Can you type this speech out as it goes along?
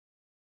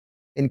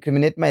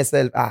incriminate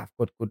myself. I've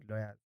got good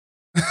lawyers.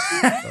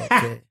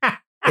 Okay.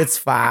 It's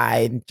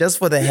fine. Just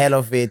for the hell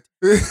of it.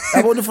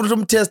 Yabona ufuna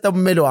umtesta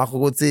ummeli wakho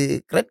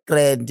ukuthi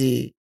grand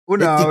degree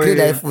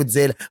la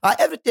ifundzela.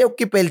 Every day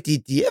ukhipha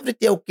LTD, every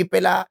day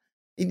ukhiphela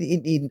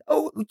in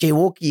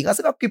jaywalking.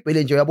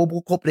 Asekakhiphele nje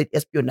yabo corporate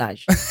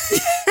espionage.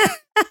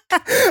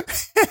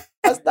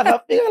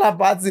 Asitafika la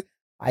phansi.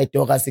 Hayi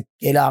dog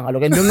asigelanga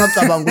lokho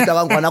ngingacabanga ukuthi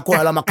akangona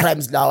khona lama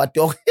crimes lawa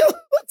dog.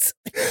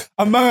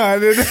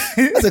 Amangale.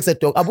 Asekuse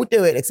dog abute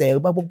wena kuseya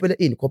babuphela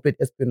in corporate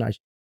espionage.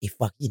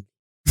 Ifakini.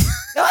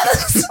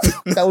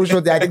 Usho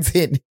ukuthi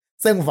akuthini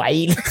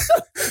sengivayile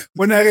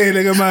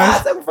bonakele ke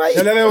manje sengivayile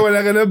yalale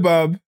bonakele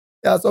baba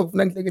so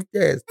kufuna ngihleke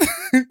test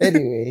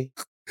anyway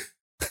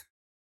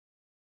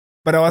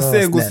but I was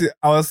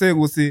saying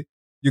ukuthi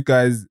you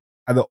guys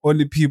are the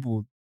only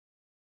people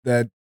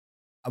that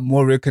are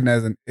more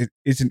recognized than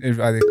each and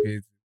every other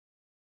creator.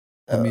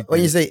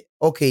 When you say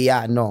okay,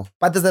 yeah, no,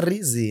 but there's a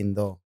reason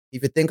though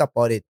if you think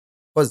about it,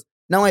 because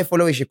now I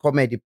follow Ishi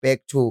comedy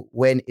back to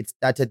when it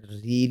started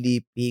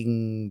really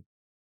being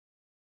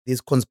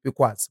this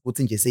conspicuous.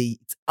 Ukuthi nje say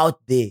it's out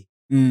there.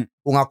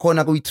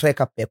 Ungakhona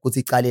kuyi-tracker back ukuthi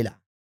icale la.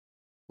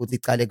 Ukuthi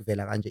icale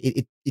kuvela kanje.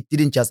 It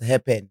didn't just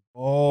happen.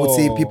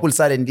 Ukuthi people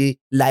suddenly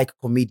like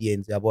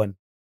comedians, yabona.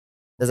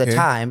 There's a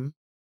time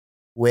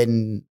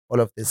when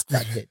all of this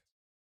started.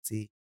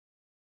 See.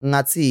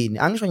 Ngathini,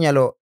 angisho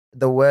nyalo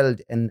the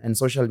world and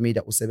social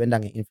media usebenza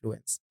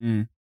nge-influence.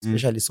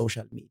 Especially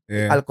social media.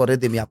 Yeah.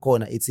 Algorithm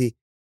yakhona ithi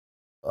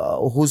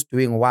who's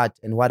doing what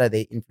and what are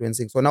they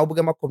influencing. So now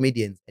buke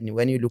comedians, and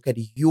when you look at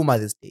humor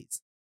these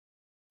days,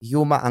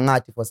 humor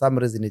angati for some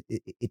reason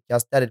it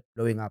just started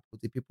blowing up.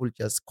 People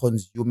just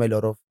consume a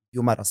lot of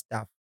humorous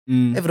stuff.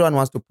 Everyone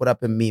wants to put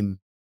up a meme.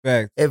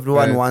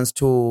 Everyone wants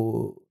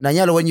to.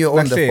 Nanyalo, when you're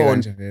on the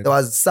phone, there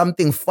was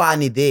something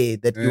funny there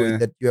that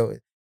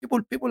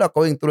people are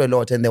going through a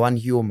lot and they want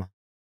humor,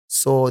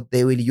 so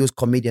they will use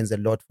comedians a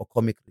lot for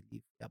comic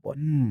relief.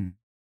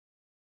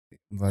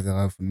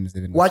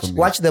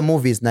 Watch the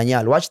movies,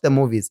 Nanyal. Watch the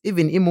movies.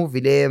 Even in movie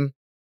le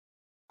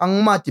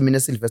angimati mina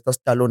Sylvester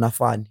Stallone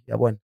afani,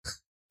 yabona.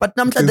 But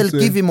namhla they'll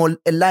give him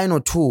a line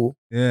or two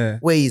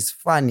where he's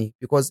funny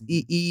because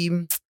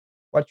he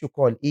what you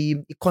call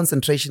he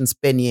concentration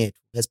span yet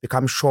has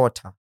become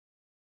shorter.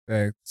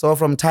 So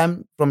from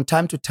time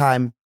to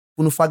time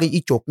unufake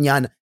ijoke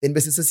nyana then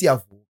bese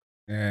sesiyavuka.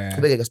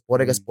 Qhubeke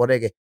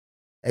sporeke.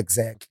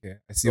 Exactly. Yeah,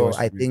 I see. So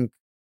I think,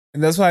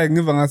 and that's why I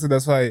give an answer.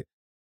 That's why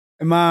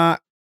my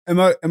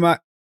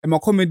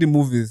comedy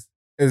movies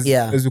as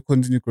we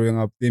continue growing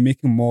up, they're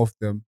making more of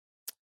them,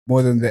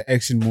 more than the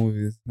action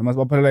movies. There must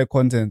be like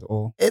content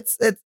or it's.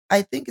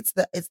 I think it's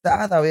the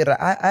other way.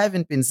 I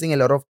haven't been seeing a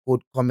lot of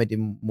good comedy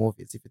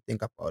movies. If you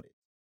think about it,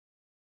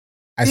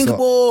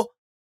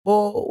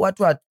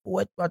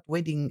 what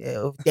wedding,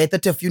 death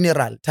at a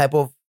funeral type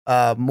of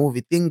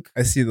movie. Think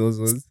I see those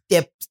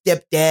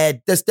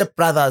Stepdad, the Step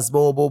Brothers,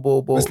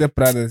 The Step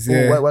Brothers,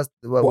 yeah.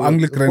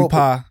 Angry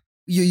Grandpa.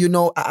 You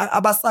know,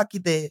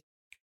 Abasaki, the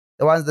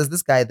ones. There's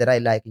this guy that I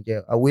like,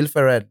 Will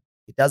Ferrell.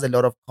 He does a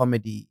lot of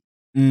comedy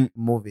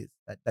movies.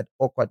 That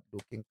awkward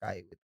looking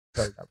guy with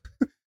curled up,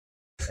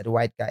 that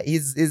white guy. He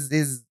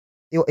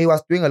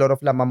was doing a lot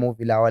of lama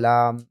movie la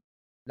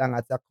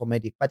ngata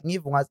comedy. But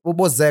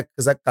Zach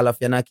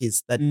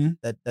Galifianakis,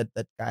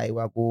 that guy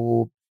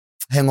wago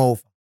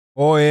Hangover.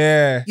 Oh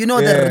yeah, you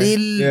know the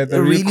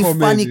really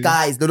funny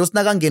guys.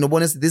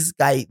 This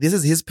guy, this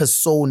is his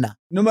persona.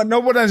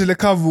 Nobody actually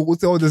cover.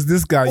 Oh, there's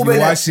this guy. You're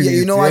watching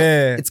you know what?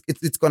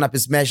 It's gonna be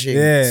smashing.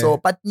 Yeah. So,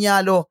 but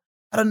Nyalo,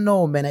 I don't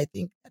know, man. I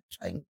think they're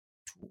trying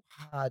too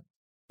hard.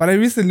 But I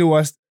recently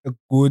watched a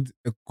good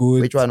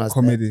Which one was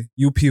comedy. That?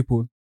 You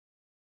People.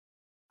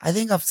 I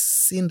think I've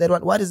seen that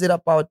one. What is it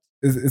about?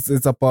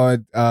 It's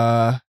about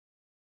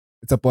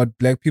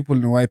black people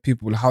and white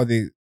people. How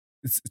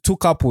it's two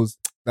couples.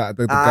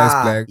 The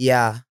guy's black.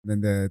 Yeah.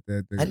 Then the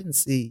I didn't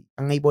see.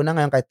 I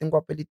think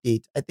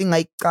date. I think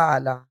I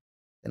kala.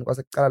 Then was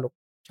a kala look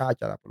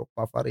charger up look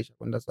pafarisha.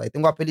 So I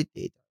think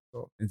date.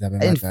 So I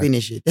didn't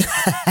finish it.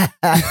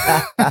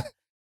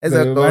 As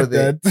I go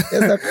there.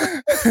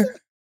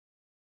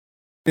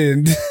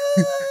 And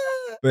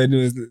but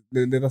anyways,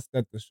 let us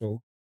start the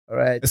show. All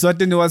right. So I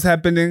think what's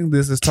happening.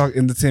 This is Talk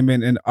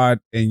Entertainment and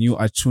Art, and you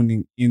are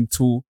tuning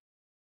into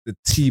the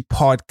T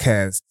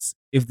Podcasts.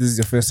 If this is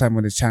your first time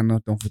on the channel,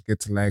 don't forget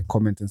to like,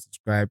 comment, and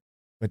subscribe.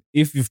 But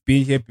if you've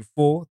been here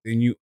before,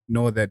 then you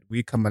know that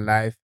we come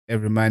alive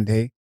every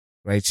Monday,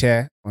 right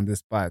here on this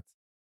spot.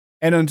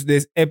 And on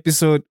today's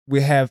episode,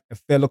 we have a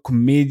fellow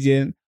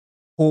comedian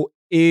who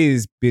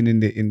is been in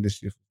the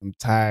industry for some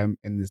time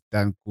and has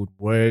done good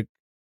work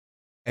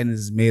and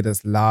has made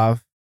us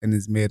laugh and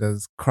has made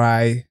us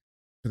cry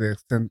to the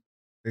extent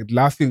that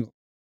laugh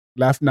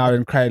now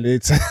and cry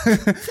later.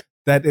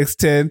 That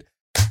extent.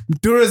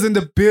 Mdura's in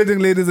the building,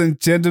 ladies and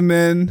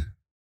gentlemen.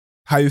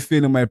 How you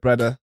feeling, my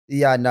brother?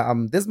 Yeah,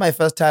 no, this is my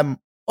first time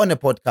on a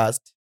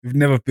podcast. You've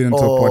never been on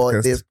a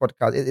podcast. This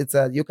podcast. It's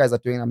you guys are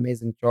doing an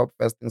amazing job.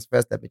 First things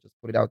first, let me just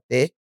put it out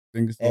there.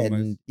 Thank you so much.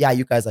 And yeah,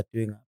 you guys are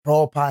doing a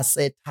proper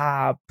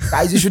setup.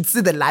 Guys, you should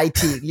see the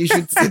lighting. You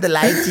should see the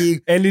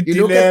lighting. LED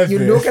You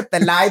look at the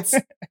lights.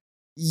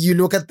 You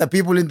look at the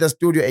people in the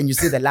studio and you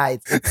see the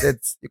lights.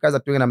 It's you guys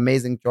are doing an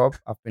amazing job.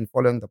 I've been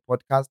following the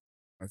podcast.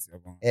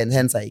 And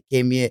hence I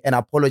came here. And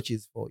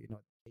apologies for, I'm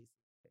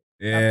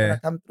gonna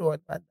come through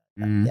it, but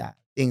yeah,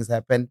 things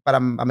happen. But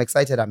I'm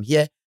excited. I'm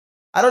here.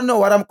 I don't know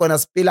what I'm gonna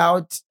spill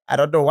out. I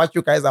don't know what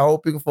you guys are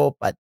hoping for,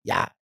 but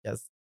yeah,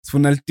 just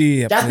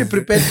be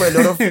prepared for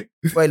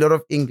a lot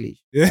of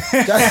English.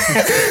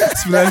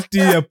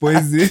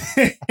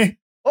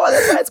 Oh,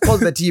 that's why it's called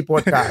the Tea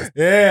Podcast.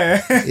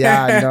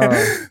 Yeah, no.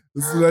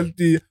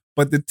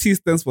 But the T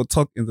stands for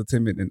Talk,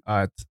 Entertainment, and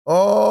Art.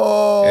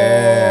 Oh,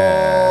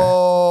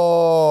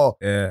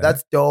 yeah.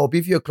 That's dope.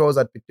 If you're close,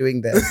 I'd be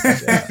doing that.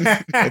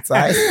 It's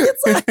nice.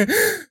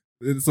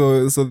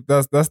 So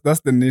that's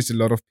the niche a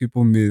lot of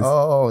people miss.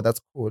 Oh, that's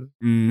cool.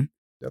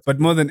 But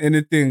more than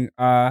anything,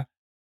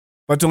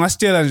 but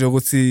ungasitshela nje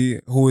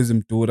ukuthi who is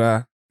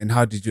Mdura and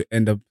how did you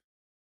end up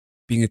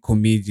being a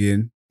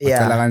comedian?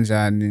 Yeah.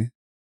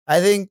 I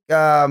think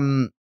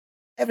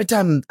every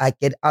time I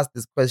get asked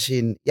this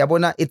question,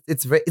 Yabona,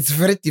 it's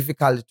very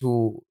difficult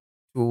to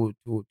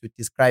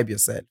describe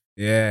yourself.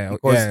 Yeah,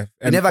 because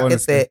you never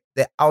honestly get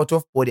the out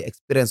of body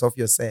experience of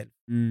yourself.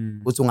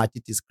 Which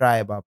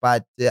describe,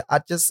 but I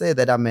just say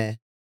that I'm a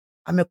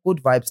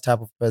good vibes type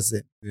of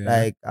person. Yeah.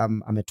 Like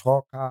I'm a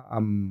talker.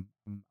 I'm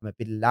a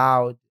bit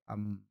loud.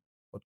 I'm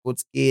got good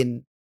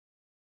skin.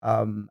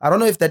 I don't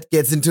know if that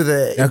gets into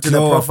the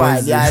profile.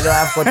 Boys. Yeah, I know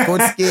I've got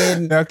good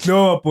skin. Yeah,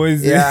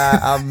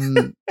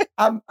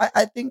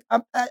 I think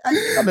I'm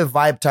a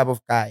vibe type of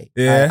guy.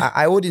 Yeah.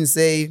 I wouldn't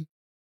say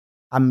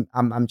I'm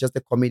just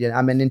a comedian.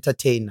 I'm an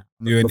entertainer.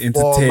 You're an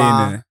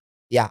entertainer.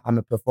 Yeah, I'm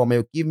a performer.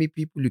 You give me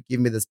people, you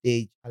give me the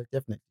stage. I'll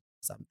definitely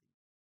do something.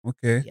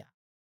 Okay.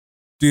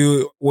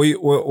 Yeah.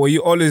 Were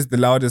you always the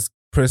loudest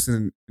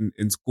person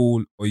in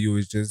school, or you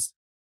were just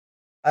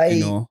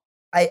I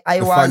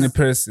was funny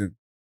person?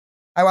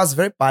 I was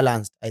very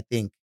balanced, I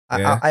think.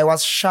 Yeah. I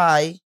was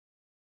shy,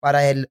 but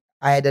I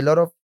had a lot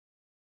of,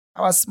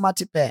 I was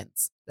smarty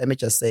pants. Let me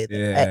just say that.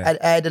 Yeah.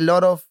 I had a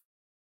lot of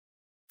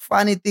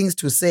funny things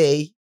to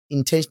say,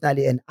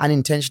 intentionally and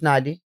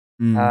unintentionally.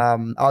 I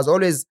was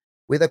always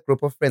with a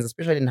group of friends,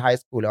 especially in high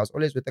school. I was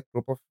always with a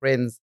group of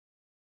friends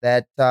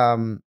that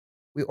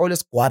we always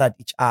squad at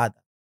each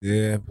other.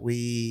 Yeah.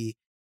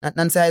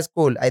 Nancy High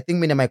School, I think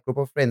me and my group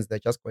of friends, they're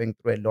just going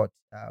through a lot.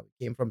 We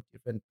came from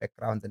different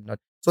backgrounds and not.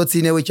 So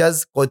we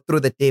just go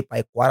through the day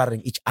by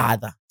quarreling each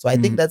other. So I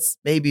think that's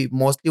maybe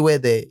mostly where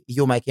the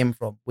humor came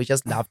from. We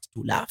just loved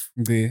to laugh.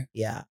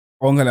 Yeah.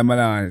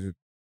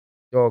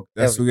 Dog,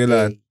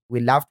 we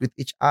laughed with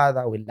each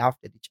other. We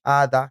laughed at each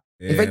other.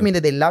 Yeah. In fact,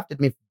 they laughed at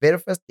me very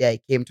first day I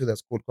came to the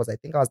school because I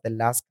think I was the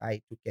last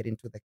guy to get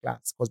into the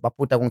class because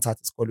Baputa won't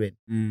start school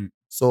when.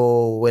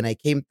 So when I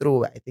came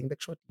through, I think they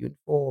shot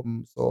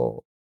uniform.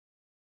 So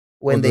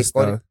when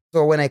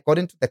when I got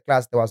into the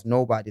class, there was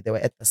nobody. They were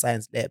at the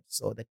science lab.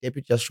 So the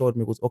deputy just showed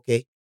me, goes,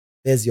 okay,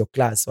 there's your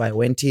class. So I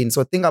went in.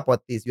 So think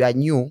about this. You are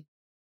new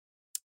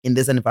in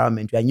this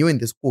environment. You are new in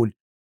the school.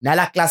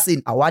 Nala class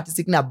in So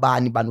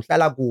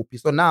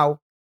now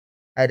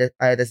I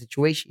had a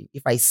situation.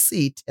 If I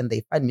sit and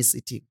they find me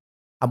sitting,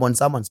 I'm on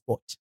someone's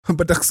spot.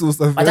 But I'm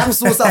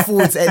Susa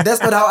foods. And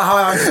that's not how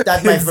I want to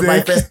start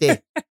my first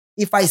day.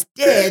 If I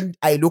stand,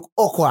 I look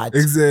awkward.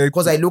 Exactly.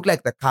 Because I look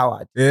like the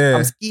coward. Yeah.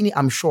 I'm skinny,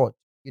 I'm short.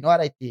 You know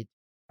what I did?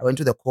 I went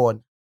to the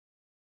corner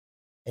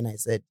and I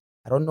said,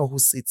 I don't know who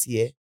sits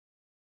here,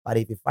 but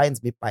if he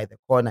finds me by the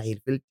corner, he'll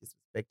feel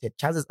disrespected.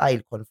 Chances are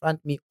he'll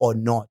confront me or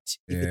not.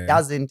 If it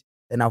doesn't,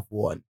 then I've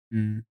won.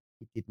 It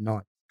did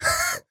not.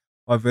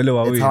 So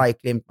that's how I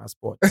claimed my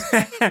spot.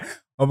 Yeah,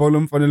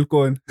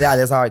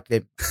 that's how I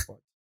claimed my spot.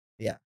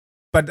 Yeah.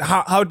 But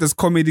how does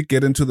comedy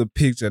get into the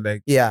picture?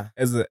 Like, yeah,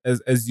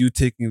 as you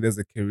taking it as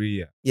a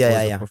career,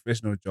 a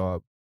professional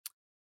job.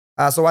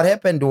 So what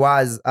happened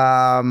was,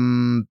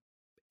 in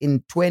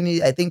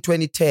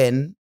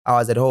 2010, I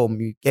was at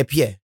home, gap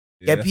year,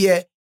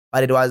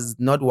 but it was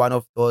not one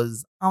of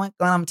those. Oh my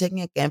God, I'm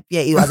taking a gap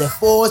year. It was a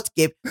forced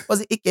gap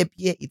because a gap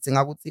year, it's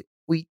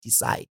we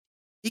decide.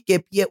 A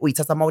gap year, we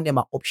test amount of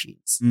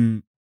options.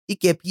 A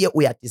gap year,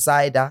 we are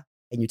decider,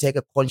 and you take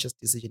a conscious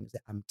decision. You say,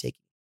 I'm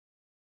taking.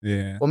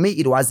 Yeah. For me,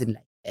 it wasn't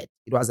like that.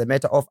 It was a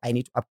matter of I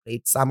need to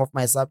upgrade some of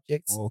my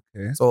subjects.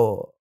 Okay.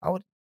 So I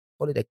would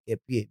call it a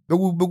gap year.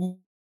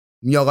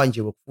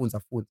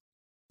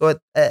 So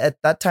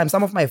at that time,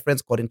 some of my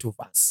friends got into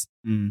us.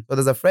 So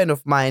there's a friend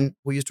of mine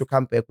who used to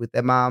come back with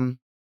Emma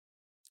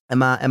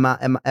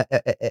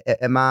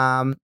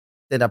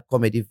stand-up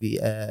comedy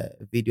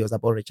videos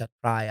about Richard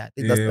Pryor. I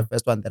think that's the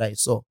first one that I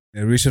saw.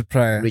 Yeah, Richard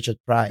Pryor.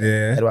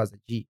 Yeah. That was a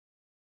G.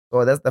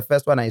 So that's the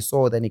first one I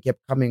saw. Then he kept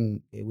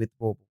coming with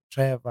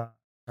Trevor,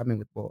 coming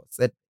with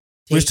said.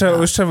 Which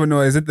Trevor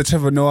Noah? Is it the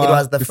Trevor Noah? It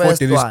was the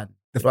first one.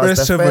 The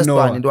first Trevor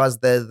Noah. It was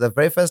the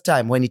very first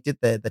time when he did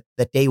the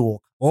day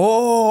walk.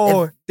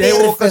 Oh, day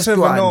walk Trevor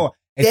Noah.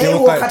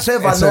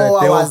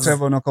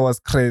 Trevor Noah was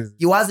crazy.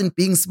 He wasn't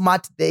being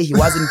smart there. He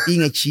wasn't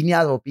being a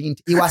genius or being.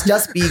 He was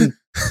just being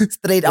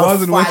straight out.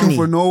 Wasn't funny. working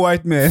for no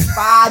white man.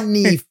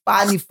 Funny.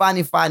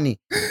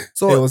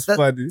 So it was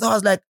funny. So I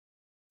was like,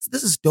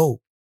 this is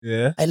dope.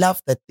 Yeah, I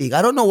love that thing.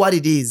 I don't know what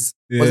it is.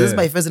 Because this is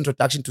my first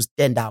introduction to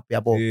stand up.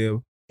 Yeah.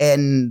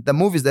 And the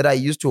movies that I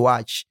used to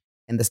watch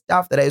and the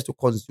stuff that I used to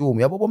consume.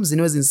 Back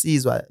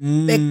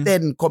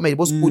then, comedy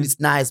was cool, it's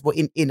nice, but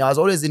I was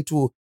always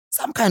into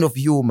some kind of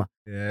humor.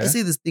 Yeah. I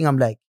see this thing, I'm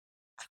like,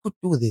 I could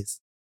do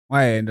this.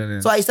 Why?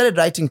 So I started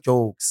writing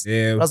jokes.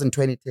 Yeah. It was in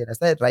 2010. I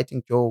started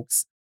writing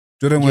jokes.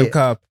 During World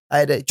Cup.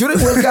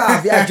 During World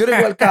Cup, yeah,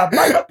 during World Cup.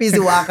 I'm not busy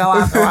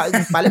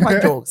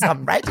waka jokes.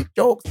 I'm writing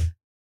jokes.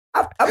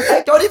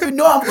 I don't even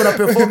know I'm gonna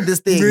perform this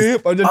thing.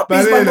 I'm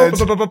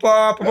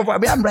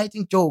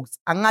writing jokes.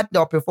 I'm not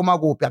the performer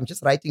group. I'm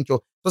just writing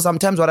jokes. So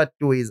sometimes what I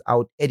do is I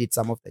would edit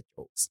some of the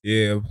jokes.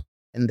 Yeah.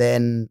 And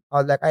then I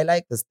was like, I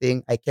like this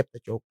thing. I kept the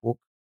joke book.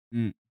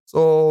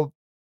 So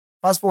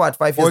fast forward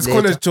 5 years later. It's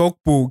called a joke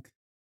book,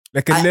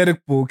 like a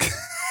lyric book.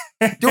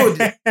 Dude,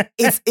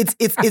 it's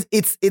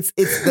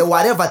the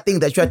whatever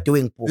thing that you're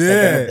doing book.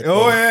 Yeah.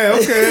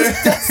 Okay.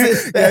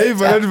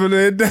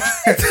 It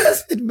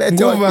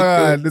doesn't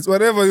matter. It's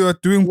whatever you're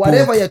doing.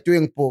 Whatever you're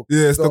doing book.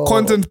 Yes, the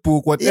content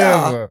book, whatever.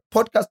 Yeah,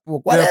 podcast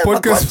book, whatever. Yeah,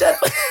 podcast.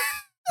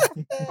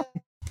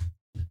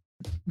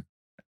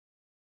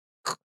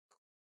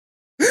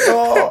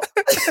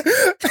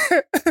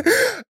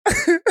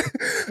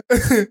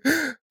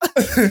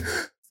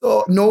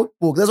 So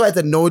notebook. That's why it's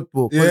a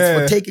notebook. Yeah.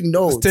 It's for taking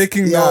notes. It's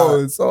taking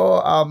notes. So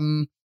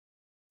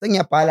thing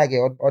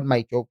on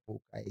my joke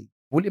book. I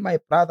bully my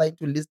brother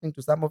into listening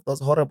to some of those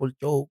horrible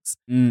jokes.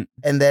 And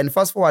then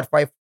fast forward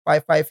five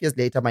years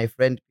later, my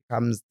friend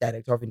becomes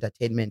director of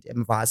entertainment,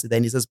 Mvasi.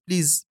 Then he says,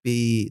 please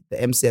be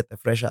the MC at the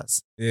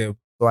Freshers. Yeah.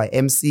 So I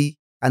MC,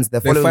 and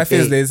the following 5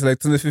 years later, like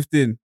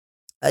 2015.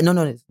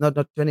 No, it's not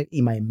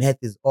 20. My math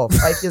is off.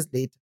 5 years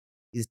later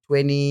is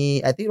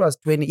 20. I think it was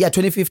 20. Yeah,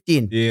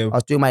 2015. Yeah. I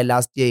was doing my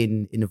last year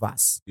in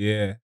VAS.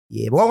 Yeah.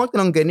 Yeah. But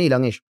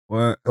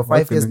so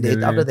 5 years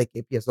later, after the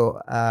gap year. So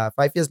 5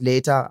 years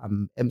later,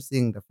 I'm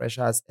emceeing the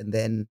Freshers, and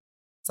then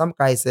some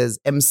guy says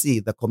MC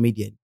the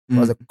comedian. He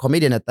was a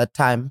comedian at that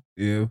time.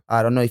 Yeah.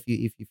 I don't know if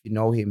you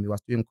know him. He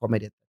was doing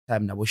comedy at that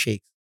time. Nabo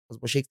Shakes.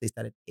 Because Shakes they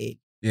started early.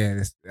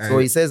 Yeah. So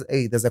he says,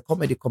 hey, there's a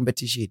comedy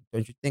competition.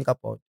 Don't you think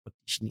about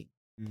auditioning?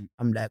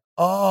 I'm like,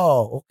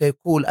 oh, okay,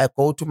 cool. I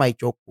go to my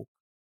joke book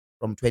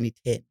from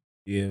 2010.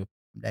 Yeah.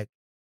 I'm like,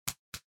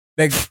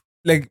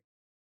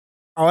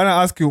 I want to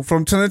ask you,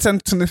 from 2010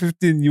 to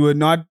 2015, you were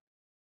not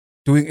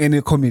doing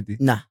any comedy?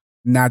 Nah.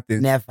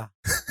 Nothing. Never.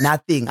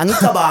 Nothing.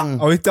 Angicabang.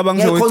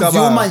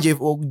 Consumer nje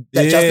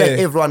just like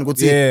everyone could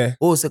say, yeah.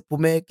 oh,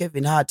 sekuphume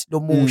Kevin Hart,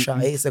 lo musha,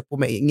 hey,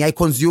 sekuphume.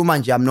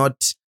 Ngiyayiconsume nje. I'm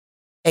not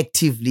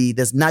actively,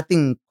 there's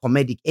nothing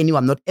comedic anyway.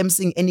 I'm not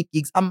emceeing any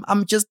gigs.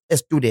 I'm just a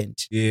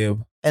student. Yeah.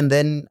 And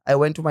then I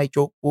went to my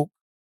joke book.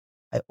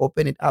 I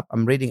open it up.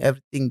 I'm reading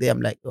everything there.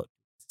 I'm like, oh,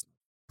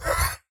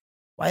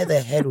 why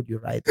the hell would you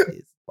write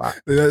this? Wow.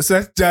 Judge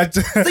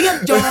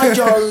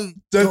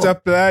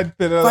applied.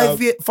 5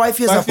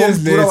 years ago,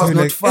 Mdura was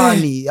not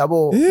funny.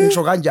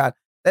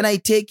 Then I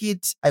take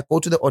it. I go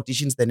to the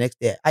auditions the next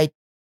day. I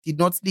did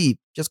not sleep,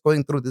 just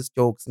going through these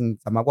jokes. We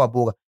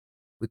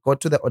go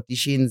to the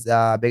auditions.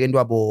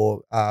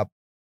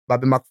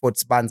 Babi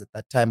Macford's bands at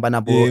that time.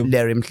 Banabo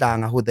Larry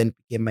Mhlanga, who then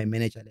became my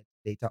manager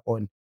later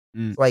on.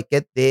 So I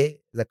get there.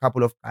 There's a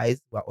couple of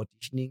guys who are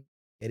auditioning.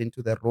 Get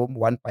into the room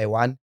one by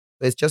one.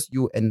 So it's just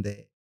you and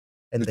the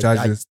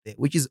judges there,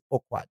 which is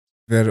awkward.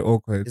 Very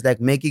awkward. It's like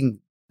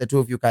making the two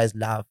of you guys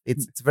laugh.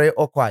 It's very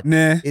awkward.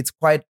 Nah. It's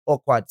quite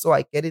awkward. So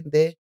I get in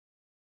there.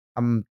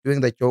 I'm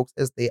doing the jokes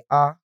as they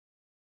are.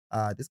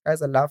 These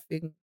guys are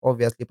laughing,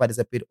 obviously, but it's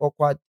a bit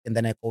awkward. And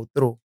then I go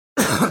through.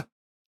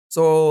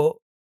 So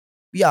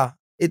yeah,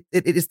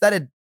 it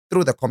started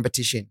through the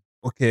competition.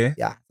 Okay.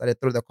 Yeah, started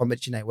through the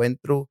competition. I went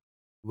through.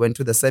 We went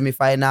to the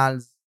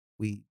semifinals.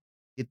 We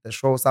did the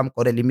show. Some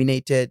got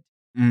eliminated.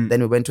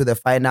 Then we went to the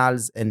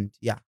finals, and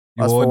yeah.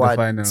 You won the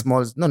final.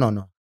 Smalls.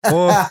 No.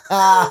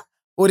 Oh.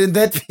 Wouldn't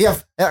that be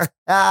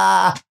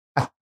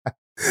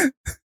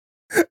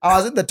I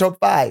was in the top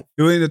 5.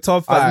 You were in the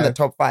top 5? I was in the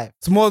top 5.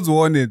 Smalls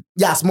won it.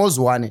 Yeah, Smalls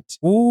won it.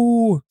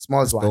 Ooh.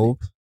 Smalls won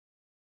dope.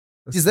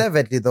 it.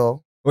 Deservedly,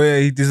 though. Oh, yeah,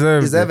 he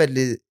deserved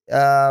Deservedly.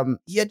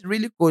 He had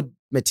really good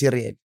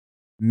material.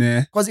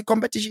 Nah. Because the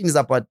competition is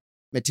about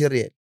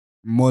material.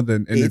 More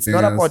than anything It's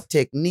not else. about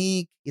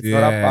technique. It's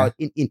not about...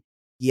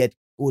 He had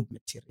good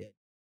material.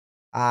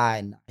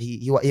 And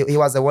he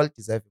was a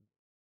well-deserving.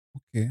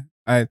 Okay.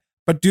 All right.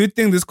 But do you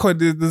think this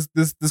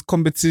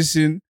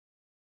competition,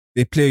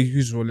 they play a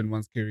huge role in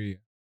one's career?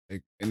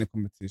 Like in a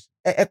competition?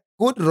 A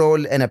good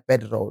role and a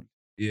bad role.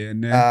 Yeah,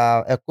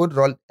 nah. A good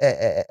role,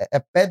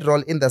 a bad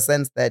role in the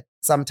sense that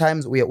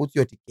sometimes we are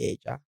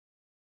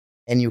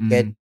and you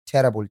get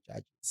terrible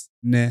judges.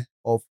 Nah.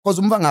 Of course,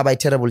 a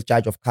terrible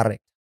judge of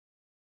character.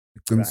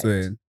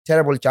 Right?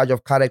 Terrible judge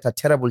of character,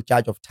 terrible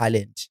judge of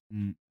talent.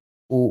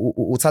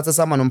 Uthatha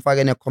someone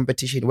umfake in a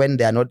competition when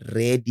they are not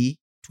ready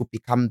to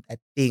become that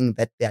thing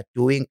that they are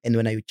doing. And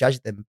when you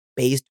judge them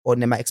based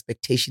on my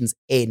expectations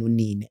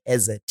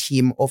as a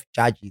team of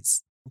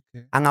judges,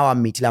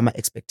 meet my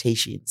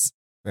expectations.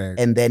 Right.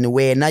 And then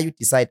when now you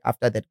decide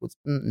after that,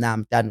 nah,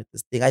 I'm done with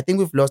this thing. I think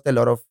we've lost a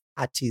lot of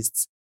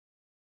artists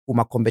who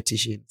are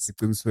competitions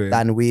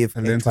than we've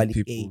actually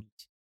people. gained.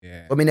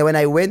 Yeah. I mean, when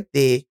I went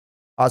there,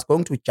 I was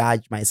going to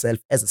judge myself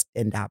as a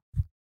stand-up.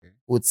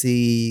 Would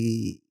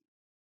see,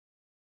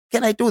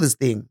 can I do this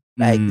thing?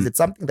 Like, is it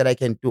something that I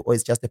can do, or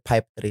is it just a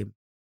pipe dream?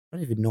 I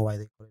don't even know why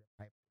they call it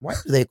a pipe. Why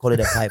do they call it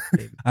a pipe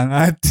dream?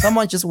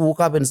 Someone just woke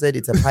up and said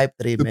it's a pipe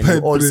dream, and we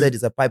all said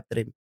it's a pipe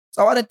dream.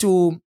 So I wanted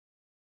to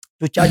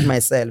judge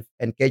myself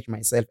and gauge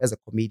myself as a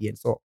comedian.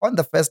 So on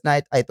the first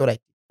night, I thought I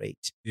did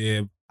great.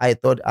 Yeah. I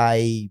thought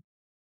I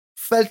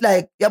felt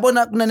like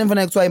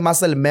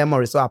muscle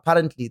memory. So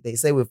apparently they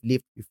say we've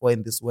lived before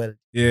in this world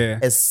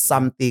as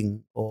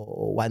something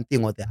or one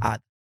thing or the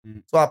other.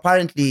 So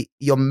apparently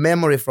your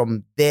memory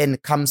from then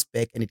comes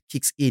back and it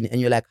kicks in and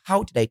you're like,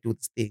 how did I do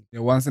this thing? Yeah,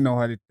 once in a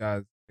while it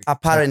does.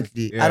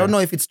 Apparently. I don't know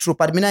if it's true,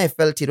 but I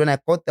felt it when I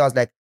got there. I was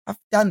like, I've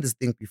done this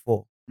thing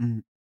before.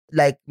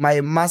 Like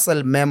my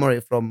muscle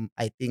memory from,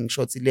 I think,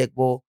 Shotzi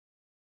Legbo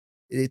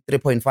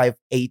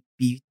 3.58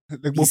 BC.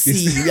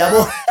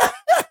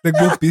 Like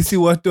BC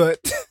what?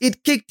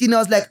 It kicked in. I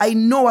was like, I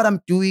know what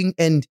I'm doing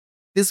and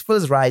this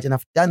feels right. And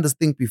I've done this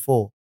thing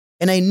before.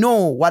 And I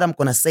know what I'm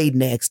going to say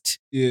next.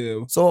 Yeah.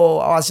 So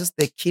I was just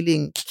there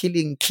killing.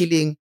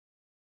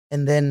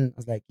 And then I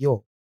was like,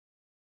 yo,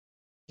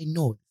 I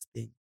know this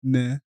thing.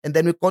 Nah. And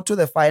then we got to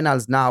the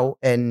finals now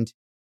and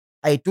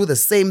I do the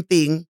same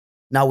thing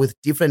now with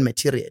different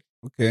material.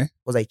 Okay.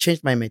 Because I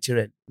changed my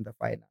material in the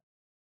final.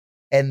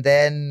 And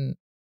then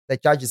the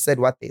judges said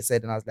what they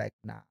said. And I was like,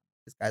 nah,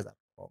 these guys are wrong.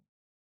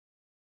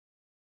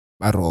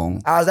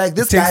 I was like,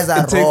 these guys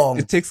are wrong.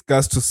 It takes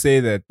guts to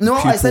say that. No,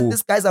 I said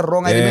these guys are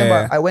wrong. I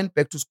remember I went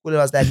back to school and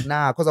I was like,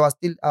 nah, because I was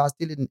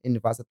still in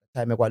university at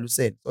the time.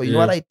 So you know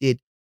what I did?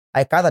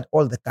 I gathered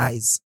all the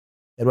guys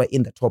that were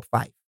in the top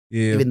 5.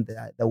 Yeah. Even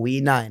the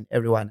winner and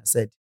everyone. I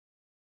said,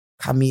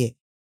 come here,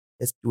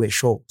 let's do a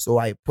show. So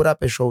I put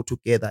up a show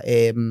together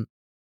in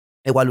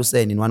one of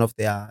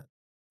their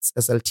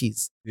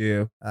SLTs,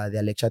 their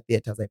lecture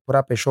theaters. I put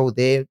up a show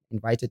there,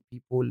 invited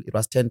people. It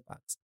was $10.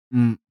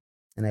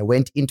 And I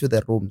went into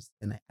the rooms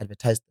and I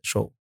advertised the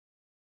show.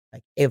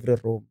 Like every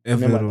room.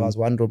 Remember, there was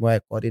one room where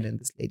I got in and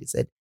this lady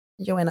said,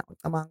 nje wena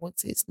ucabanga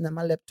ukuthi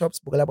sinama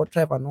laptops bukela abo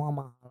Trevor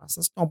noma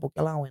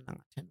asisitombukela wena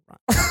nga-10 rand.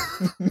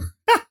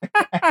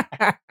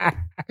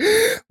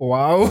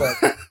 Wow.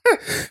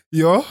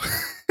 Yo.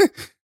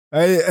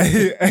 I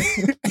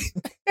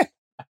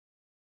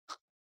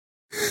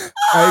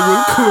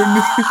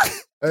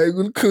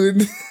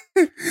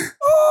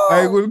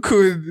will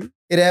kun.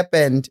 It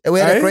happened. We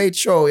had a great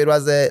show. It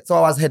was so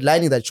I was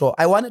headlining that show.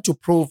 I wanted to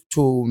prove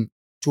to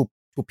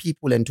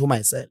people and to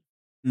myself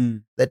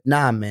that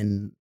nah,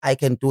 man, I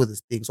can do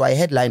this thing. So I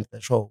headlined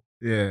the show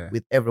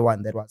with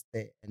everyone that was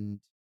there, and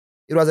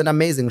it was an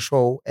amazing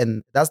show.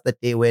 And that's the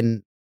day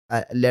when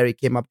Larry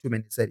came up to me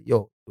and he said,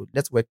 "Yo, dude,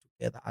 let's work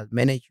together. I'll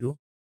manage you,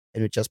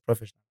 and we just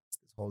professionalize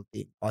this whole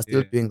thing." I was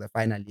still doing the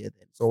final year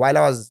then. So while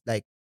I was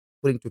like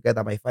putting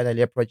together my final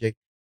year project,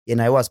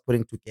 and I was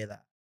putting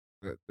together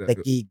the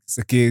gigs.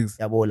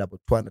 Yabo,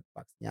 about $200.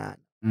 Yeah,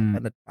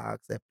 $100,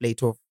 a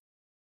plate of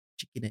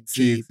chicken and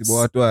chips.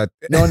 What?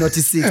 No, not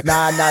 6.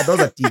 Nah, those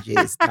are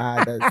TJs.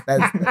 Nah, that's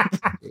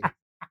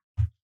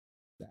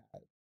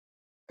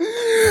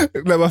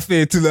Never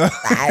fair to know.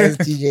 That's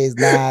TJs.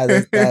 Nah,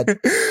 that's that.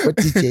 What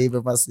TJ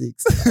number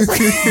 6?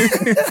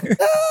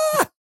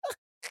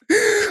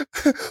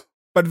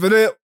 But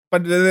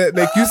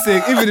like you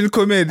say, even in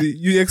comedy,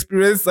 you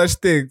experience such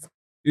things.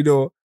 You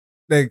know,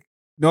 like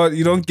no,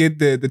 you don't get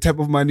the type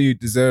of money you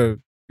deserve.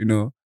 You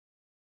know.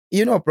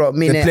 You know, bro. I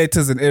mean, the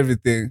platters and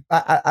everything.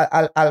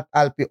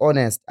 I'll be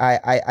honest.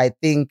 I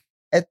think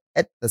at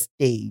the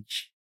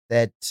stage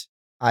that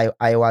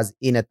I was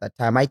in at that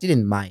time, I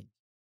didn't mind.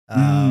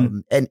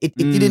 And it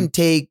didn't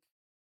take,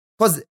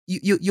 because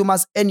you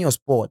must earn your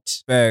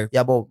sport.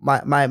 Yeah,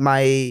 but my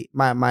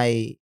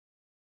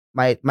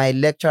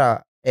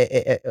lecturer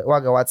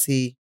wage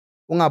wathi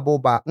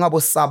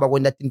ungabosaba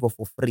kwenta tinto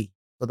for free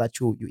so that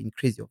you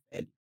increase your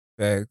value.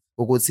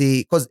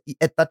 Because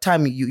at that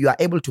time you are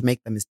able to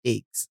make the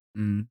mistakes.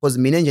 Because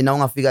mina nje na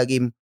ungafika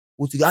kimi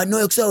uthi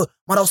no excel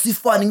mara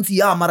usifani ngithi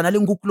ya mara nale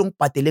nkukhu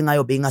longibhadele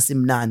ngayo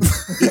bengasimnandi.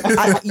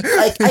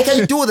 I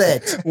can do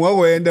that.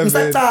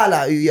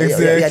 Ngisaqala, you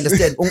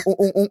understand?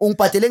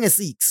 Ungibhadele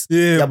nge6.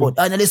 Yabo.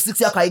 Nale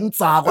 6 yakho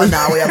ayingitsakwa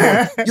nawe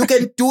yabo. You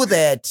can do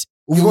that.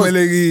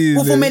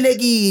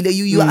 Uvumelekile.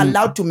 You are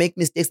allowed to make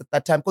mistakes at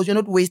that time because you're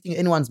not wasting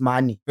anyone's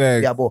money.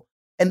 Yabo.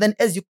 And then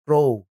as you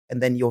grow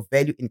and then your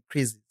value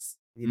increases.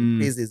 It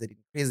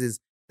increases.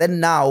 Then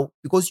now,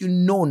 because you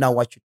know now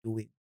what you're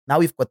doing, now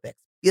we've got the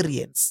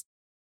experience.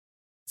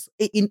 So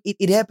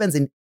it happens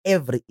in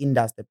every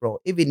industry, bro.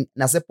 Even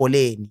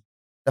Nasepoleni,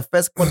 the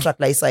first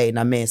contract like I say in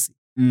Messi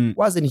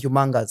wasn't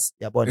humongous.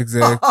 Yeah,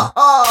 exactly.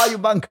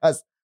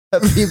 Humongous.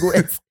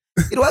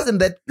 It wasn't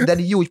that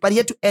huge, but he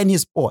had to earn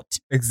his spot.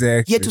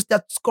 Exactly. He had to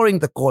start scoring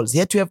the goals. He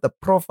had to have the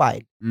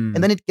profile. And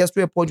then it gets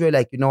to a point where you're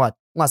like, you know what?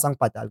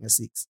 Ungasangibhadali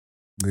nge-6.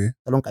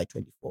 Salon guy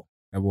 24.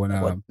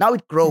 Now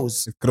it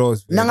grows. It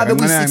grows. Nangabe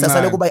kuyi-6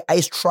 asale kuba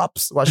ice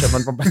drops. Washo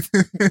abantu.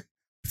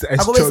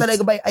 Akube sale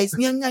kuba ice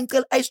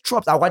ngiyacela ice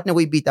drops. Awukathi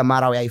nekuyibita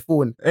mara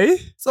uyayifuna.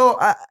 So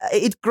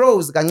it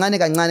grows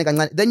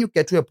kancane. Then you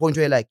get to a point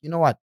where you're like, you know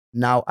what?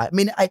 Now I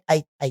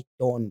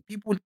don't.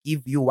 People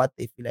give you what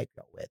they feel like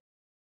you're worth.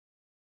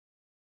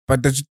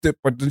 But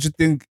don't you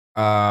think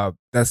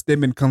that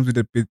statement comes with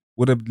a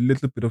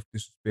little bit of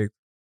disrespect?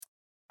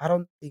 I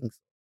don't think so.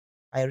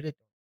 I really don't.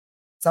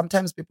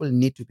 Sometimes people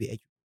need to be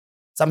educated.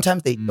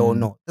 Sometimes they don't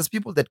know. There's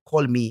people that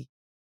call me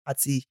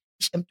athi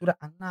Mdura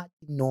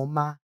angathi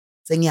noma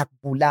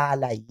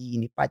sengiyakubulala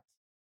yini, but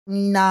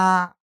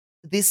mina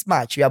this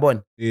much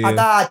uyabona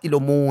akati lo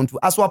muntu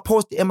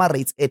asiwapost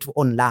ema-rates ethu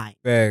online.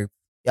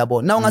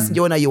 Yabona now ngasi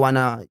nje wena you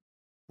wanna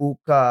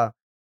book a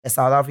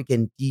South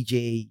African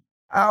DJ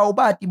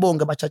awubathi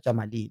bonke bachaja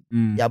malini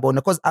yabona,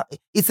 because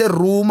it's a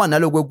rumor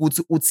naloko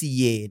ukuthi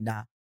uthi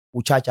yena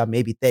uchaja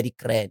maybe 30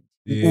 grand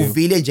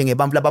uvile nje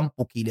ngebamfu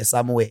labambhukile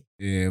somewhere.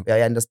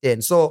 I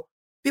understand. So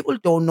people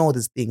don't know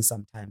these things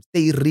sometimes.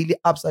 They really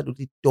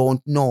absolutely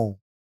don't know.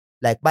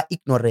 Like by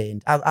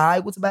ignorant, I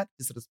would say by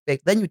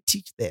disrespect. Then you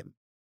teach them.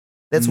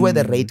 That's where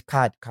the rate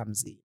card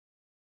comes in.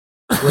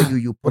 Where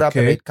you put up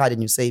a rate card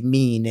and you say,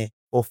 mine,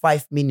 for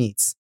 5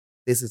 minutes,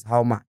 this is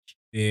how much.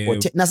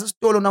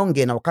 Nasisitolo na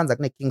ungena ukhanza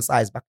kune king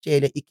size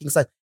bakutshele i king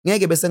size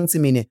ngeke bese ngithi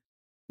mine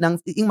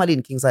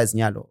ingimalini king size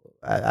nyalo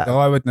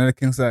with another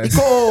king size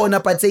ikhona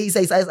but say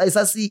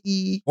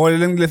isasi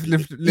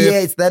yeah,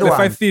 it's that one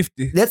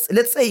 550. Let's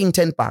say in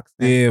 $10.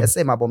 Let's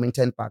say mabom in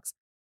 $10.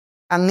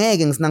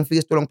 Angeke ngisingifika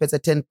esitolo ngiphethe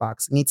 $10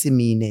 ngithi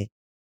mine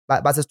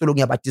base esitolo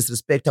ngiyaba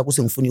disrespecta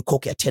kuse ngifuna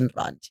icoke ya 10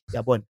 rand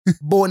yabona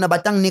bona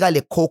batanginika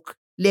le coke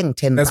leng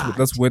 10 rand.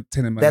 That's worth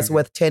 10 emalangeni. That's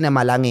worth 10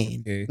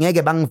 emalangeni.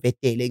 Ngeke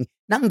bangivetele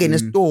nangingena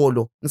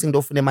esitolo ngisinto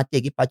ufuna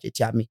emateki ibudget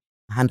yami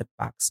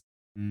 $100.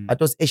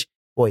 Atos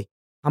boy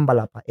hamba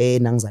lapha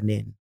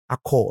nangizaneni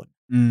akhona.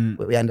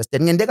 We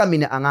understand ngendeka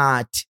mina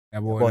angathi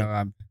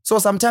yabona. So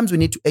sometimes we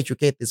need to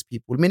educate these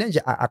people. Mina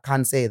nje I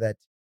can't say that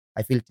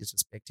I feel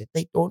disrespected.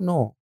 They don't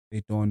know.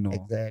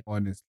 Exactly.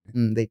 Honestly.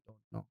 They don't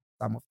know.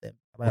 Some of them.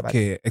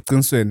 Okay,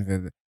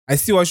 I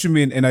see what you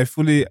mean, and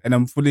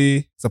I'm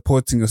fully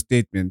supporting your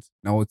statement.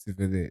 Now,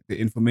 the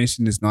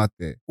information is not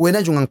there.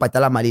 Wena nje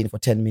ungangibhadala malini for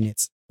 10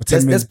 minutes.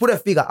 Let's put a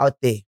figure out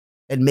there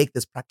and make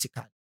this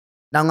practical.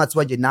 Now that's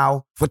what you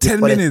now for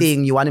 10 minutes.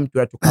 Thing you want him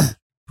to come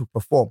to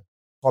perform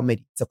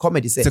comedy. It's a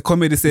comedy session.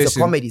 It's a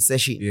comedy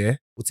session. Yeah.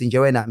 Uthi nje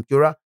wena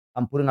Mdura,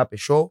 I'm putting up a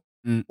show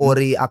or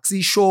a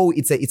axi show.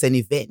 It's an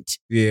event.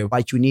 Yeah.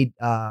 But you need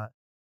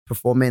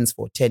performance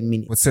for 10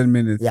 minutes. For 10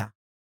 minutes. Yeah.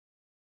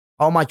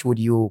 How much would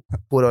you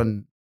put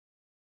on?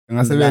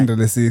 I'm going to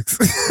the 6.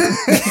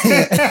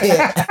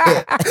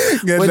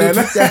 You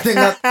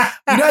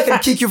know I can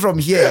kick you from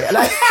here.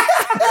 Like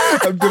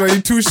I'm doing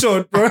you too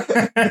short, bro.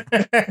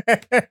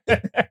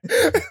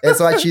 That's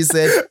what she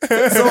said.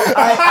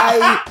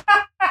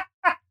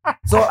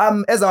 So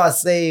as I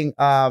was saying,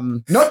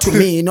 not to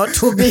me. Not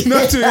to you.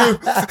 Not to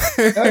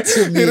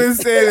me. You didn't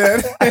say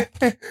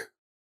that.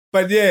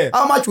 But yeah.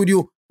 How much would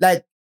you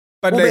like?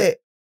 But be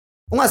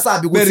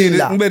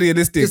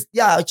realistic.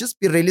 Just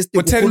be realistic.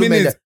 For 10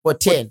 minutes. For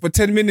 10. For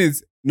 10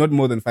 minutes, not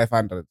more than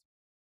 500.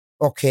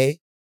 Okay.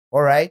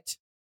 All right.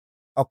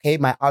 Okay.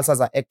 My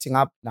ulcers are acting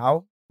up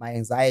now. My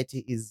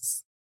anxiety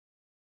is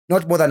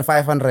not more than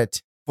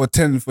 500. For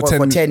 10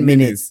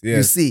 minutes. Yes.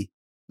 You see,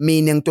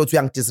 meaning to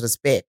young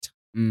disrespect.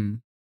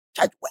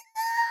 Charge way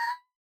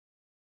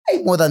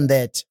more than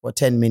that for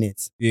 10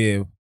 minutes.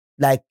 Yeah.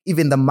 Like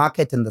even the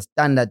market and the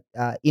standard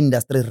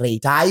industry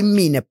rate. I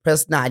mean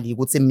personally,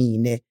 would say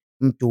mean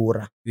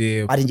Mdura.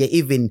 Yeah. But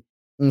even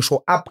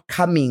show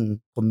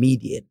upcoming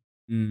comedian,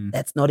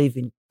 that's not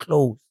even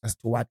close as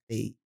to what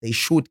they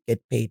should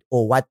get paid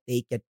or what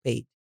they get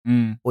paid.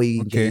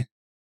 Okay.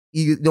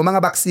 No matter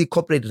about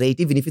corporate rate,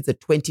 even if it's a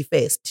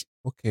 21st.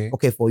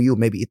 Okay, for you,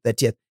 maybe it's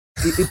 30th.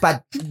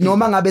 But no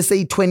matter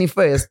say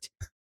 21st,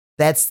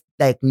 that's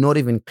like not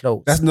even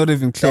close. That's not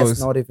even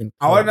close. I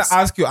want to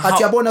ask you how... But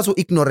you're so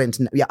ignorant.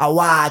 It's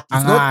not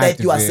that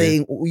you are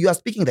saying... You are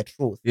speaking the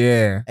truth.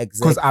 Yeah.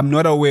 Exactly. Because I'm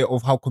not aware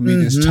of how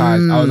comedians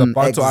charge. I was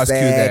about to ask you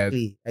that.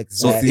 Exactly.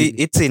 So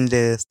it's in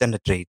the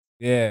standard rate.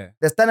 Yeah.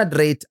 The standard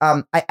rate,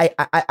 I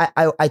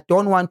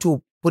don't want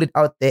to put it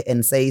out there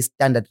and say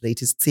standard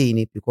rate is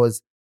teeny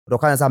because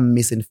Utokanza are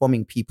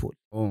misinforming people.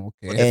 Oh,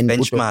 okay. And the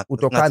benchmark.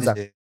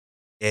 Utokanza,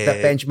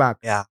 the benchmark.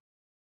 Yeah.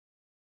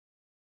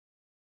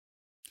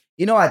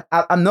 You know what?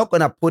 I'm not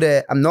gonna put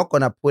a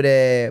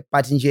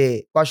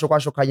patinje kwasho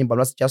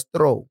kanyimba. Just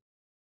throw.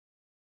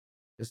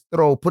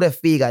 Put a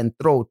figure and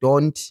throw.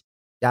 Don't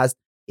just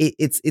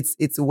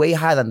it's way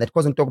higher than that.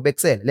 Because we talk back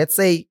sale. Let's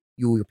say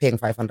you're paying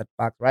 $500,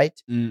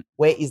 right?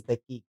 Where is the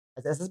gig?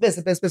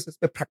 It's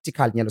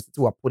practical, you know,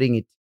 so we're putting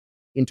it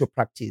into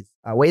practice.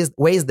 Where is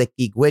the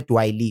gig? Where do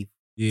I live?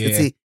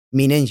 Yeah.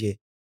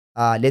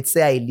 Let's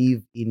say I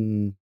live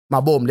in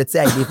Mabom, let's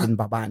say I live in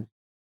Baban.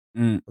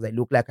 Mm. Because I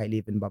look like I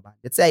live in Baban.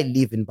 Let's say I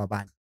live in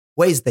Baban.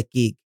 Where is the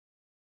gig?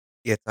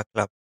 Theater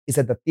club. It's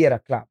at the theater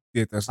club.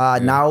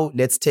 Now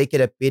let's take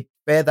it a bit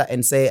further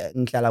and say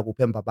ngihlala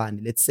kuphi eMbabane.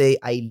 Let's say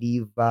I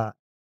live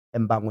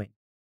eMbangweni.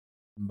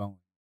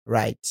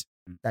 Right.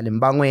 Ngihlala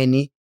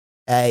eMbangweni.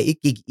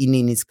 I-gig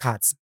inini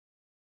isikhathi.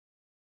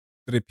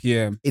 3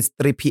 p.m. It's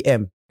 3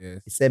 p.m.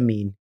 Yes. It's a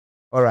mean.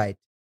 All right.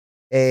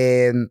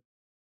 And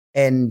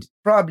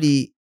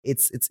probably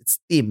it's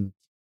themed.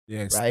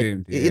 Yeah, it's right?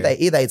 themed, yeah.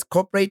 Either it's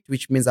corporate,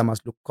 which means I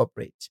must look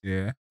corporate.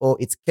 Yeah. Or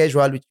it's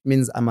casual, which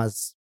means I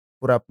must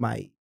put up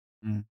my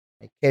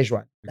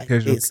casual. Like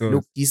casual this. clothes.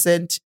 Look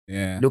decent,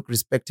 Yeah. look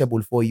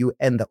respectable for you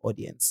and the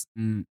audience.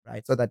 Mm.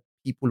 Right? So that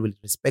people will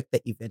respect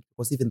the event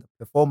because even the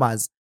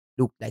performers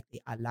look like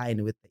they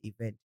align with the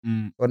event.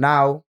 Mm. So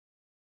now,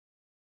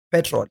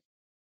 petrol.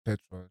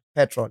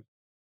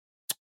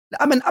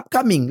 I'm an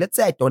upcoming. Let's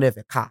say I don't have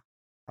a car.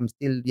 I'm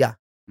still,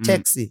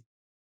 taxi.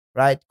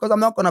 Right? Because I'm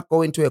not going to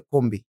go into a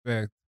combi.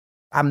 Right.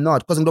 I'm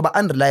not. Because I'm going to be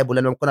unreliable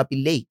and I'm going to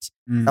be late.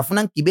 Mm.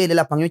 Ngafuna ngigibele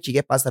lapha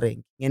ngiyojike bus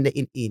rank.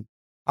 Ngende in.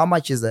 How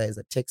much is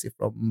a taxi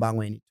from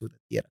Mbangweni to the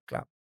theater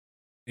club?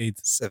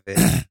 8. 7.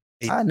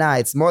 8. Nah,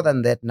 it's more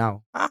than that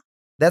now.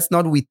 That's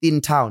not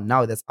within town.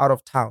 Now that's out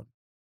of town.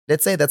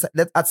 Let's say that's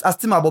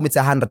estimable. It's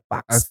 $100.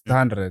 That's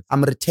 100.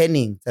 I'm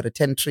returning. It's a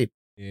return trip.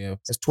 Yeah.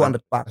 It's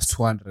 $200. That's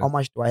 200. How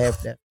much do I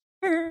have left?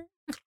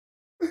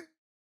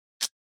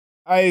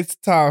 It's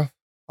tough.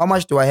 How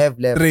much do I have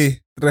left?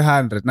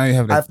 300. Now you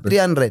have I like have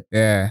 300.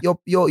 Yeah.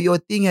 Your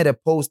thing had a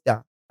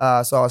poster.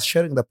 So I was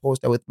sharing the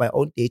poster with my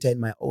own data in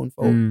my own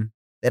phone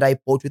that I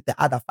bought with the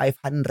other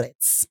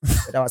 500s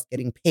that I was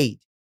getting paid.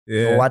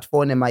 Yeah. So what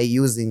phone am I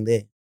using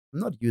there? I'm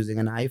not using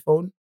an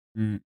iPhone.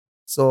 Mm.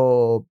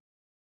 So,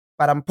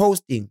 but I'm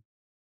posting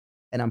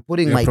and I'm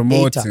putting my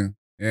promoting. data.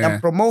 Yeah.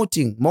 I'm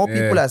promoting. More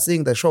people are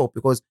seeing the show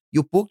because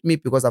you booked me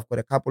because I've got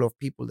a couple of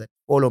people that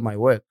follow my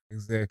work.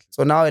 Exactly.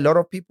 So now a lot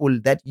of people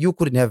that you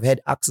couldn't have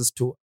had access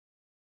to.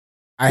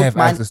 I have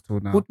access to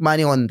now. Put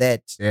money on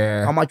that.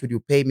 Yeah. How much would you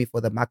pay me for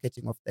the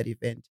marketing of that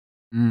event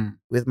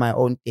with my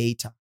own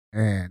data?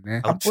 Yeah,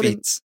 I'm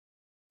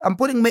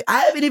putting. I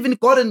haven't even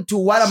gotten to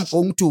what I'm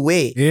going to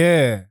wear.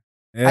 Yeah.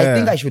 I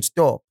think I should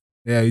stop.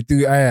 Yeah, you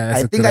think?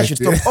 I think I should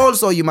stop.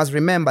 Also, you must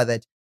remember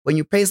that when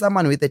you pay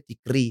someone with a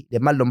degree, le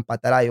mali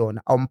lompatala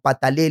yona,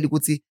 awumpataleli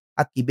ukuthi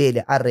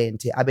agibele,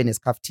 arente, abe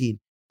nesikhaftini.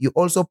 You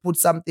also put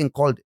something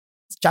called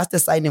just a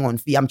signing on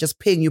fee. I'm just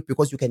paying you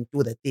because you can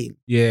do the thing.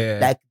 Yeah.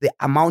 Like the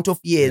amount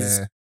of years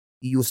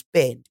you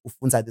spend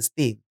ufunza this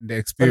thing. The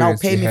experience. So now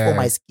pay me for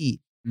my skill.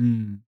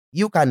 Mm.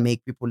 You can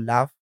make people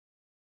laugh.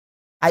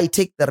 I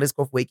take the risk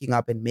of waking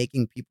up and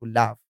making people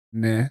laugh.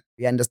 Nah.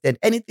 You understand?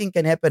 Anything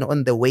can happen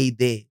on the way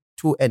there,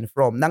 to and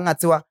from.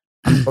 Nangathiwa,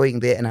 I'm going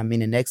there and I'm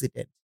in an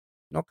accident.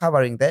 Not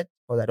covering that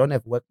because I don't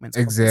have workman's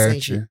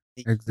compensation.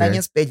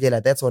 Exactly.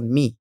 That's on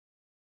me.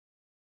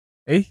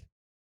 Hey.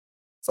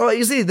 So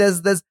you see, this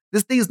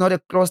thing is not a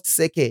closed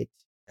circuit.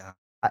 Yeah.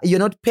 You're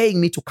not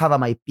paying me to cover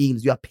my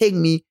bills. You are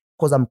paying me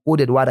because I'm good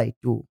at what I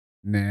do.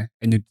 Nah.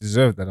 And you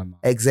deserve that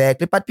amount.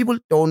 Exactly. But people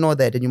don't know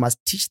that and you must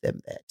teach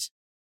them that.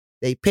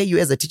 They pay you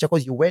as a teacher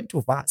because you went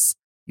to VAS.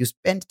 You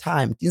spent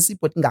time. You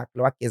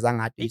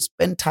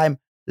spend time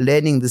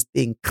learning this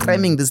thing,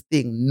 cramming this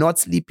thing, not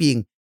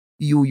sleeping.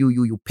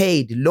 You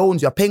paid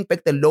loans. You're paying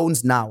back the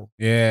loans now.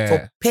 Yeah.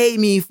 So pay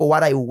me for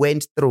what I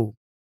went through.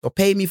 So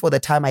pay me for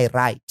the time I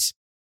write,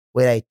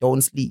 where I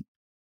don't sleep.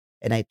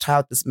 And I try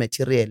out this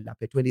material up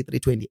at 23,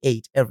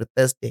 28 every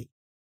Thursday.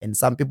 And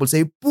some people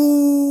say,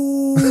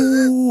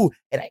 boo.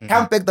 And I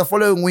come back the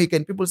following week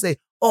and people say,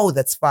 oh,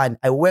 that's fine.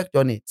 I worked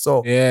on it.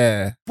 So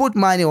put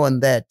money on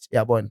that.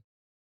 Yeah, bon.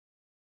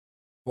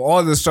 For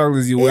all the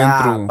struggles you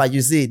went through. But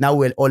you see, now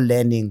we're all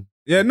learning.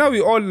 Yeah, now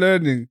we're all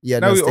learning. Yeah,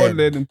 now we're all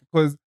learning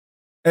because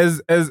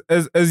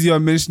as you are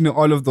mentioning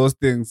all of those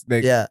things,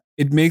 like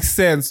it makes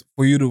sense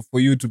for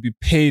you to be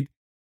paid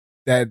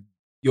that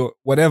your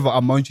whatever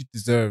amount you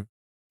deserve.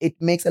 It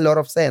makes a lot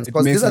of sense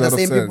because these are the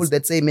same people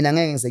that say mina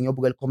ngeke ngize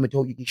ngiyobukela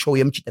comedy show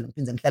yemjida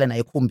ngiphinze ngihlale naye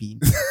ekhumbini.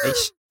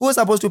 Who's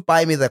supposed to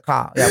buy me the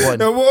car?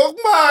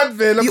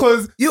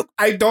 Because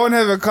I don't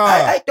have a car.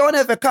 I don't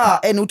have a car.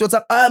 And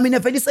utoza mina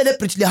vele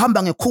celebrity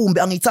lehamba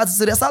ngekhumbi angithatha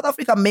serious. South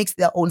Africa makes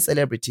their own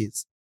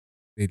celebrities.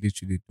 They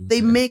literally do.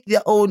 They make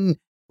their own.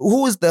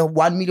 Who's the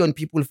 1 million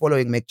people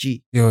following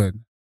McG? Yeah.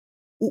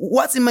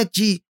 What's in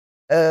McG?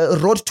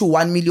 Road to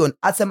 1 million.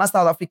 As South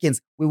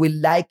Africans, we will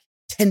like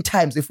 10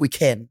 times if we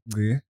can.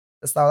 Yeah.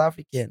 The South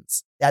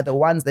Africans, they are the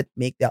ones that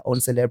make their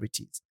own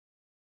celebrities.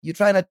 You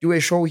try to do a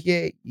show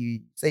here,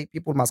 you say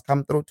people must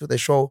come through to the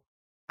show.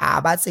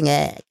 But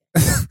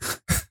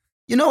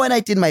you know, when I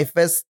did my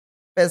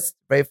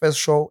very first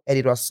show and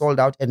it was sold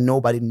out and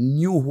nobody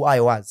knew who I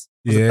was.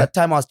 At that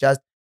time I was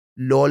just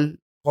LOL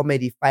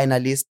comedy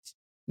finalist.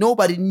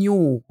 Nobody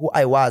knew who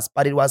I was,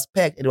 but it was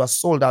packed and it was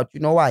sold out. You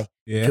know why?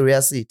 Yeah.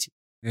 Curiosity.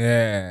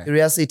 Yeah.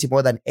 Curiosity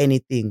more than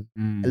anything.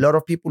 A lot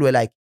of people were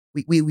like,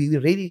 we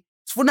really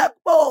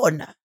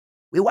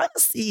we want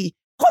to see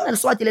khona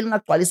liswati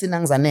lelingagcwalisa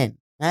inangizaneni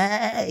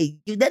Hey,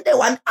 then they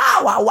 1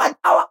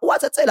 hour,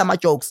 what's a tell my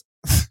jokes?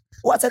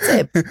 What's a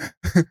tip?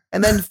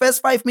 And then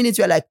first 5 minutes,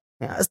 you're like,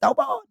 stop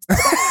on.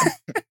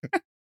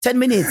 10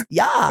 minutes,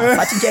 yeah,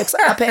 but Jackson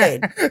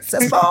pain.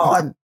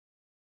 Sesibona.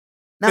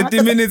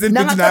 30 minutes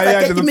into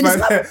tonight. 30 minutes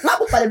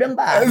ngakubhalelwe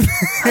ngibani.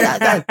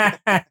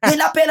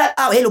 Ngilaphela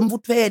hey lo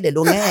mvuthwele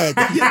lo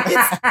ngeke.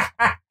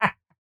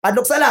 But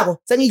lokusalako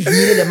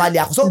sengidlile le mali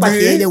yakho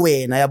sobhadele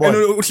wena yabona.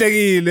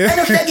 Uhlekile.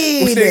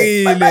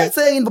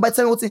 Bayithengile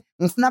bayithenga ukuthi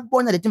ngifuna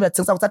kubona le timba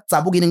thengisa ukuthi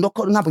atsabukini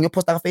ngilokho ngihamba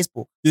ngiyoposta ka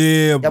Facebook.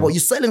 Yabo you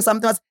selling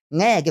something else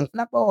ngeke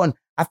ngifuna kubona.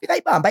 Afika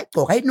ibamba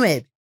ayigcoka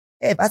ayinwebe.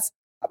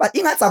 But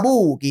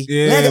ingatsabuki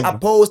ngeke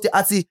apost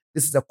athi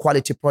this is a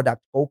quality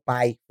product go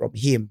buy from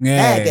him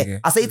ngeke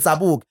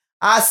aseyitsabuki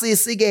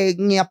asisike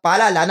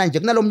ngiyabhala lana nje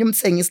kunalomunye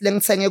umthengisi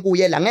lengithenge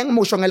kuye la ngeke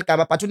ngimusho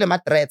ngeligama but une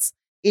madrets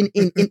in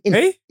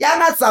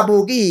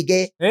yangatsabuki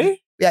ke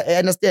I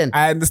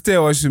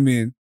understand what you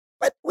mean,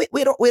 but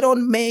we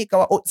don't make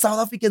our South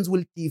Africans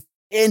will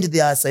defend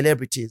their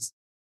celebrities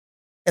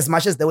as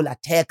much as they will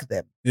attack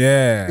them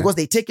because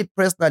they take it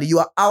personally. You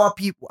are our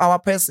people, our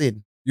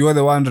person, you are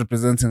the one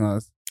representing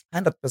us.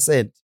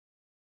 100%.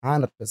 I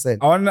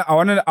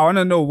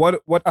wanna know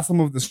what are some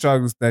of the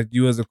struggles that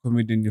you as a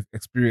comedian you've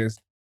experienced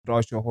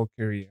throughout your whole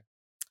career?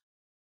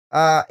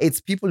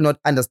 It's people not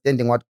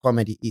understanding what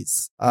comedy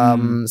is.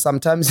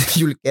 Sometimes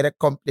you'll get a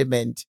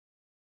compliment.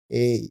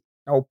 Hey,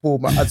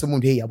 awuphuma athi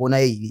umuntu hey yabona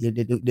hey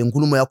le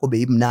nkulumo yakho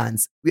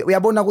beyimnanzi.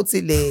 Uyabona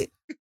ukuthi le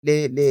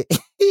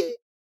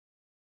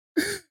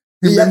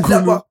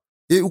yakho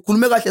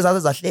ukhulume kahle zaze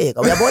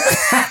zahleka. Uyabona?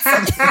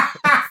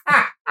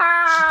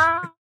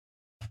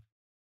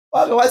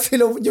 What's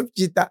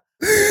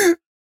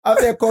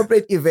after a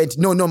corporate event?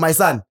 No, my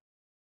son.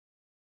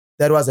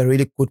 That was a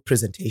really good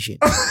presentation.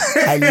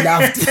 I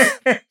loved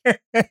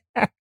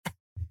it.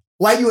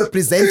 While you were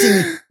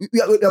presenting,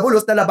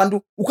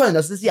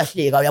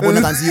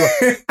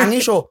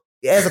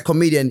 as a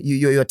comedian,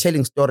 you're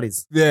telling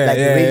stories,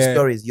 real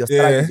stories. Your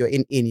struggles, you're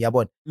in.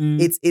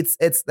 It's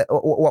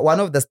one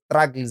of the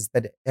struggles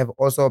that have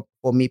also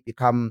for me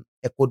become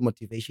a good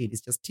motivation.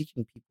 Is just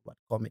teaching people what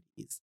comedy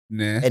is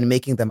and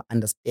making them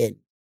understand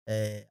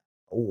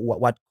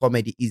what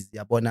comedy is.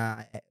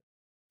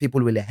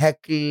 People will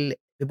heckle,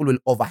 people will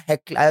over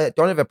heckle. I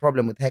don't have a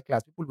problem with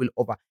hecklers. People will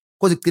over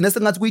because it's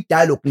not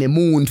dialogue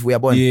nemuntu.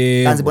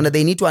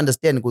 They need to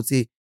understand.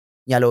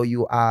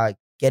 You are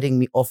getting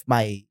me off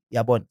my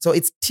yabon. So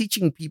it's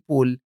teaching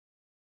people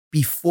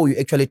before you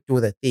actually do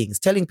the things.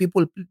 Telling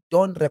people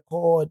don't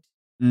record.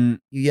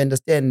 You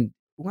understand?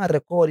 You can't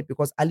record it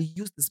because I'll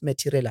use this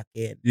material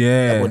again.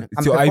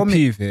 It's your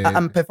IP.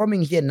 I'm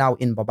performing here now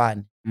in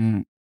Babani.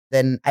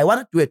 Then I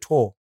want to do a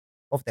tour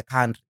of the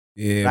country.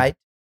 Right?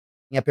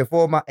 You're a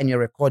performer and you're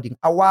recording.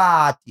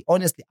 Awati,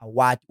 honestly,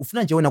 awati.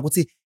 Ufuna nje wena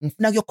ukuthi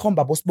ngifuna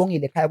kuyokhomba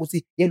bosibongile ekhaya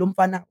ukuthi yelo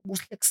mfana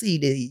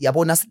uhlekisile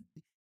yabona.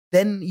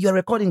 Then you're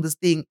recording this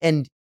thing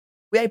and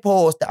we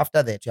post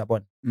after that,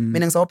 yabona.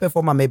 Meaning so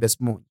performer maybe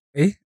small.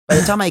 By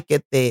the time I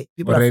get there,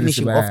 people are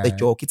finishing off the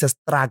joke. It's a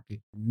struggle.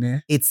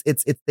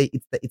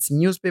 It's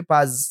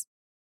newspapers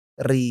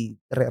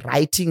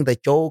writing the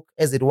joke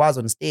as it was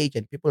on stage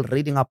and people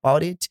reading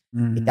about it.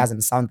 It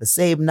doesn't sound the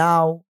same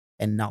now,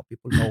 and now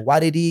people know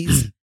what it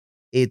is.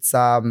 It's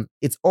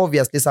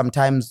obviously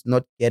sometimes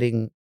not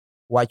getting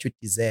what you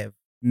deserve.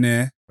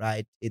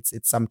 Right? It's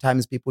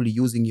sometimes people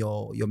using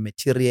your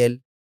material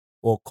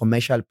for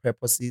commercial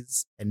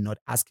purposes and not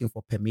asking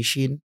for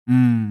permission.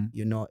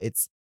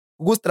 It's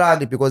good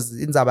struggle because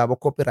in Zababa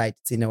copyright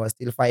we're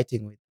still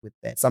fighting with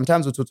that.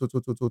 Sometimes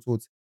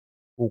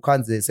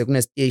ukhanze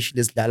sekunestage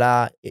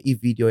lesidlala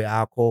i-video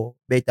yakho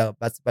beta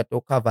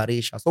bato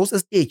coverisha so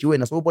stage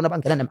wena so ubona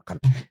bangena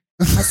nemakhamera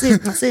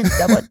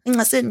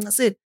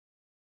ngaseni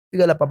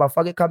fika lapha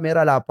bafaka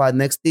icamera lapha,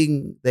 next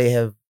thing they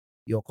have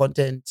your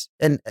content.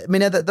 And I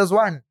mean there's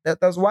one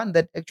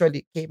that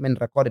actually came and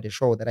recorded a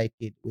show that I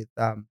did with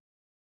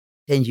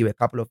Tenji a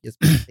couple of years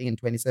back, I think in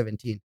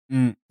 2017.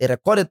 They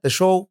recorded the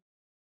show.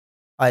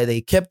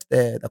 They kept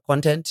the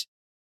content.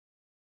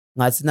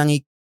 Ngathi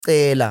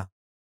nangicela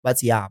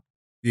but yeah.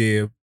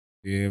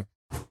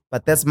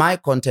 But that's my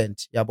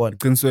content,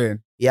 yabona.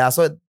 Yeah,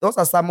 so those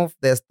are some of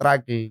the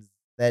struggles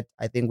that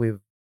I think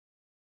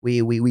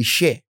we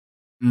share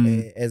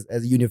as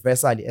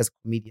universally as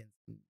comedians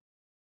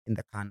in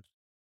the country.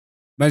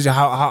 Imagine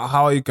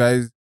how are you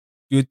guys?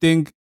 Do you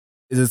think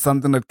is it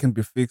something that can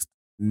be fixed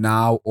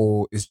now,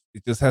 or it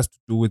just has to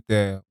do with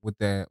the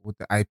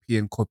IP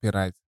and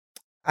copyright?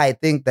 I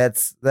think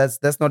that's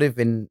not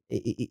even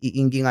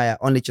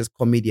only just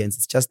comedians.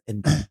 It's just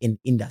an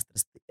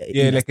industry.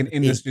 Like an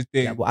industry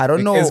thing. Yeah, I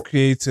don't know. As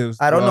creatives.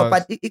 I don't know,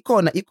 but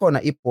ikona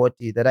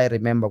ipoti that I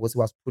remember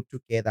was put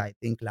together, I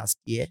think last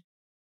year,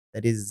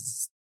 that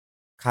is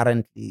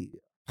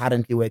currently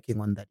working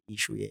on that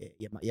issue.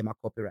 Yeah,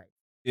 copyright.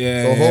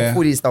 Yeah. So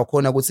hopefully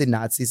sitawukhona ukuthi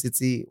nathi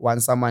sithi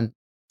once someone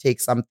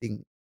takes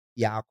something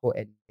yakho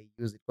and they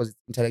use it because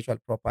it's intellectual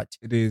property.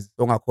 It is.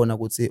 Ongakhona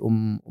ukuthi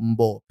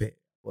umbophe.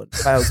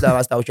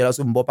 Bayawutshela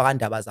umbopha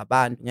kandaba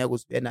zabantu ngeke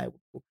usibe nayo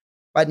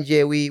But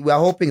yeah, we are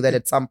hoping that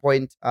at some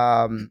point,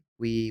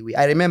 we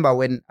I remember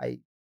when I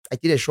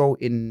did a show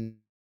in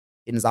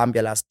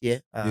Zambia last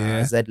year,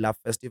 Yeah. Z Love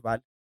Festival.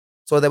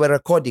 So they were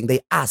recording.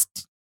 They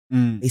asked.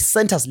 Mm. They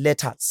sent us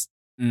letters.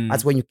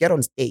 That's when you get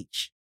on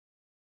stage.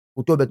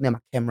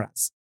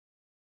 Cameras.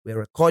 We're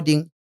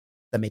recording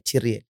the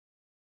material.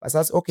 But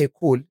that's okay,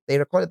 cool. They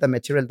recorded the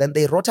material. Then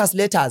they wrote us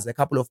letters a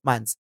couple of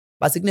months.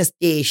 But sign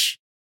stage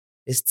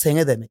is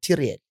saying the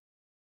material.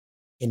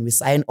 Can we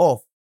sign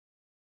off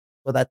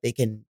so that they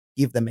can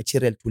give the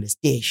material to the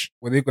stage?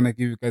 Were they gonna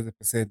give you guys a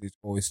percentage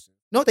or it's just...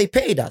 No, they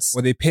paid us.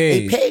 Well, they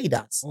paid. They paid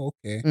us. Oh,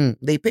 okay.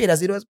 They paid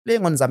us. It was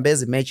playing on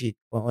Zambezi Magic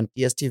on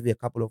DSTV a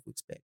couple of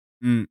weeks back.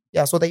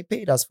 Yeah, so they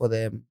paid us for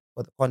the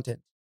content.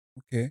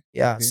 Okay.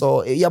 Yeah, okay.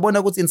 so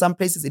in some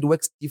places it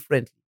works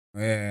differently.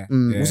 Yeah.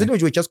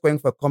 We're just going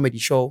for a comedy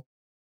show.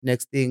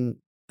 Next thing,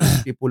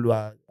 people who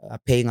are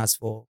paying us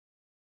for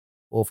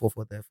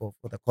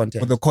the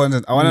content. For the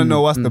content, I want to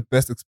know what's the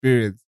best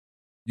experience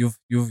you've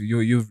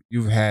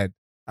had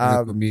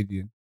as a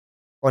comedian.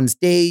 On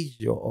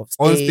stage or off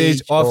stage? On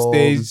stage, off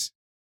stage,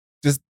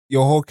 just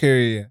your whole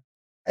career.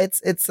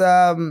 It's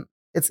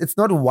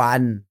not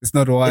one. It's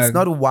not one. It's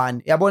not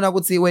one. I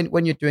would say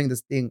when you're doing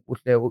this thing,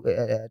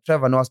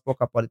 Trevor Noah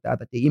spoke about it the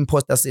other day,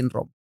 imposter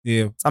syndrome.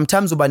 Yeah.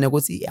 Sometimes one day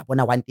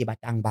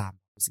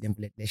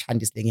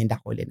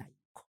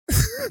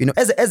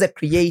as a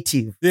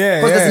creative. Yeah.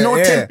 Because there's no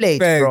template,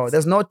 Thanks. bro.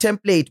 There's no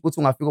template.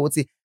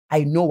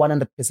 I know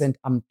 100%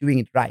 I'm doing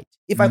it right.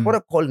 If I got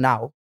a call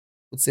now,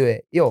 would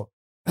say, yo,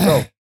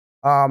 bro,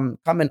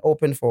 come and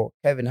open for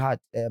Kevin Hart,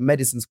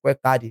 Madison Square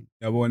Garden.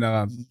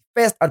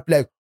 First, I'd be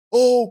like,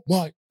 oh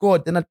my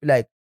God. Then I'd be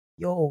like,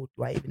 yo,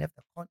 do I even have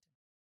the content?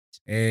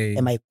 Hey.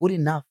 Am I good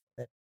enough?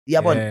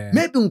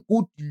 Maybe I'm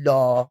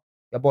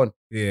good.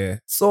 Yeah.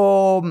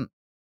 So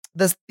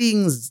there's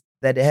things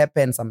that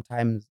happen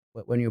sometimes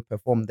when you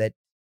perform that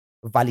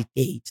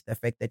validate the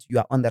fact that you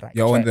are on the right track.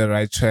 You're on the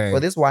right track. So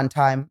this one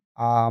time,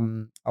 I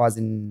was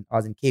in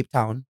Cape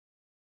Town.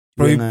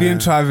 Bro, you've been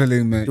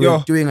traveling, man.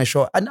 Doing a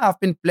show. And I've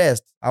been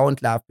blessed. I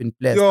won't lie, I've been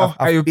blessed.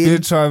 You've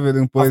been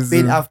traveling, boys.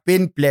 I've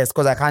been blessed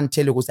because I can't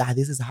tell you,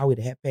 this is how it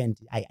happened.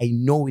 I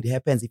know it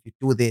happens if you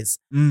do this.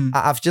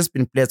 I've just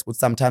been blessed because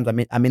sometimes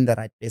I'm in the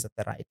right place at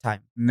the right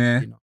time. Nah.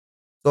 You know.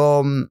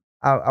 So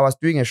I was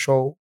doing a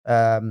show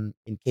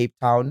in Cape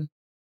Town.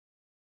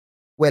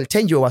 Well,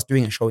 Tenjo was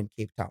doing a show in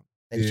Cape Town.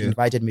 Then she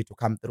invited me to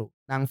come through.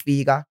 Then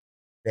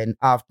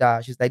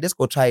after, she's like, let's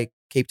go try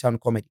Cape Town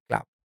Comedy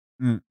Club.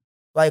 So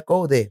I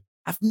go there.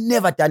 I've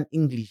never done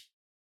English.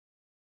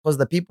 Because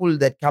the people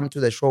that come to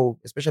the show,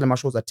 especially my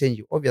shows at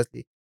Tenjo,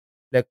 obviously,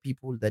 black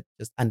people that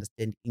just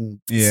understand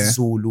English,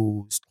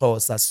 Zulu,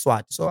 Xhosa,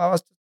 Swat. So I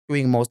was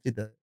doing mostly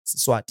the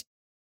Swat.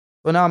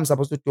 So now I'm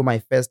supposed to do my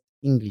first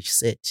English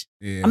set.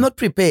 Yeah. I'm not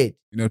prepared.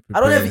 You're not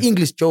prepared. I don't have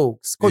English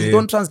jokes because you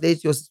don't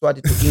translate your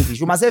Swati to English.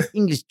 You must have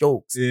English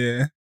jokes.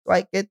 Yeah. So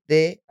I get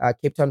there,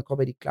 Cape Town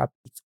Comedy Club.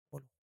 It's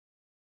all.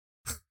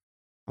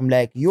 I'm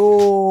like,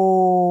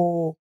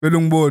 yo.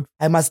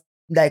 I must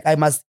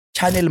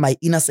channel my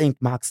inner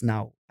Saint Marks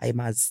now. I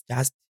must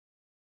just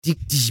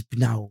dig deep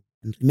now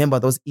and remember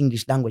those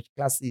English language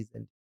classes.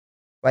 And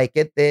so I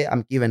get there,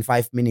 I'm given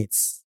 5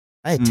 minutes.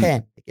 10.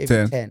 They gave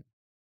me 10.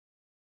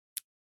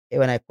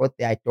 When I got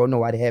there, I don't know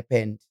what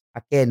happened.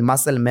 Again,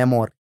 muscle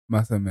memory.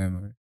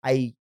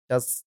 I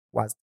just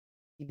was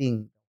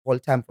eating the whole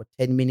time for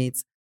 10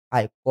 minutes.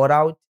 I got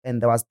out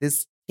and there was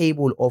this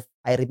table of,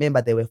 I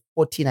remember there were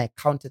 14, I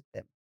counted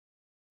them.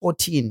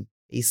 14.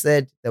 They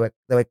said they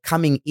were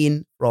coming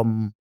in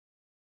from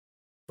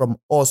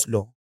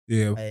Oslo.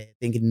 Yeah. I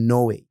think in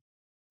Norway.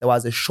 There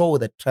was a show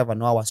that Trevor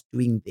Noah was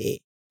doing there.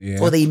 Yeah.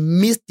 So they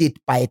missed it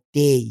by a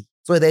day.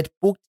 So they'd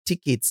booked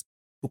tickets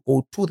to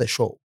go to the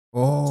show.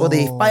 Oh. So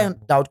they find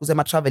out because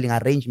my traveling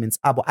arrangements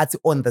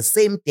on the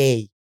same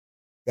day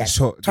they're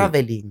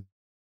traveling.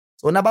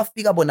 So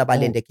nabafika bona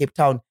balende Cape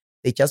Town,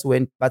 they just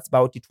went that's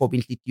about it for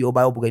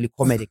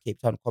comedy Cape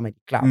Town Comedy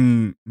Club.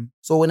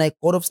 So when I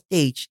got off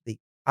stage, they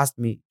asked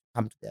me to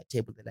come to their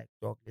table. They're like,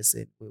 dog,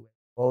 listen, we were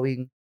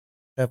going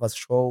Trevor's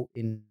show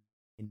in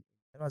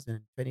that was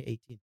in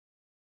 2018.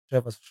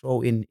 Trevor's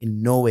show in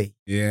Norway.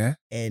 Yeah.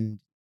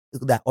 And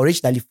they're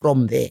originally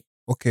from there.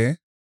 Okay.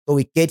 So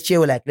we get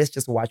here, we're like, let's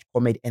just watch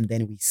comedy, and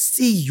then we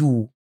see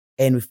you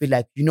and we feel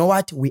like, you know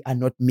what? We are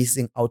not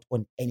missing out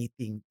on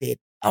anything there.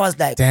 I was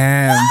like,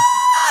 damn.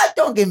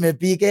 Don't give me a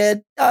big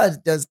head.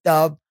 Just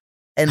stop.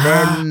 And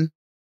then,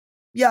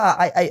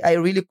 I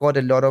really got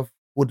a lot of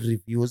good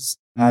reviews.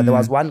 There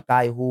was one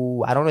guy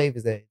who, I don't know if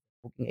he's a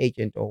booking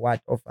agent or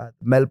what, of the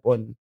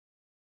Melbourne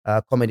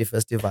Comedy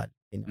Festival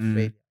in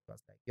Australia. I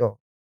was like, yo,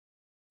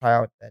 try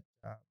out that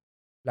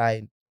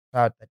line,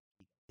 try out that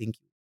gig. Thank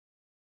you.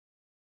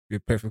 You're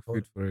perfect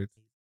fit for it.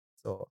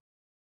 So,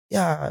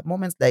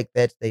 moments like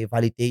that, they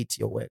validate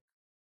your work.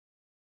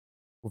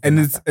 And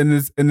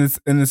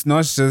it's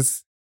not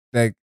just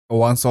like a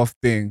once-off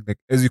thing. Like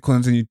as you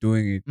continue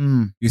doing it,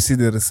 you see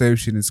the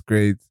reception is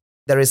great.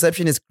 The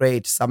reception is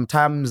great.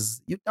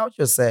 Sometimes you doubt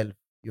yourself.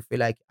 You feel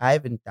like I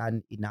haven't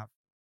done enough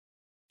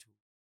to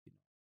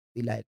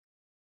be like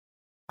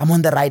I'm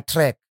on the right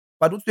track.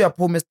 But once you are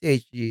poor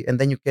stage and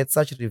then you get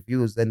such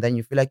reviews and then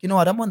you feel like, you know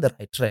what, I'm on the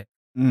right track.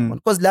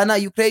 Because Lana,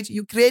 you create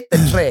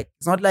the track.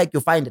 It's not like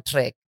you find a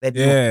track that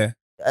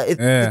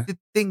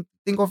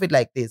think of it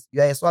like this.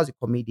 You are a Swazi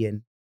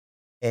comedian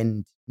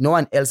and no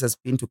one else has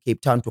been to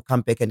Cape Town to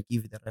come back and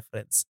give you the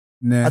reference.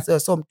 Nah. As a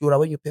Mdura,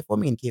 when you're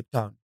performing in Cape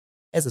Town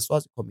as a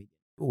Swazi comedian,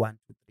 2, 1,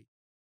 2, 3.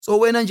 So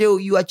when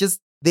you are just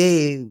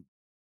there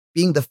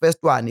being the first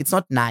one, it's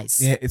not nice.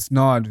 Yeah, it's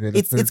not.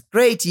 It's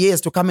great,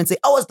 yes, to come and say,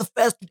 I was the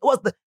first,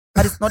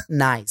 but it's not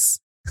nice.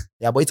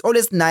 Yeah, but it's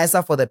always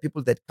nicer for the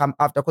people that come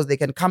after because they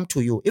can come to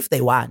you if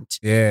they want.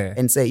 Yeah.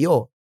 And say,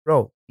 yo,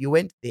 bro, you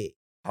went there.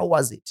 How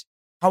was it?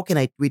 How can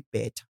I do it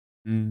better?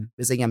 We're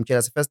saying, I'm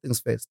jealous. First things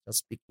first, just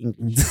speak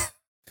English.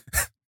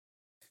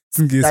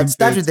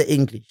 Start with the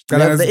English. Do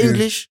you have the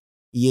English?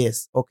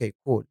 Yes. Okay,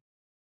 cool.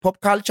 Pop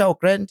culture or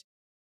grand?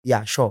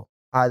 Yeah, sure.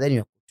 Then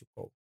you're good to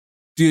go.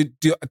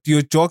 Do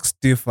your jokes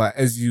differ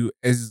as you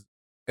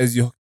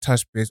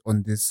touch base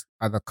on these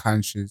other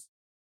countries?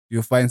 Do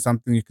you find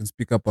something you can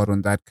speak about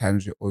on that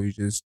country, or you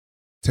just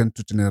tend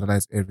to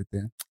generalize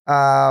everything?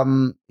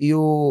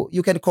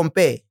 You can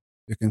compare.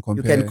 You can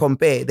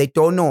compare. They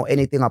don't know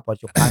anything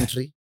about your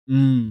country.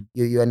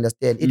 You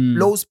understand? It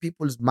blows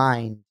people's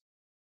mind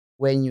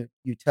when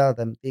you tell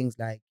them things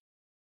like,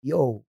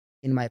 yo,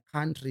 in my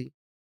country,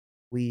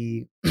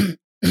 we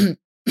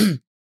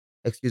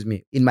excuse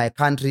me, in my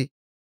country,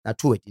 now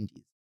two it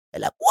indeed.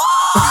 They're like, what?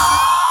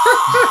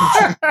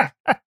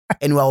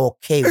 And we're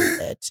okay with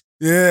that.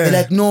 Yeah. They're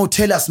like, no,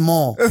 tell us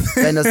more.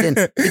 You understand?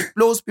 It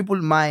blows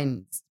people's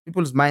minds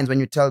when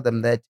you tell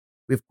them that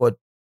we've got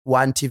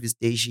one TV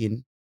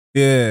station.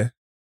 Yeah.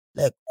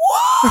 Like,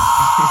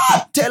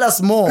 what? Tell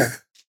us more.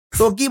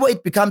 So Gibo,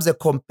 it becomes a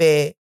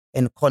compare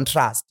and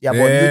contrast. Yeah,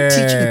 but you're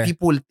teaching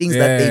people things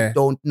that they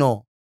don't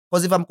know.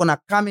 Because if I'm gonna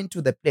come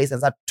into the place and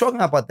start talking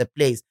about the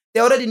place,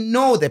 they already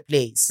know the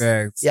place.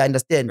 Thanks. Yeah,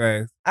 understand?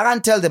 Thanks. I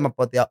can't tell them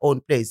about their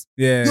own place.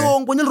 Yeah.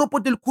 Yo, they're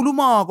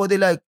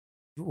like,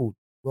 dude,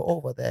 we're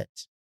over that.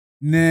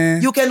 Nah.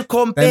 You can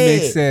compare.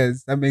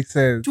 That makes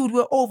sense. Dude,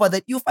 we're over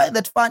that. You find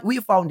that fun. We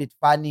found it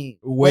funny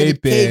way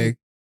back came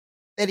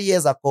 30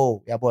 years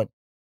ago. Yeah, but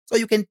so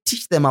you can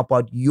teach them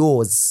about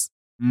yours.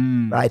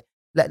 Right?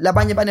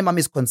 Labanye banema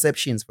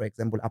misconceptions, for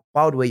example,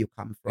 about where you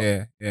come from.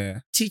 Yeah.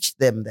 Teach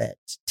them that.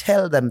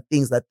 Tell them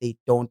things that they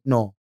don't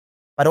know.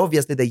 But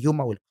obviously the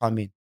humor will come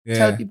in. Yeah.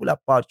 Tell people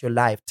about your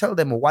life. Tell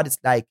them what it's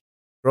like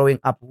growing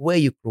up, where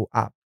you grew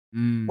up.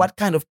 What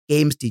kind of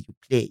games did you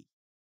play?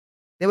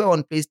 They were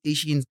on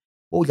PlayStations.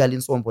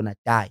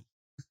 Die.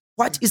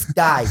 What is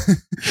die?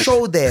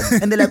 Show them.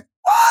 And they're like,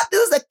 what?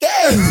 This is a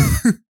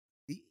game.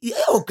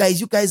 Yo, guys,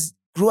 you guys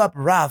grew up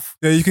rough.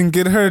 Yeah, you can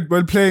get hurt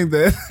while playing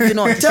that.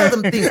 Tell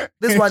them things.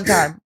 This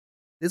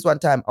one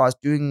time, I was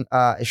doing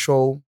a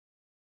show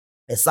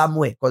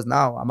somewhere, because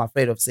now I'm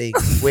afraid of saying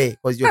where,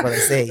 because you're going to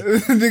say.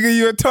 Nigga,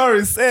 you're a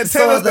tourist.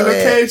 Tell us the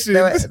location.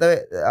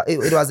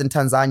 It was in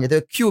Tanzania. There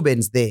were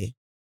Cubans there.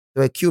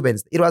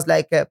 It was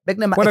like...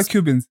 what are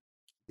Cubans?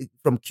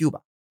 From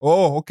Cuba.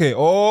 Oh, okay.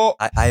 Oh.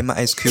 I'm an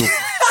ice cube.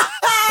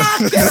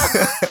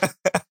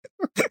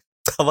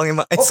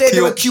 Okay,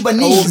 they were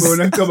Cubanese.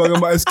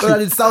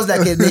 It sounds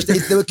like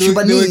they were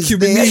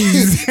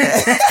Cubanese.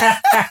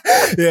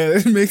 Yeah,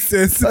 that makes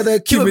sense. So the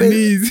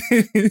Cubanese.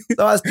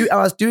 So I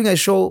was doing a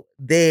show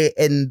there,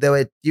 and there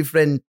were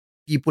different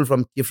people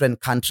from different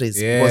countries.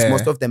 Yeah. Because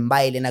most of them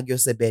they're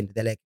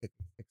like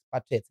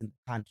expatriates in the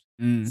country.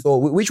 So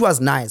which was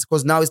nice,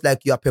 because now it's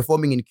like you are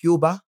performing in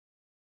Cuba.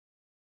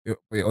 You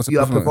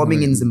are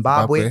performing in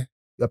Zimbabwe.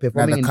 You are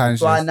performing in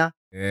Botswana.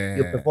 Yeah.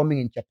 You're performing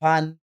in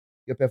Japan.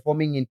 You're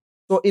performing in...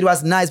 So it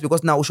was nice,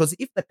 because now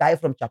if the guy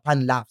from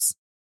Japan laughs,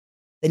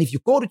 then if you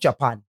go to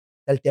Japan,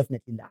 they'll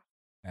definitely laugh.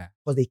 Yeah.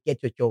 Because they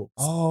get your jokes.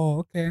 Oh,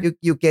 okay.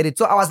 You get it.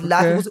 So I was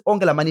laughing because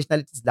onge la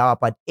nationalities lawa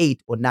about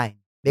 8 or 9.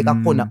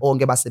 Bekakhona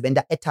onge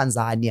basebenta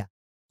eTanzania.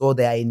 So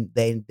they're in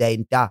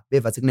Da.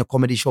 Beva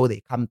comedy show,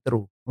 they come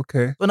through.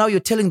 Okay. So now you're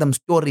telling them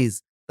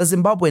stories. The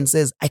Zimbabwean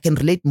says, I can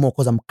relate more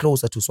because I'm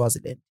closer to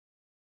Swaziland.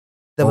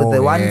 The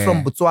one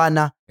from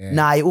Botswana,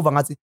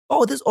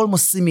 this is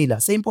almost similar.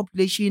 Same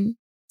population,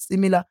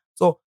 similar.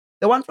 So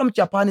the one from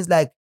Japan is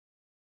like,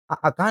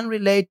 I can't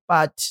relate,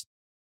 but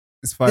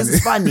it's funny. This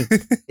is funny.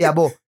 Yeah,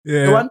 but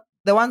yeah.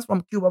 The ones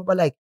from Cuba were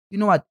like, you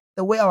know what?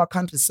 The way our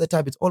country is set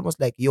up, it's almost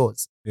like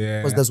yours.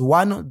 Yeah. Because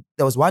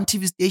there was one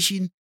TV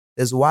station,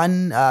 there's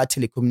one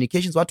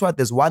telecommunications,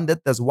 there's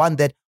one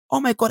that, oh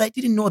my God, I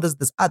didn't know there's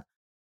this other.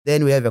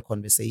 Then we have a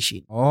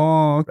conversation.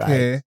 Oh,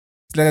 okay. Right?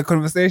 It's like a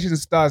conversation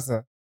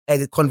starter.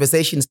 A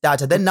conversation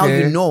starter. Then now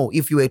you know,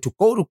 if you were to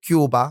go to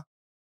Cuba,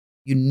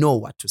 you know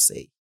what to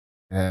say.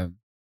 That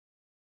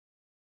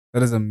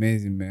is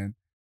amazing, man.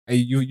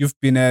 You've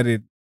been at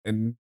it,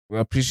 and we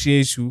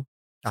appreciate you.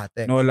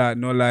 No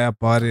lie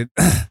about it.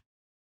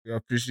 We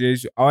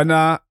appreciate you.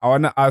 I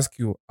wanna ask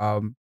you,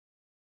 do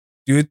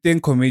you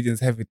think comedians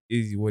have it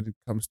easy when it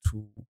comes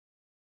to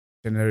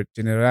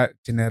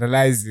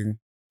generalizing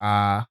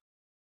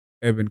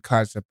urban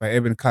culture? By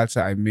urban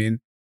culture, I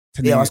mean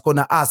Yeah, I was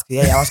gonna ask.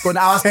 Yeah, I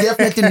was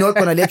definitely not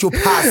gonna let you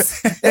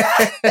pass.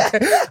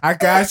 I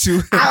got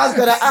you. I was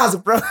gonna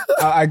ask, bro.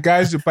 I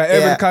got you. By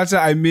urban culture,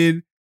 I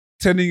mean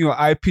turning your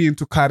IP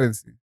into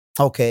currency.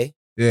 Okay.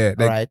 Yeah.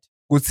 All right.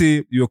 Let's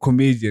say you're a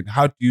comedian.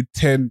 How do you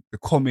turn the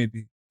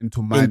comedy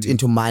into money?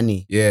 Into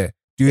money. Yeah.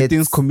 Do you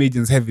think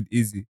comedians have it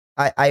easy?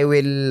 I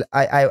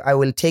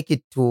will take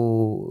it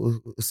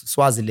to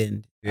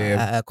Swaziland.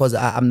 Yeah. Because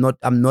I'm not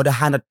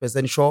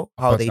 100% sure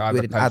how they do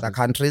it in other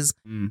countries.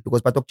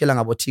 Because patokutshela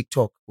about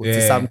TikTok,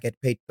 some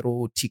get paid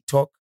through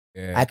TikTok.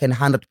 Yeah. I can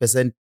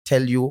 100%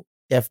 tell you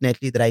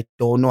definitely that I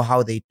don't know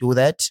how they do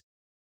that.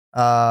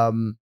 I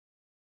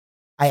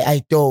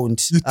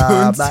don't. You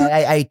don't?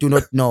 I do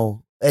not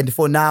know. And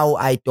for now,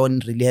 I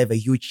don't really have a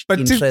huge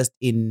interest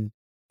in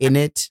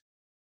it.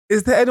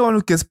 Is there anyone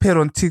who gets paid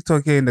on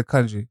TikTok here in the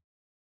country?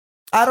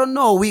 I don't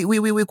know.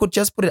 We could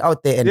just put it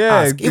out there and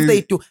ask. If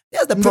they do,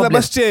 here's the problem.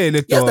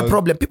 Here's the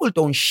problem. People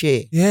don't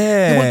share.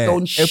 Yeah. People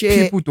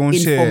don't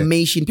share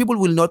information. People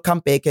will not come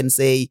back and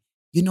say,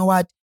 you know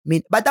what?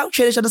 But that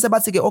share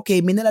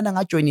okay, mina lana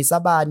ngajoin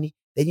isabani,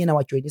 then yena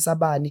wajoin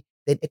isabani,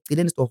 then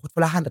ekugcineni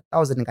sizothola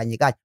 100,000 kanye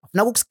kanye.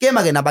 Afuna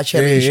ukuskema ke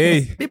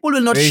nabashare. People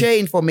will not share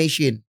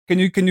information. Can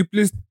you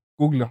please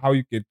Google how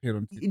you get paid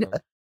on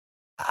TikTok?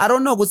 I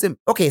don't know.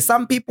 Okay,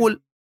 some people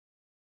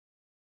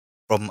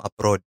from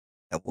abroad.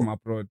 From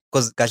abroad.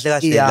 Because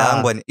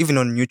even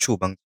on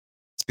YouTube,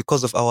 it's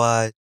because of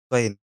our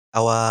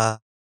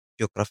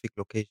geographic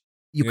location.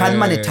 You can't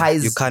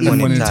monetize. You can't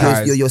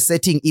monetize. You're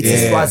setting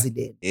it's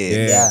Swaziland.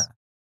 Yeah.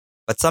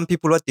 But some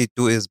people, what they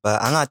do is,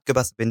 YouTube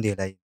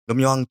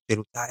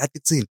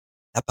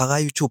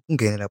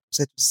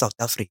South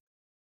Africa.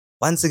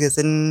 Once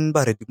again,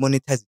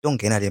 monetize, don't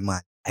get any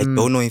money. I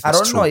don't know if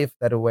it's true. I don't know if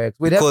that works.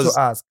 We'd have to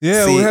ask.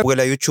 Yeah,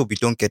 YouTube, you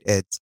don't get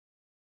ads.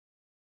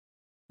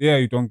 Yeah,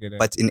 you don't get ads.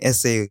 But in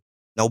SA,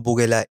 now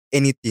Bugela,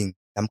 anything,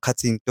 I'm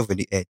cutting to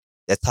the ad.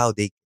 That's how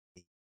they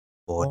get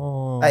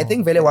bored. I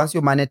think once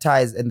you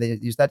monetize and then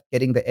you start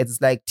getting the ads,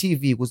 it's like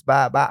TV, because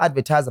by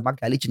advertiser,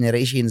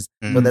 generations.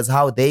 So that's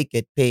how they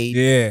get paid.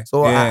 Yeah.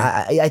 So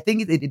I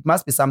think it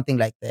must be something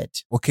like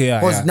that. Okay.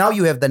 Because now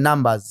you have the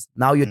numbers.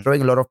 Now you're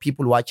drawing a lot of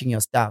people watching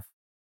your stuff.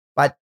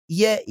 But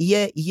here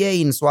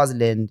in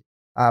Swaziland,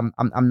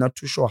 I'm not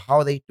too sure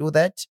how they do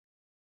that.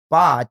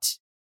 But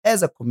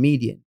as a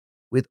comedian,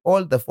 with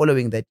all the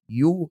following that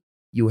you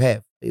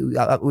have,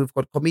 we've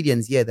got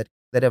comedians here that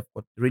have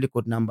got really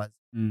good numbers,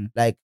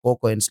 like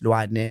Coco and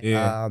Slwane,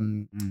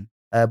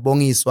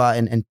 Bongiswa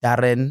and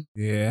Darren.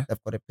 Yeah,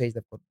 they've got a page.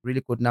 They've got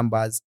really good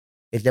numbers.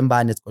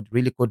 Edlemban has got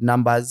really good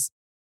numbers.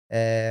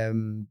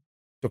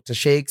 Dr.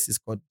 Shakes has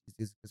got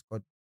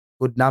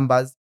good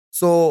numbers.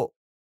 So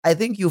I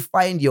think you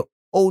find your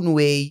own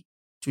way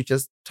to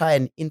just try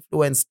and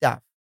influence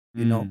stuff,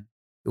 you know,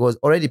 because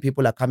already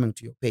people are coming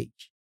to your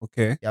page.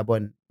 Okay. Yeah,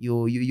 but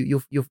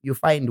you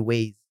find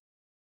ways.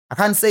 I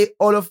can't say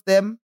all of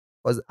them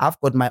because I've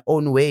got my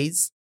own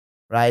ways,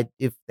 right?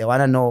 If they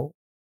wanna know,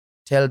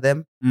 tell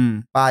them.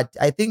 But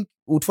I think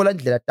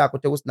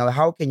now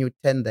how can you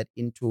turn that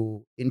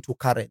into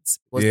currency?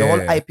 Because the whole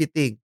IP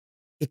thing,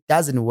 it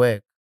doesn't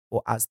work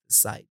for us this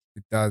side.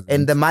 It does.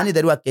 And the money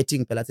that we are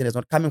getting, is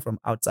not coming from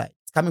outside.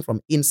 It's coming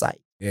from inside.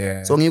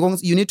 Yeah. So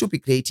you need to be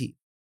creative.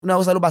 You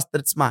know,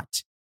 street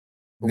smart.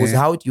 Because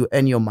how do you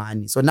earn your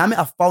money? So now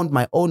I've found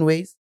my own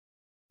ways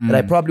that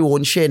I probably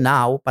won't share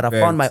now, but I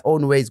found my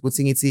own ways. Good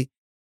thing it's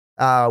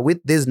with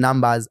these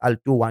numbers, I'll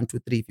do 1, 2,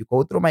 3. If you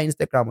go through my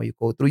Instagram or you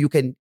go through, you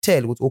can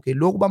tell, okay,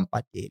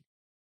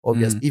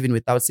 obviously, even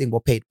without saying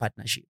paid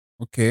partnership.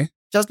 Okay.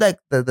 Just like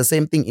the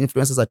same thing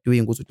influencers are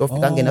doing.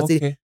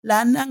 Okay.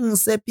 Lana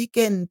ngise Pick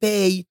n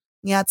Pay,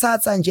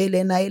 ngiyathatha nje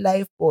lena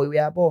i-life boy,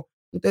 uyabo.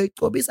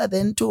 Ngitoyichobisa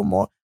then 2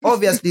 more.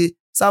 Obviously,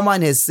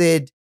 someone has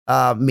said,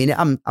 I'm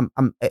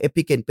a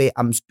Pick n Pay,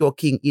 I'm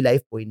stalking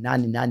life boy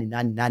 9.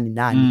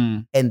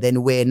 And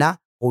then when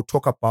we'll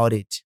talk about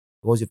it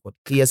because you've got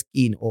clear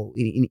skin or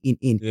in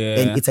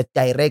then it's a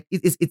direct,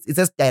 it's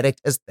as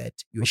direct as that.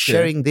 You're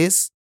sharing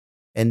this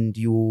and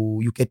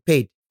you get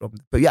paid from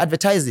you're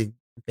advertising.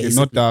 Okay,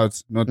 no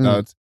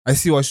doubt. I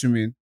see what you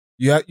mean.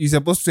 You're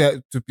supposed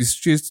to be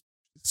street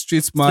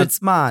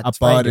smart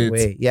about it.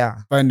 Way,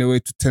 find a way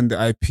to turn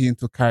the IP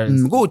into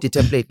currency. Good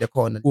template the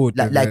corner.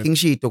 Like in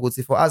shit,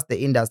 for us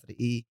the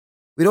industry,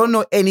 we don't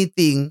know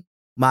anything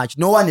much.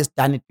 No one has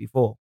done it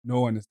before.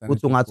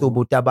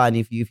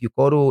 If you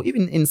go to,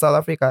 even in South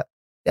Africa,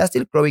 they are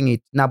still growing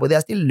it now, but they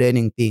are still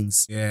learning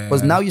things.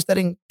 Because now you're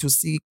starting to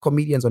see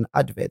comedians on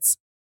adverts.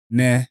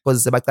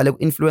 Because it's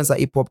influencer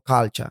hip hop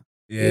culture.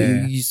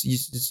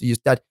 You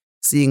start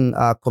seeing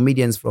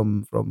comedians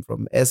from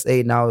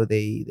SA now.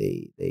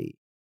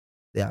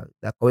 They're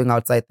going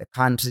outside the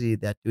country.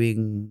 They're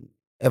doing,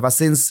 ever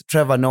since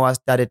Trevor Noah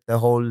started the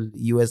whole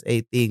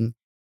USA thing,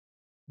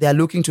 they're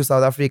looking to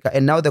South Africa.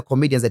 And now the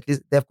comedians, at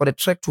least they've got a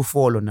track to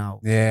follow now.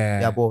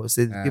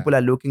 So people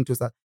are looking to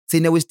South.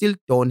 See, we still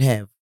don't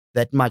have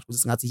that much.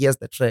 Here's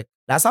the track.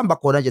 Last time back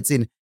on,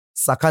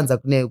 Sakanza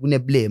kune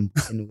blame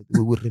and we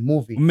will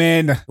remove it.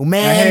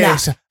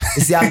 Umena.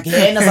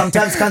 Siyangena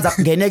sometimes kanza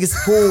kungeneka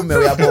isiphume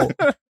uyabo.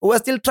 We're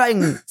still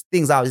trying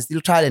things out. It's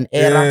still trial and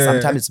error. Yeah.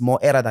 Sometimes it's more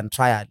error than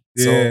trial.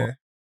 So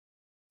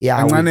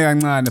yeah,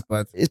 kancane,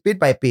 but it's bit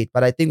by bit,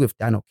 but I think we've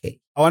done okay.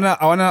 I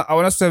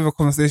wanna to have a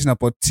conversation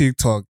about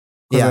TikTok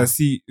because I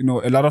see,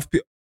 a lot of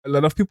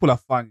people are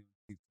funny.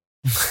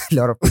 A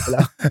lot of people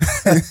are.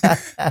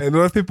 A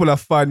lot of people are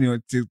funny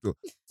on TikTok.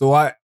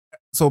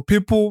 So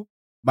people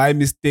by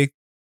mistake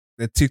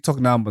the TikTok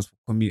numbers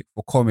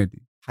for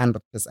comedy. 100%,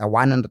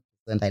 100%.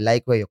 I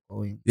like where you're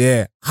going.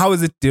 Yeah. How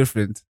is it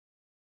different?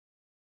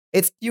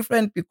 It's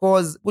different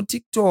because with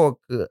TikTok,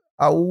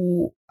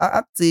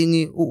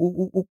 akudingi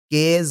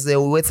ugeze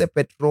uwethe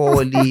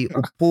petroli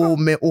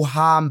uphume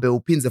uhambe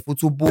uphinze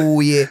futhi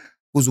ubuye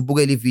kuze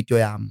ubukele ivideo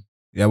yami.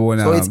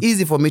 So it's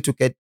easy for me to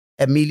get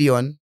 1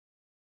 million.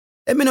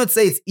 Let me not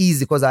say it's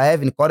easy because I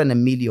haven't gotten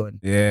 1 million.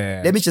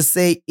 Yeah. Let me just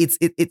say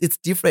it's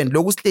different.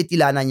 Loku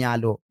siletilana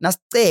nyalo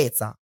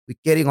nasicetha we're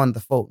getting on the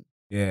phone.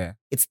 Yeah.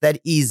 It's that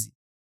easy.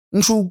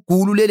 Ngisho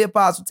ugululele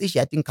phansi uthi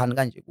yathi ngikhani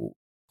kanje ku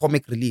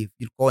comic relief,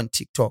 you'll go on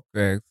TikTok.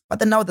 Correct. But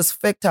then now there's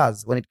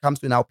factors when it comes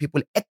to now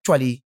people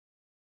actually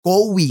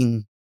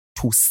going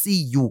to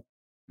see you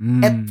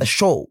at the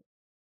show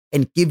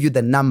and give you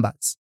the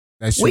numbers.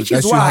 Which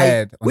is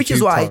why,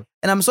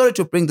 and I'm sorry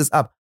to bring this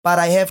up, but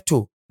I have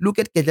to look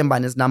at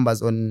Ketembane's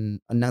numbers on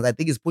I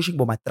think he's pushing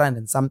for my 300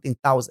 and something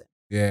thousand.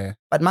 Yeah.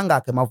 But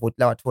mangakhe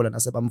mavotela wathola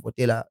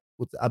nasebamvotela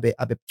ukuthi abe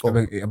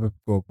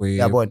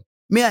yabona.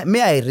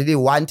 Me, I really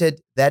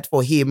wanted that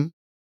for him.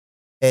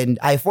 And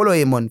I follow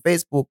him on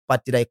Facebook,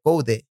 but did I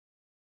go there?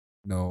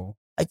 No.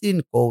 I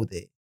didn't go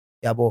there.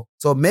 Yabo.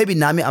 So maybe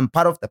Nami, I'm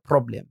part of the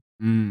problem.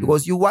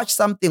 Because you watch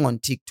something on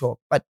TikTok,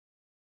 but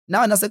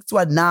now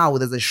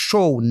there's a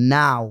show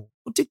now.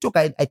 On TikTok,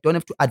 I don't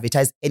have to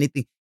advertise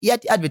anything.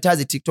 Yet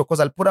advertise it TikTok because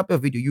I'll put up a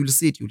video, you'll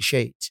see it, you'll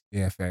share it.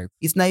 Yeah, fact.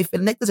 It's now if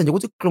next and you go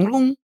to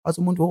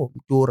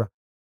Mdura.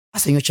 I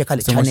say you check out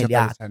the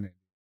channel.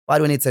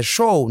 But when it's a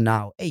show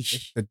now,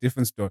 it's a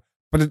different story.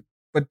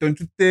 But don't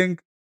you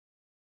think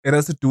it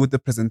has to do with the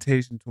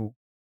presentation too?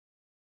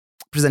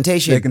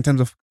 Presentation? Like in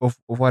terms of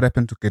what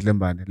happened to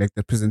Ketlembane, like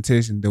the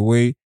presentation, the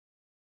way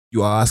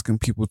you are asking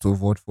people to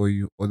vote for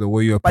you or the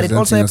way you are presenting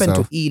yourself. But it also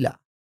happened to Ila.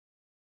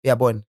 Yeah,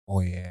 bon.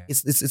 Oh yeah.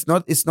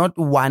 It's not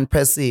one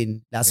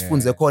person.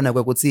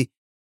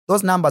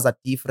 Those numbers are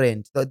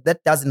different.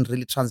 That doesn't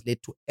really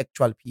translate to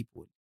actual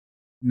people.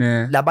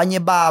 Nah. Labanye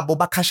babo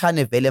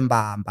bakashane vele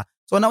mbamba.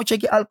 So now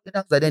check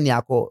i-algorithm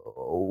yakho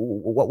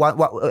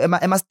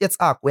ema-states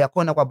akho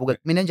uyakhona kwabuka.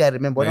 Mina nje I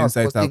remember when I was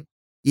posting.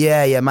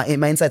 Yeah, my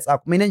insights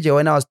akho. Mina nje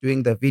when I was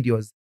doing the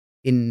videos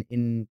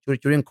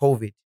during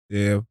COVID.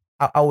 Yeah.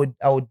 I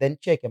would then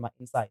check my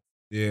insights.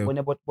 Yeah. When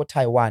about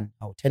Taiwan,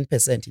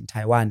 10% in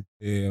Taiwan.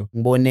 Yeah.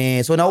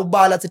 So now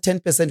ubala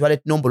 10% wale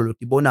nombolo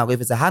ibonako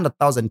if it's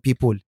 100,000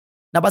 people.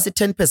 Now basi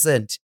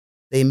 10%,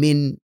 they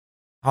mean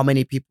how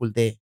many people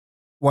there?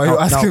 Why are you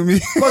asking me?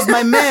 Because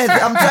my math,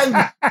 I'm trying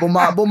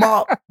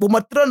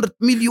boma 300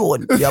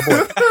 million. That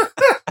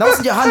was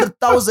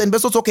 100,000,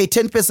 but it's okay,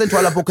 10%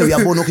 wala boke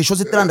yabona okay,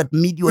 shows 300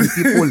 million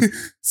people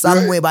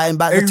somewhere by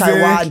exactly,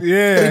 Taiwan.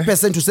 Yeah.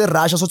 3% to say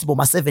Russia, so it's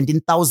boma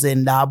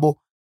 17,000 labo.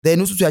 Then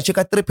you check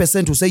out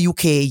 3% to say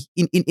UK.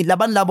 In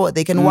Laban Labo,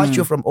 they can watch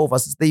you from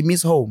overseas. They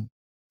miss home.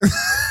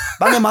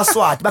 They miss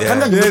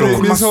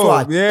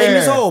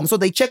home. So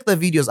they check the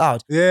videos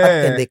out. Yeah.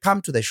 But then they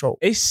come to the show.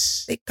 They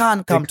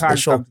can't come to the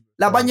show.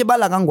 Labanye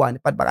balangangwane,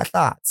 but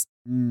bagahlats.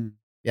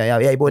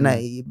 Yeah,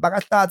 ibona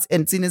bagahlats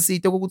and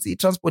sinesite ukuthi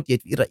transport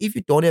yethu. If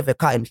you don't have a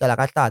car emhlala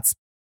kahlats,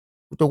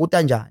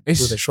 utokuta njani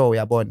to the show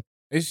yabona.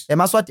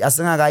 Emaswati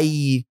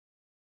asengakayi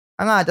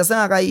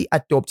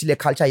adopt le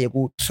culture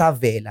yeku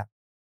travela.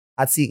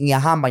 Athi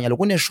ngiyahamba nyalo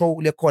kune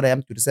show lekhona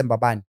yamdurisa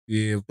eMbabane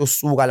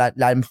tosuka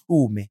la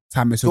Mhlume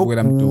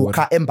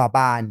ukha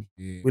eMbabane.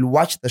 We'll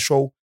watch the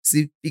show,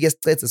 sifike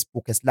sicethe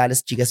sibhuke silale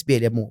sijike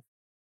sibuyele emuva.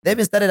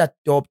 They've started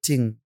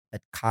adopting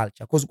that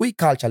culture because we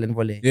culture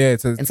lenvole. Yeah,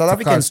 and South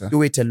Africans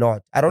do it a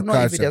lot. I don't know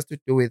if it has to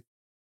do with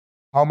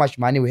how much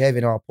money we have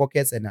in our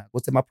pockets and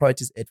what's my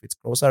priorities at with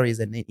groceries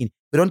and we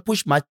don't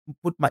put much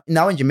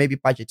now and maybe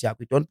budget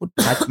we don't put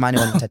much money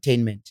on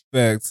entertainment.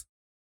 Facts.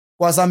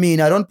 Because I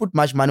don't put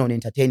much money on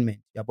entertainment.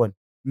 Yabona.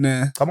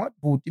 Nah. Come on,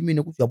 boot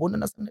mina ukuthi yabona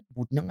nasingathi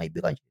boot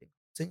nangayibeka nje.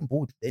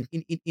 Sengboot then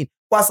in.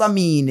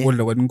 Kwasamine.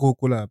 Kudla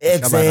kwenkukhu lapha.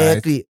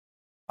 Exactly.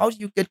 How do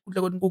you get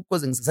kudla kwenkukhu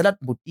because ngisela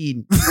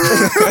bootini?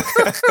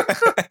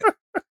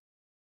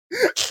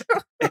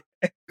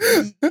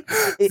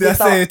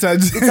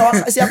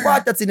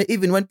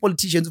 Even when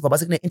politicians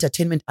have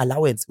entertainment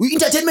allowance,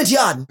 entertainment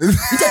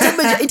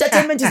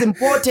is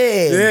important.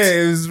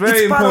 Yeah, it's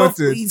very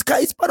important.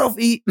 It's part of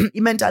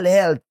mental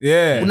health.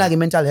 Yeah,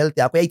 mental health.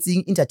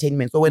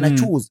 Entertainment. So when I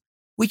choose,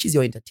 which is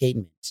your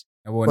entertainment?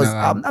 Because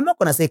I'm not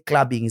gonna say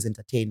clubbing is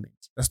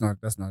entertainment. That's not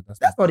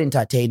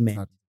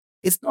entertainment.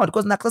 It's not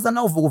because nakusa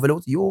now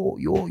vukuvela yo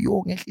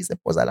ngehlise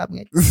phoza lapha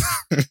ngehlise.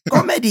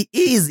 Comedy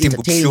is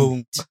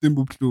entertainment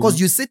because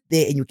you sit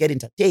there and you get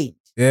entertained.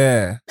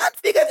 Yeah. Not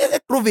figure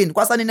grooving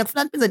kwasanini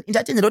kufuna niphinde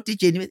entertain lo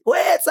DJ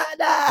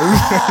wetsana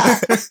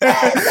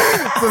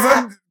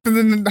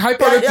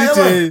hype lo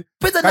DJ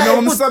kana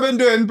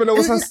umsebenzweni phela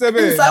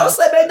kusasebenza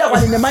ngisawusebenza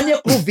kwani nemanye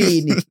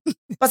egroovini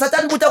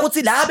basathanda ukuthi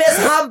akuthi la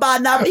besihamba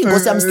nabo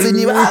ingosi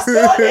yamsiniwe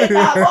asibone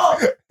nabo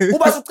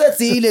uba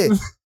sucedzile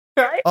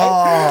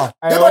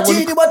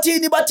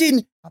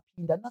bathini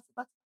baphinda nathi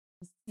bathi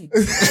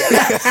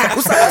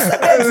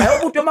usayosebenza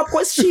yomuntu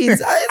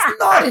ama-questions it's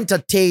not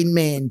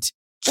entertainment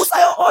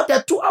usayo-order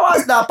 2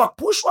 hours lapha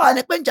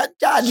kuphushwane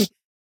kwenjanjani.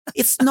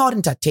 It's not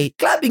entertainment.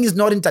 Clubbing is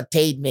not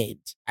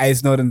entertainment.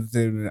 It's not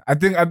entertainment. I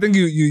think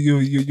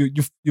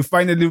you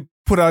finally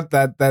put out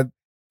that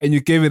and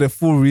you gave it a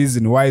full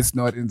reason why it's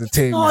not entertainment.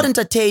 It's not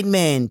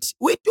entertainment.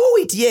 We do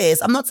it,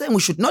 yes. I'm not saying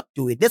we should not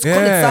do it. Let's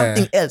call it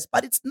something else.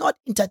 But it's not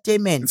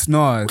entertainment. It's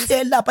not. It's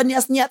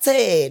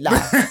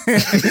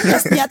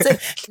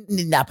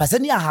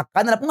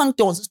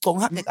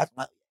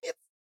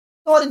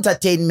not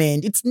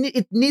entertainment.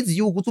 It needs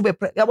you to be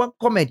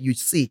comment. You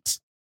sit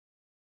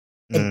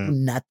and do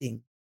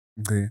nothing.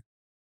 Okay.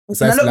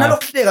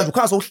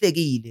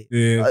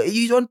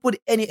 You don't put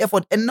any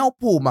effort. And now,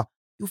 Puma,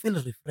 you feel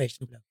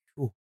refreshed. You're like,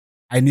 oh,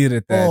 I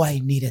needed that. Oh, I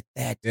needed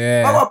that.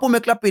 Yeah. How Puma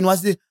clapping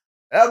was the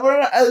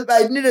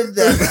I needed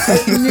that.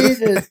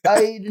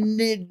 I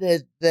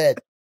needed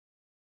that.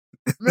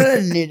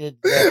 I needed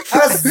that.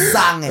 I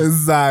sang it.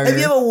 Have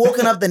you ever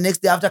woken up the next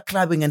day after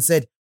clubbing and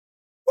said,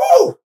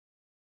 oh,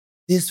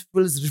 this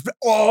feels refreshed?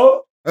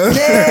 Oh,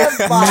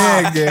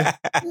 never.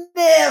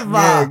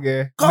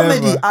 Never.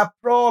 Comedy, Never. I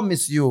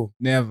promise you.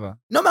 Never.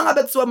 Noma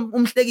ngabe kuthiwa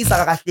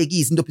umhlekisa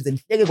akahlekisi into pheze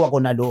nihleke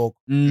kwakona lokho.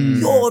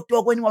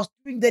 Yodwa when he was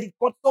doing that it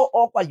got so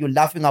awkward, you're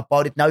laughing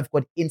about it. Now you've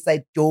got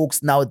inside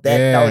jokes, now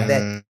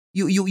that.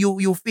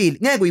 You feel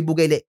ngeke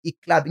uyibukele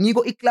i-clubbing.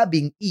 Ngiko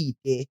i-clubbing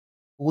ide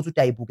ukuthi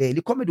utayibukela.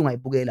 I-comedy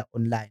ungayibukela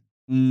online.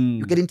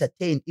 You get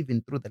entertained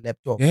even through the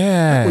laptop.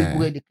 Yeah.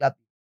 Uyibukela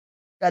i-clubbing.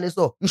 Kale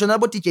so ngisho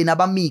nabo DJ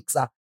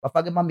nabamixa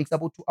bafake ama-mix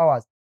abo 2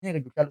 hours. Ngeke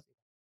nje uhlale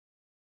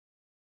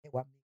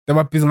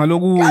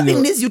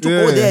clubbing needs you to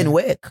go there and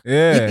work.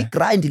 Yeah.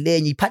 Grind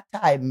lenye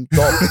part-time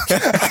job.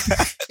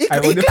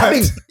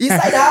 Clubbing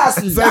inside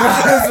hustle.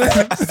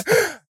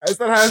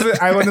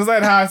 I want to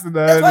side hustle.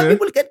 That's why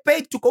people get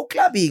paid to go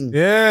clubbing.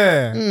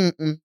 Yeah.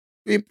 To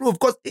improve.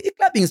 Because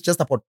clubbing is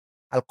just about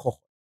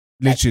alcohol.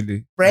 Literally.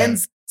 Like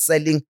friends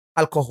selling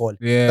alcohol.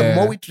 Yeah. The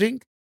more we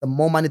drink, the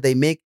more money they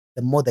make,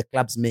 the more the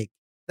clubs make.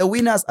 The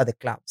winners are the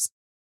clubs.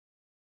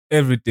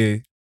 Every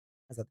day.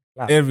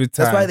 Every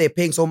time. That's why they're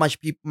paying so much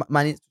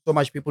money to so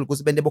much people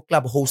because when they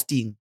club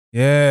hosting.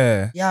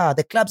 Yeah. Yeah,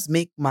 the clubs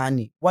make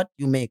money. What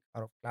do you make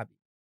out of clubbing?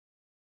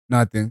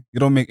 Nothing. You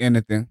don't make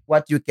anything.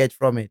 What do you get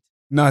from it?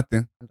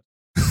 Nothing.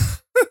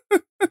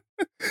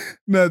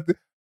 Nothing.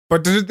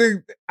 But do you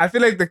think? I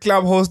feel like the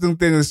club hosting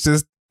thing is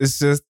just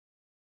it's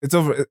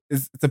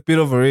a bit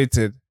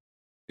overrated.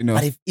 You know.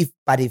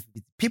 But if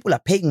people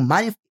are paying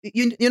money,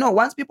 you know,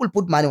 once people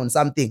put money on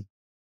something,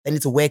 then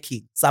it's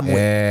working somewhere.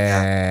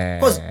 Yeah.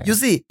 Because you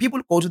see,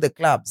 people go to the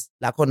clubs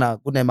like on a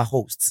good name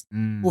hosts.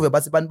 Who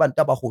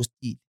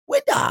hosted.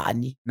 Where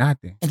done?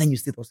 Nothing. And then you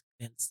see those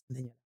events. And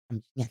then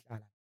you're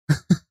like,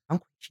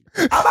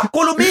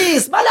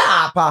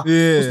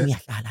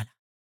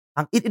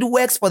 it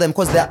works for them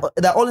because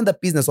they're all in the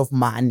business of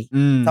money.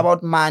 It's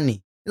about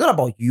money. It's not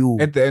about you.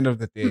 At the end of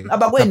the day.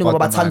 Abakwenu ngoba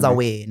bathanza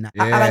wena.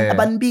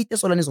 Abanibite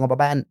solani ngoba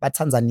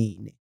bathanza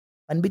nini.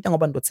 Banibite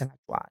ngoba ndothenga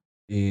tshwala.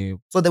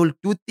 So they will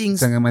do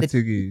things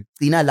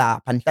gcina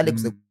lapha nihlale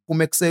kuze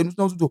kuphume ekseni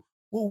uthi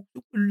oh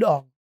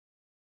long.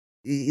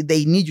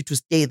 They need you to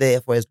stay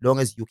there for as long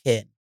as you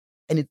can.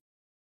 And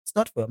it's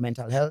not for your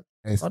mental health.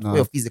 It's not for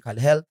your physical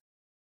health.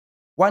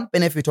 One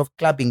benefit of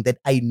clubbing that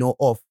I know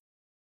of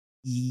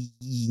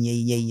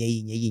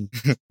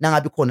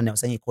nangabi khona nayo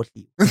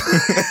sengikhohliwe.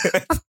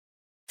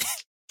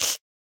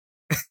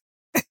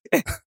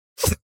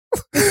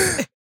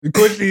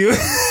 Ikhohliwe.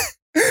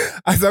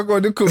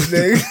 Asakhona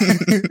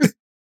ukhumhleke.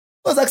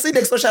 Uza kusinde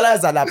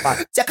kusocialize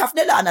lapha.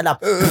 Siyakhafunelana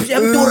lapha.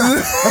 Mdura.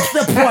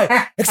 Boy,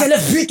 eksele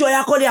video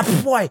yakho le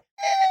boy.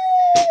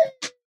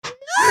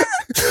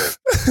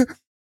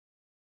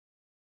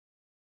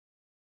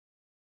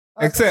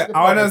 Except I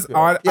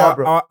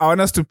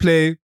want us to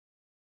play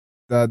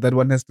that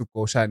one has to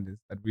go Shandis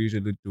that we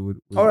usually do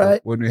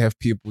when we have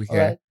people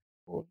here. Right.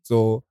 Cool.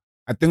 So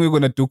I think we're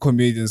gonna do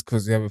comedians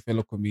because we have a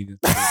fellow comedian.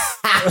 I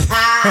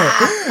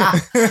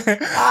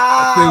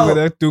think we're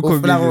gonna do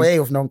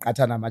comedians.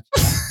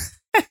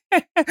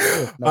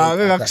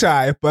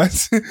 Shy, but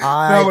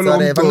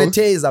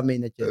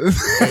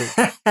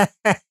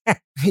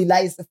he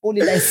lies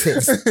fully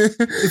licensed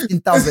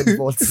 15,000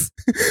 volts.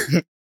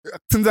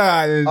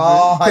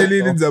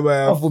 Phelile indaba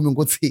yakho. Avumi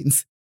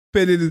ngothini.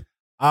 Phelile.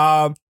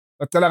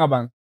 Bacela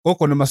ngabani?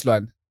 Gogo noma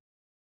Silwane?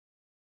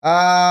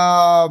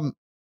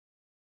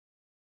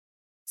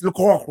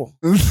 Silokoko.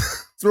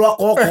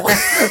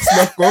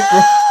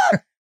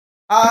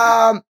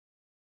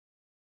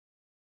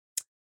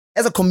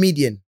 As a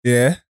comedian.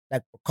 Yeah.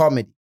 Like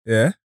comedy.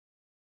 Yeah.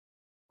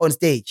 On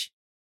stage.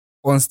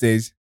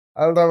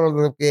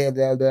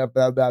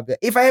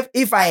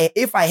 If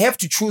I have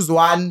to choose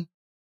one,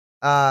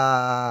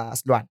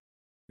 Slwan.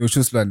 You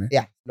choose one.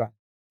 Yeah, Slwan.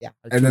 Yeah.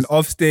 And then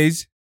off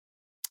stage.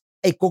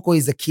 Hey, Coco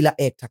is a killer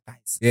actor,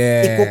 guys.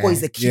 Yeah. Hey, Coco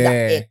is a killer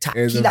actor.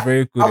 He's Killer. a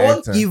very good I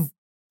won't actor. give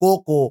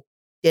Coco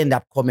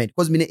stand-up comedy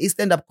because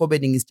stand-up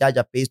comedy is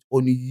charged based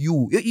on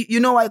you. You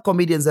know why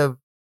comedians have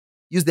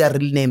used their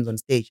real names on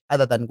stage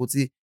other than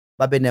Gutsi,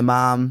 Babe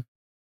Nemam.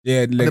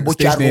 Yeah, like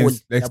stage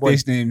names. Like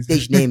stage names.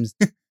 Stage names.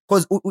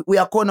 Because we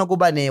are corner go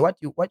bane what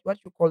you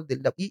call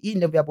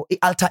the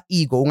alter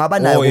ego.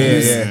 Oh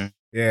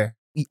yeah.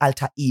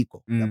 Alter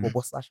ego.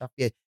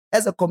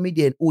 As a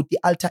comedian, the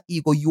alter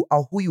ego, you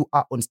are who you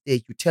are on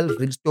stage. You tell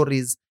real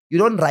stories. You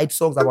don't write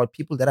songs about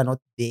people that are not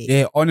there.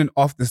 Yeah, on and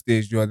off the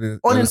stage, you are the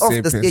on and off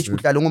the person. stage.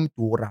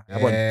 Mdura.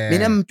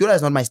 Mdura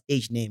is not my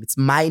stage name. It's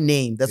my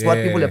name. That's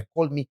what people have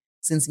called me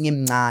since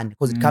ngimncane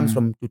because it comes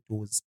from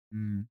tutus.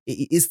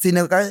 It's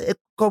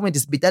comedy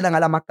sibitana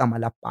ngala magama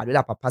labhalwe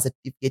lapha phasa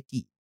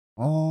etifiketini.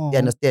 You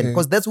understand?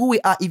 Because that's who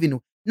we are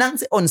even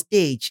nansi on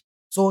stage.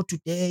 So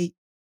today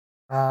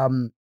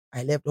I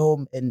left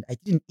home and I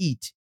didn't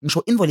eat.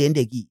 So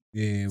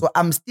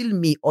I'm still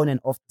me on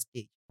and off the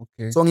stage.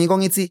 Okay. So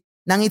ngithi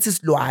nangithi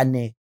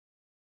silwane.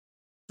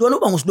 Don't know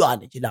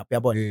usilwane nje lapha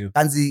yabona.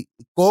 Kanzi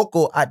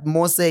Gogo at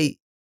most say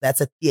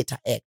that's a theater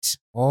act.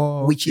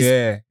 Which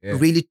is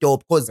really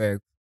dope because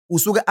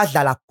usuke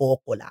adlala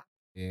Gogo la.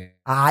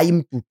 Hayi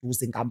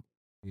mduduze ngambo.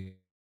 You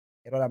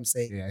know what I'm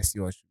saying? Yeah, I see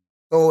what you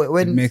mean. So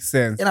when it makes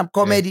sense. And I'm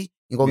comedy,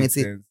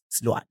 ngithi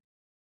silwane.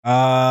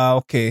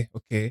 Okay.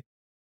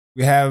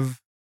 We have,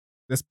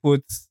 let's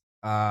put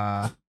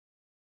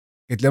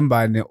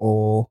Gedlembane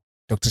or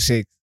Dr.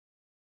 Shakes.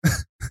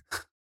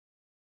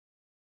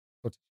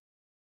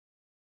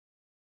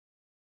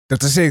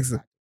 Dr. Shakes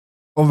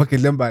over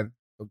Gedlembane.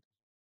 Do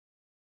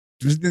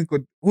you think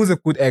who's a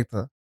good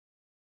actor?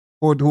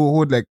 Who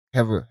would like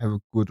have a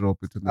good role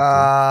between the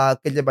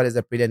two? Gedlembane is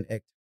a brilliant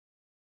actor.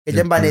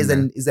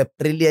 Gedlembane is a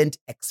brilliant,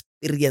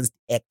 experienced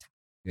actor.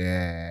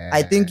 Yeah.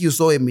 I think you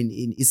saw him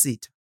in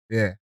Isit.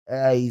 Yeah.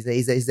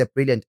 He's a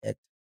brilliant actor.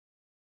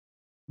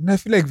 I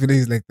feel like Vinny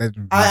is like that.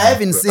 I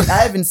haven't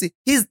seen.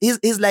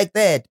 He's like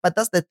that. But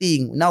that's the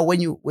thing. Now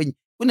when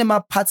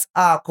kunema parts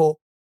akho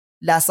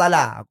la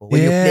salago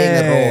when you're playing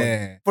a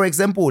role. For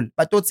example,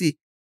 batotsi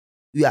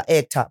you are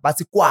actor,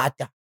 bathi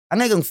kwata.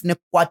 Angeke ngifune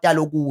kwata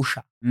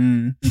lokusha.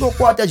 So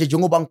kwata nje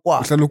njengoba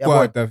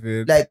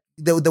ngikwata. Like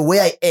the way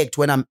I act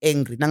when I'm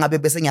angry. Nangabe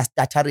bese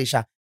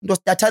ngiyastatarisha. Into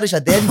statarisha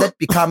then that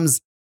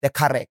becomes the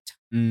character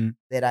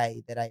that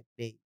I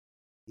play.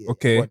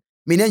 Okay.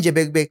 Mina nje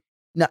beg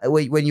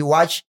when you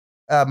watch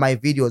my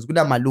videos,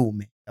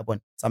 malume,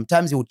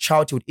 sometimes he would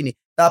shout, there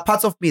are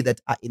parts of me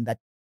that are in that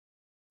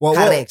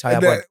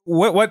character.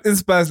 What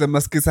inspires the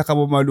maskisa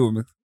kabo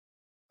malume?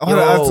 I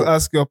want to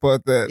ask you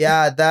about that.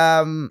 Yeah,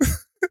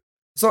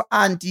 so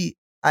auntie,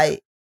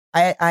 I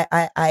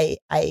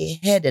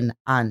had an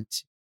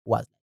aunt who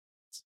was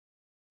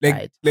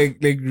like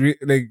really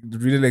like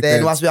then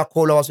that. was we are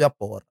cold, was we are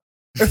poor.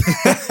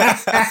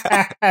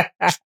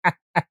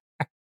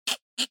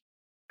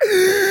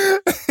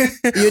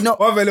 you know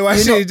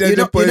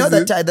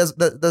that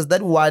there's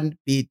that one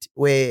bit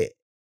where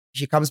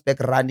she comes back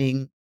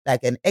running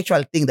like an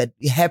actual thing that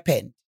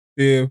happened.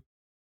 Yeah.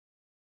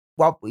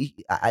 Well,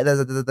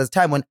 there's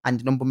time when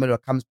Auntie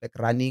Nompumelelo comes back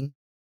running.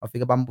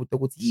 Afika bambuto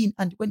ukuthi yini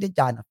Auntie kwente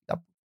njani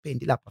afika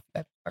phendi lapha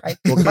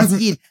afika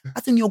bathi yini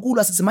athi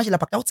ngiyokulwa sisimanje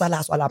lapha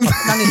kuyawutsalaswa lapha.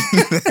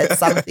 That's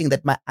something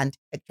that my aunt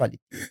actually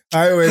did.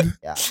 I win.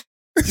 Yeah.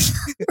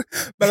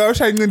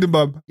 Bakawushaya incindi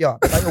baba. Yeah,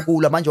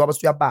 bayokula manje waba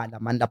suyabala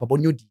man lapha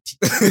bonudity.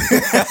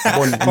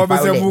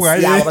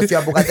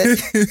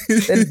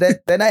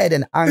 Then I had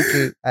an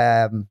uncle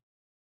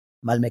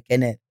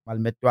Malmekene,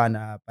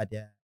 Malmetwana, but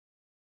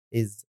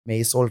may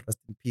his soul rest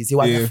in peace. He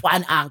was a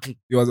fun uncle.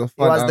 He was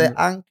the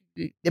uncle.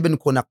 Even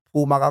khona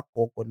kuphuma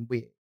kagogo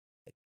nibuye.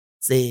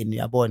 Seni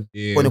yabona.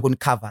 Khona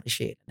kunicover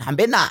ishela.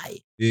 Nihambe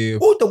naye.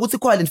 Udo ukuthi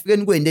khona nifike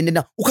nikwendeni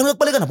na ukhona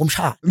ukubaleka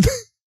nabomshana.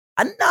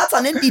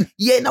 Anatha nendini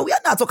yena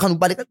uyanatha okhana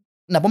ukubaleka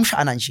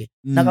nabomshana nje.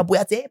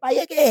 Nakabuya athi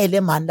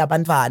bayekele man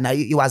labantwana.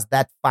 It was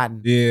that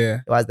fun.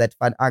 Yeah. It was that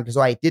fun uncle.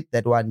 So I did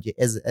that one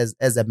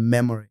as a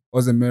memory.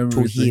 Was a memory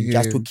to him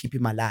just to keep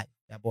him alive.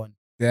 Yabona.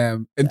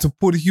 Damn. And to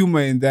put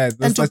humor in that.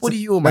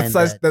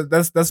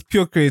 That's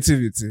pure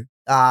creativity.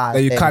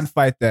 That you can't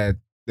fight that.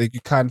 Like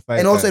you can't fight.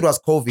 And also it was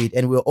COVID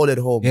and we were all at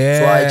home. Yeah.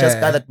 So I just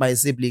gathered my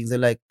siblings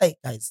and like, hey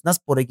guys, let's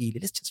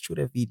just shoot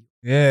a video.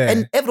 Yeah.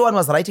 And everyone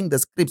was writing the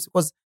scripts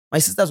because my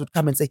sisters would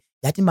come and say,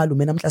 Yati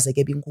malume namhla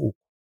seke binkukhu.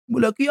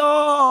 We're like,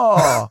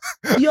 yeah,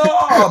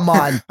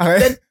 man.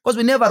 Then because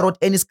we never wrote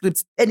any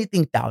scripts,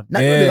 anything down.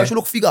 Even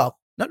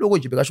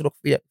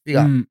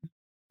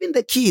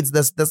the kids,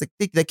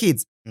 the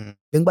kids.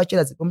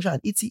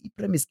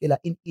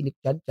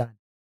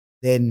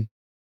 Then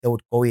they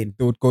would go in.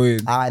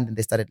 And then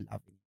they started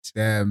loving it.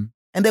 Damn.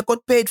 And they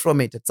got paid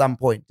from it at some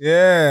point.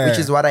 Yeah. Which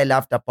is what I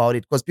loved about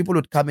it. Because people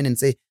would come in and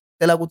say,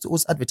 tell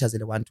us advertise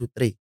 1, 2,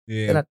 3.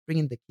 Yeah. Then I'd bring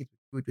in the kids,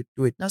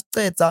 do it.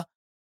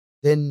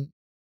 Then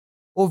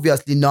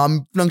obviously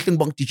nami funa ngihlenge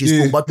bangidije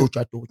isikhumba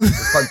badoja doja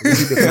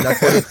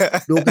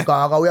lokhu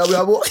gaga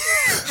uyabo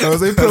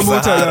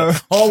Promoter now.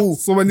 hawu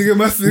So banike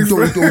ama-fix.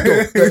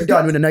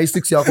 ntwana wena nayi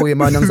 6 yakho ke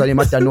mana ngizale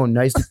emadanoni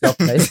nayi 6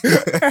 yakho nayi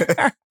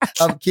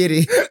I'm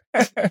kidding.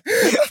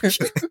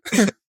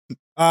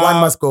 One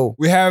must go.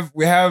 We have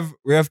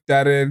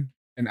Darren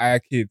and Aya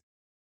Kid.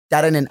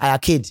 Darren and Aya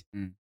Kid.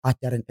 Mm.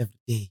 Darren every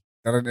day.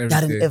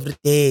 Darren Every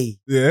day.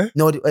 Yeah.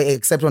 No,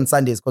 except on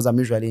Sundays because I'm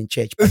usually in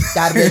church. But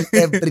Darren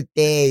every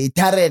day.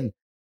 Darren.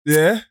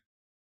 Yeah.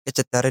 It's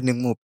a Darren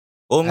move.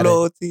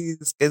 Ongloti,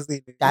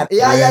 skezi.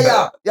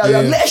 Yeah.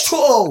 Let's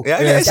go.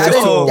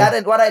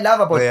 Darren, what I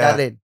love about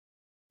Darren,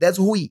 that's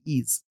who he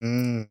is.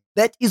 Mm.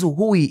 That is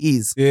who he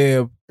is.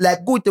 Yeah.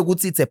 Like good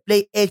it's a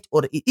play act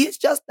or it's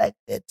just like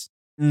that.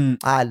 Mm.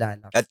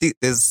 I think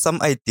there's some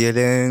idea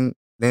then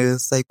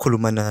there's like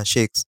Kulumana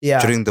Shakes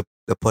during the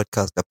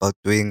podcast about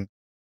doing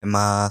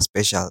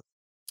special.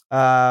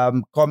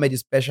 Comedy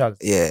specials.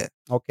 Yeah.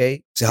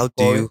 Okay. So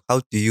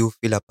how do you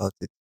feel about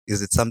it?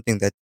 Is it something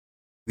that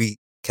we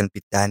can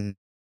be done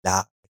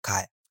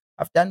Kaya?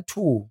 I've done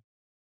 2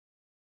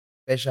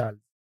 specials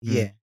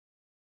here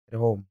at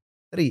home.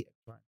 3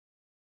 actually.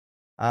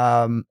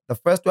 The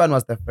first one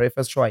was the very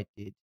first show I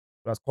did.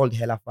 It was called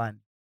Hella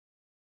Fun.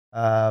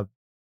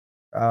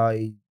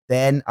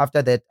 Then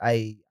after that,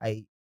 I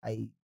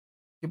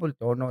people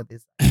don't know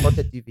this. I got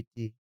a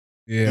DVD.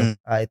 Yeah.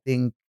 I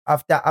think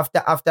after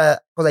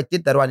because I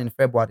did that one in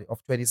February of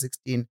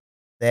 2016.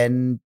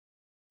 Then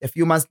a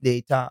few months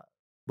later,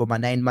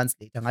 about 9 months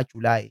later, in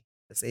July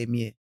the same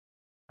year,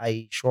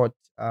 I shot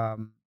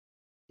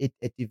it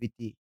a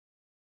DVD. It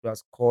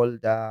was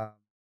called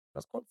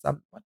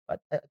some what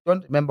I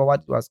don't remember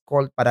what it was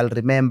called, but I'll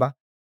remember.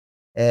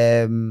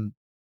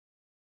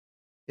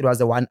 It was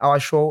a 1-hour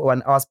show,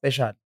 1-hour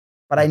special,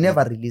 but I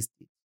never released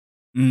it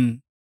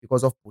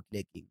because of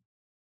bootlegging.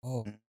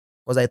 Oh.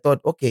 Because I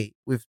thought, okay,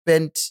 we've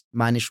spent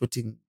money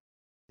shooting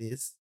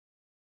this,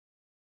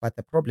 but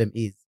the problem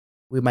is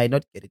we might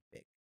not get it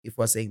back if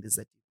we're saying this.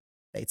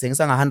 Like saying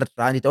 100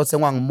 rand, it also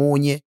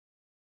munye,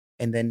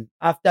 and then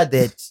after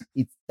that,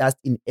 it's just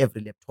in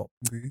every laptop.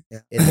 Okay.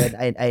 Yeah. And then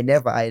I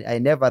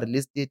never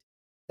released it.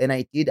 Then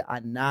I did I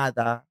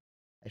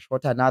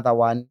shot another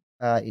one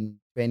in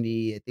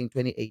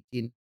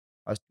 2018.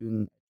 I was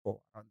doing a tour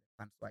around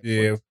the country.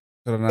 Yeah.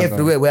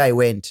 Everywhere where I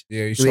went,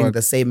 doing shot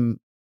the same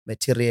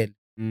material.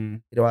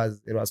 Mm. It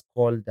was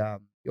called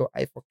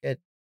I forget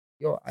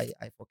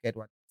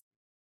what.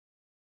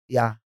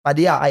 Yeah, but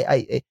yeah,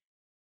 I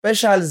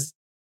specials,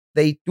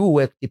 they do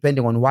work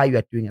depending on why you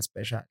are doing a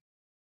special.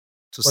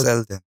 To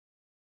sell them.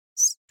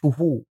 To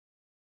who?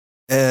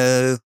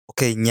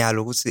 Okay,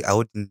 nyalo I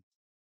wouldn't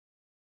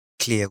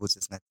clear but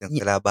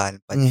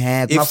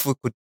if we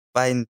could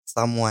find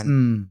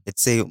someone,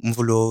 let's say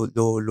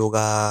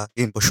loga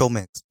in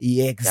Showmax.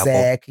 Yeah,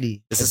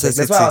 exactly. That's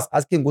why I was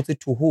asking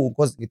to who,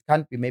 because it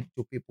can't be maybe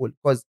to people.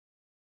 Because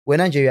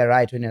when you're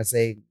right when you're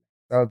saying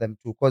sell them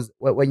to, because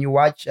when you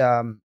watch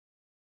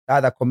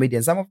other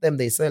comedians, some of them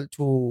they sell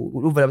to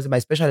my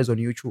special is on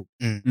YouTube.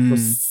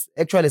 Because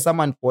actually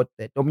someone bought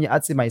that.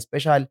 My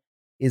special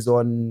is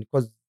on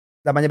because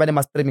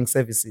the streaming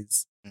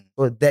services.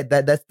 So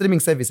that streaming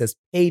services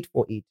paid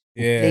for it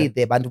to play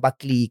there, bantu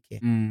click.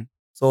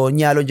 So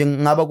nyalo nje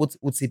ngaba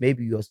ukuthi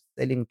maybe you're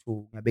selling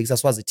to ngabekisa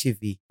Swazi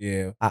TV.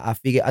 Yeah. I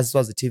figure as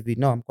Swazi TV,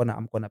 no, I'm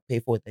gonna pay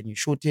for it, and you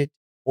shoot it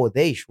or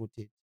they shoot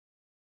it,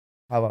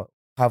 cover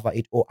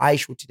it, or I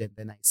shoot it and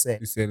then I sell.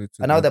 You sell it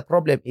to and now the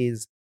problem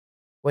is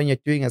when you're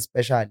doing a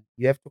special,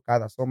 you have to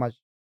gather so much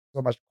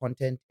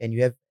content, and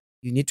you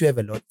need to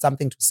have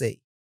something to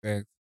say.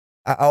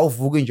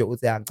 Awuvuki nje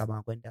uthi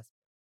ngicabanga kwenta.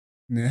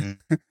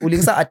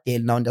 Ulingisa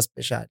Adele now in the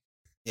special.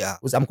 Yeah.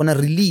 I'm gonna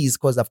release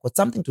because I've got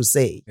something to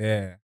say.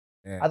 Yeah.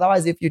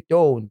 Otherwise, if you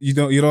don't, you're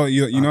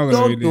not gonna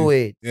don't release. do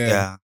it.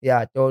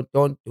 Yeah.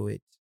 Don't do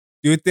it.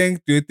 Do you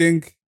think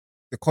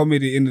the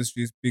comedy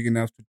industry is big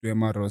enough to do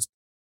a roast?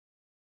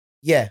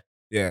 Yeah,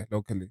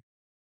 locally.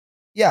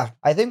 Yeah,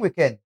 I think we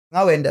can.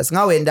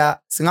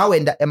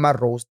 Singawenda Emma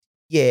roast,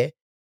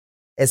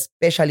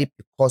 especially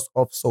because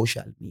of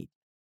social media.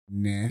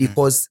 Nah.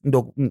 Because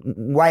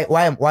why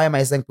am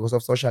I saying because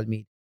of social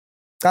media?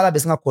 Cala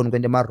besingakhona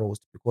ukwenda Emma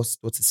roast because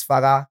tothi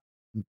sifaka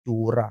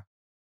Mdura.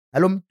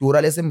 Nalo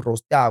Mdura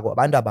lesimroastako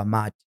abantu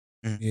abamati.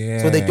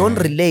 So they don't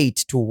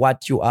relate to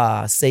what you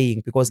are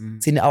saying because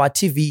it's in our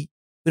TV.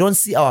 We don't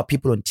see our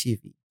people on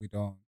TV. We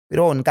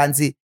don't.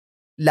 Kanzi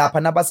lapha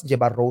nabasi nje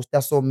ba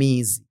roaster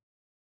somizi.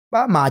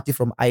 Ba mati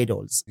from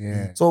idols.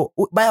 So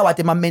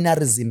bayawathi ama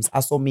mannerisms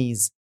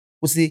asomizi.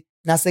 Usi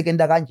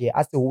nasekenda kanje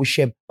ase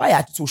ushem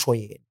bayathi usho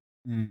yena.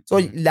 So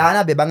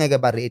lana bebangeke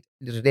ba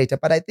relate,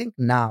 but I think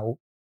now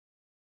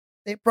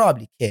they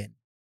probably can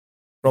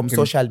from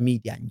social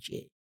media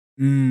nje.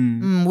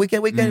 We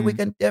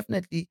can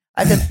definitely.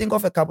 I can think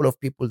of a couple of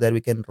people that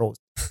we can roast.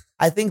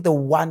 I think the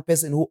one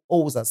person who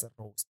owes us a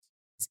roast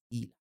is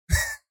Ela.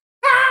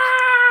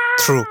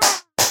 True.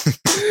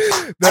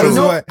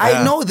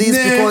 I know this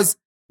because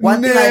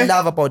One thing I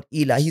love about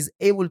Ila, he's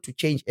able to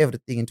change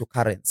everything into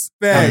currency.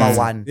 Number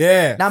one.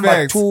 Yeah.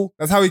 Number two,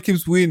 that's how he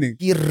keeps winning.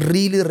 He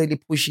really, really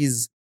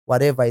pushes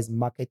whatever is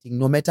marketing,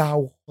 no matter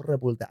how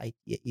horrible the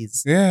idea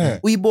is. Yeah.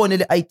 Uyibone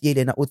le idea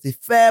lena uthi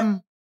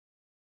fam.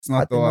 It's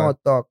not the one. No,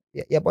 dog.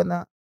 Yeah,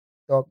 bona,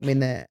 dog.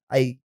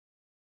 I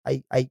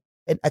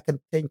can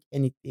think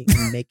anything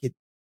and make it,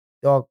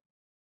 dog.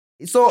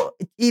 So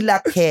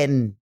Ila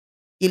can.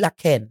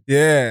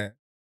 Yeah.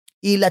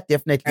 Ila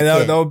definitely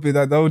and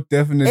can. That would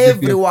definitely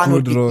Everyone be a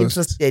would good be roast.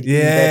 interested in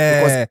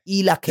that because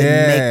Ila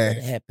can make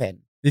it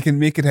happen. He can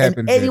make it happen.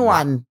 And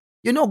anyone,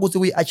 good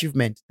to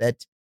achievement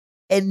that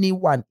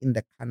anyone in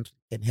the country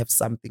can have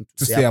something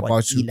to say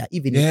about Ila,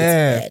 even if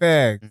it's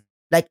bad. Fact.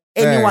 Like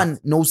anyone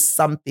knows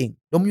something.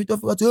 Don't you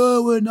talk about,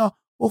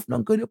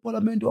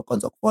 parliament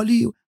because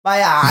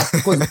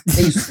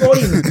they saw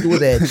him do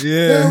that.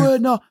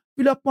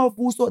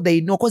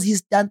 They know because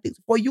he's done things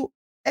for you.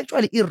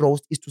 Actually, a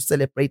roast is to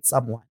celebrate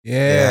someone.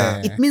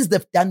 Yeah. It means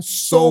they've done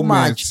so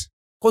much.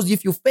 Because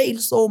if you fail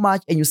so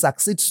much and you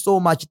succeed so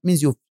much, it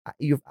means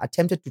you've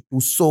attempted to do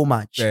so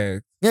much.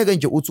 Ngeke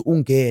nje uthi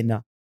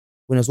ungena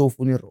wena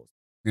sowufuna iroast.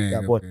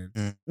 Yabona.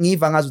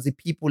 Ngiva ngazuthi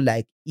people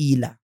like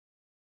Ila.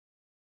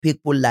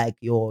 People like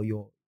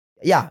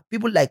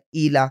people like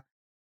Ila.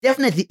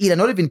 Definitely Ila,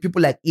 not even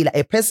people like Ila,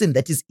 a person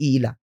that is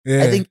Ila.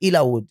 I think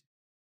Ila would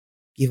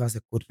give us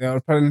a good. Yeah, I'll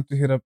probably need to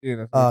hit up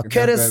Ila.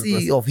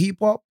 Courtesy of hip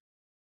hop.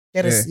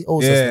 Courtesy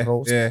also is a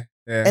roast. Yeah.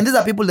 And these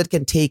are people that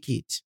can take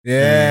it.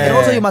 Yeah. And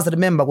also you must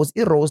remember, because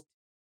a roast,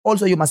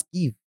 also you must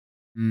give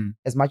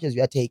as much as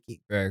you are taking.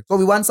 Right. So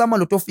we want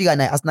someone to figure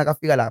na asnaka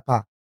figure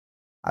lapha.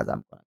 As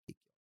I'm gonna take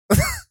it.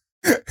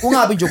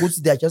 Kungabi nje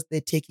ukuthi they are just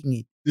there taking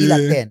it. Ila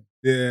can.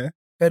 Yeah.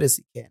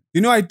 Courtesy can.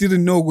 I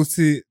didn't know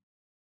ukuthi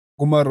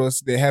Guma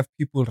roast they have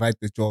people write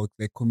the jokes,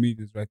 like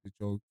comedians write the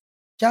jokes.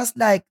 Just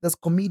like there's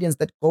comedians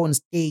that go on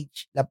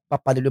stage like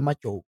babhalelwe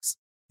jokes.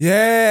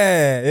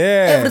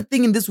 Yeah.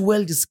 Everything in this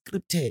world is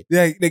scripted.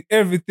 Yeah, like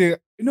everything.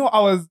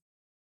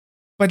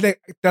 But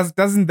like,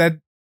 doesn't that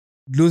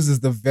loses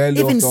the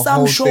value even of the some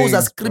whole shows thing,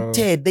 are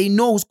scripted. Bro. They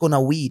know who's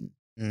gonna win.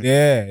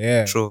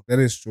 Yeah. True. That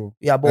is true.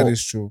 Yeah, that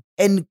is true.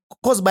 And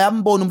because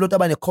bayambona umuntu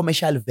abane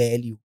commercial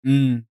value.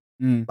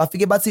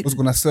 Bafike bathi who's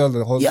gonna sell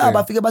the whole thing. Yeah,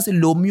 bafike bathi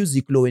low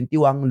music low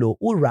entiwang low.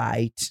 All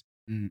right.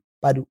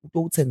 But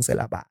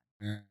utothengisela ba.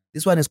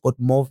 This one has got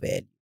more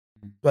value.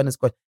 This one has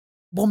got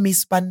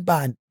Miss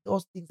Ban.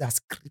 Those things are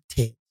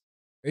scripted.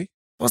 Eh?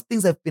 Those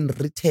things have been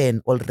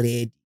written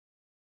already.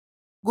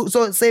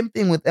 So same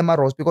thing with Emma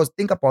Rose, because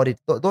think about it.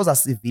 Those are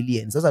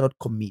civilians. Those are not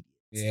comedians.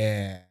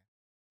 Yeah.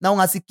 Now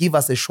ngasi give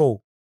us a show.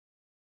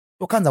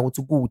 Tokhanza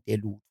ukuthi kude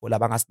lutho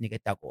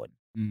labangasiniketa kona.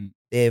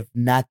 They have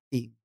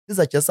nothing. These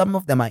are just some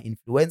of them are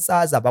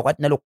influencers abakwathi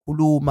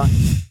nalokukhuluma.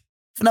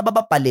 Funa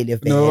bababhalele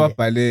vele. No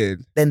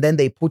babhalele. Then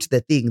they put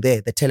the thing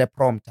there, the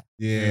teleprompter.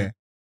 Yeah.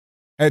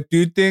 Do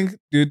you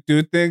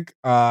think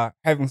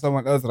having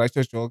someone else write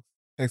your jokes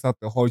takes out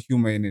the whole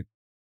humor in it?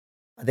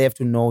 They have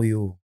to know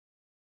you.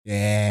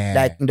 Yeah.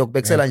 Like Ndok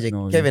Bexela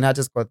and Kevin Hart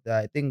has got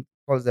I think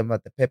calls them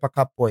the Paper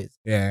Cup Boys.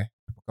 Yeah.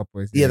 Paper Cup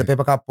Boys. Yeah, the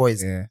Paper Cup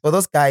Boys. Yeah. So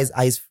those guys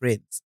are his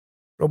friends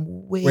from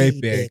way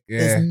back. Yeah.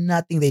 There's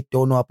nothing they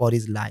don't know about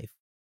his life.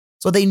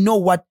 So they know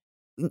what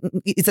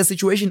it's a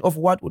situation of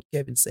what would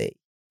Kevin say?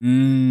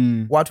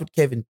 What would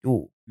Kevin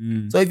do?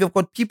 So if you've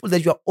got people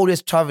that you're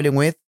always traveling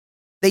with,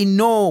 they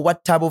know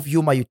what type of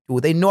humor you do.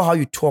 They know how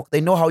you talk.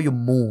 They know how you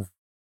move.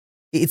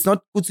 It's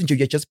not good since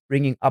you're just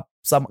bringing up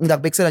some.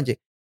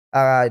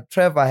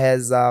 Trevor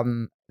has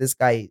this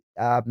guy,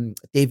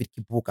 David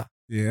Kibuka.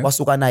 Yeah.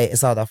 Wasuka naye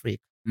South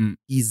Africa.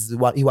 He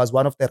was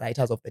one of the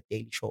writers of the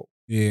Daily Show.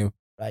 Yeah.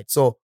 Right.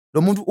 So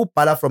lo muntu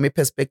ubhala from a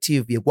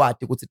perspective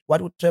what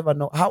would Trevor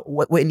know? How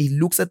when he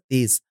looks at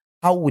this,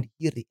 how would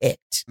he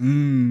react?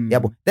 Yeah,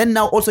 but then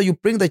now also you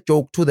bring the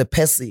joke to the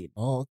person.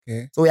 Oh,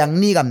 okay. So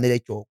uyanginika mne le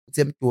joke.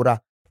 Uthi Mdura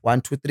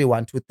 1 2 3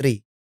 1 2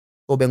 3.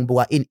 So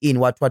bengibuka in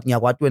what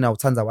ngiyakwathi wena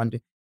uthanza 1 2.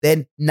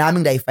 Then nami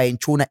ngidayifine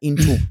tuna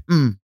into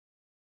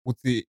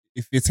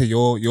if it's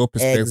your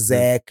perspective.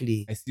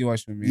 Exactly. I see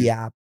what you mean.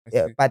 Yeah.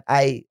 But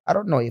I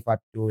don't know if I'd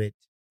do it.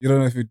 You don't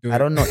know if you do it. I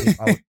don't know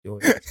if I would do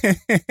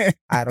it.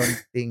 I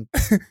don't think.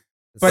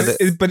 But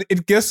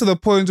it gets to the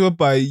point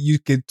whereby you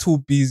get too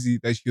busy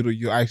that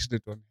you actually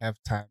don't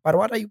have time. But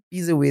what are you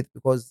busy with?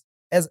 Because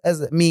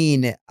as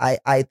me,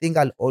 I think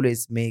I'll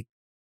always make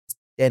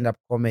stand-up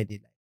comedy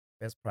like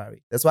first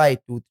priority. That's why I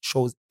do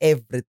shows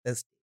every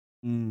Thursday.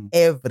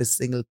 Every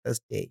single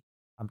Thursday,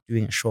 I'm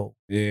doing a show.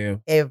 Yeah.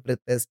 Every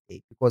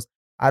Thursday. Because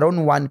I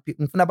don't want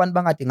people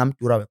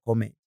Mdura with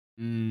comment.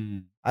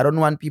 I don't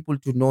want people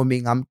to know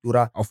me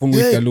Mdura.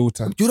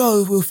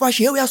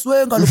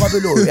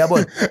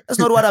 That's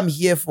not what I'm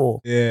here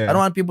for. Yeah. I don't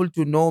want people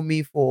to know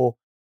me for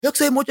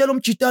it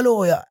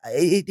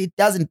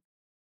doesn't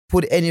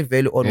put any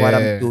value on what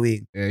I'm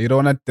doing. Yeah, you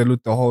don't want to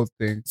dilute the whole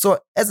thing. So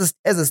as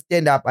a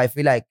stand-up, I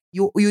feel like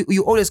you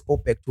always go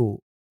back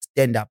to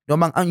stand-up.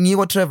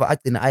 No Trevor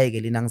acting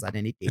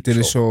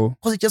Daily Show.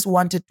 Because he just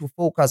wanted to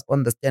focus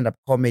on the stand-up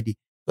comedy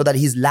so that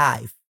his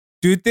life.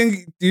 Do you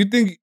think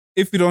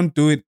if you don't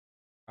do it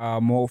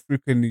more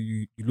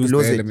frequently, you lose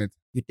the element.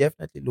 You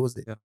definitely lose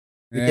it. Yeah.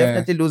 You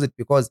definitely lose it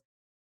because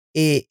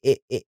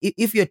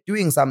if you're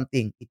doing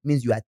something, it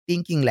means you are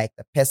thinking like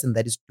the person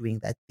that is doing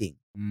that thing.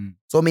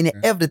 So I mean,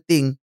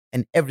 everything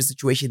and every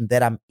situation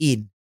that I'm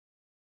in,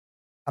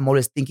 I'm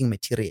always thinking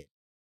material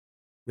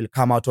will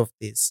come out of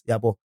this.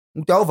 Yabo.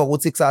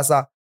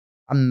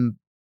 I'm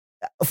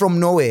from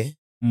nowhere.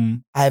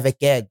 I have a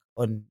gag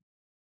on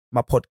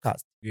my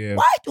podcast. Yeah.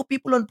 Why do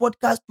people on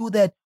podcast do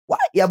that? Why?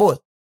 Yabo.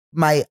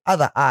 My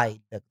other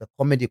eye, the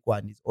comedic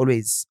one, is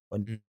always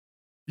on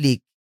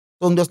flick.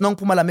 So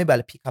maybe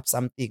I'll pick up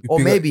something. Or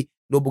maybe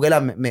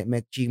nobugela me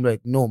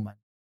like, no man.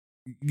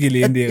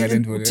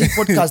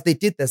 Podcast, they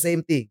did the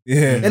same thing.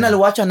 Yeah. Then I'll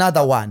watch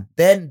another one.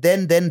 Then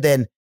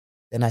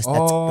I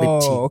start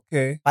scripting.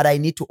 Okay. But I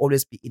need to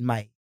always be in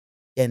my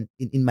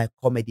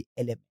comedy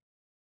element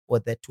for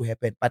that to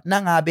happen. But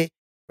nangabe,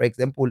 for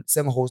example,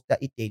 same host a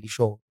daily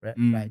show,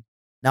 right?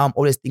 Now I'm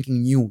always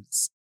thinking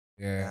news.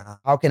 Yeah.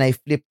 How can I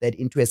flip that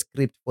into a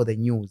script for the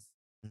news?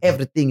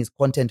 Everything is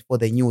content for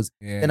the news.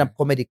 Then a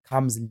comedy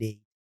comes late.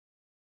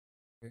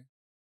 Okay.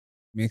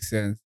 Makes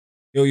sense.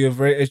 Yo, you're a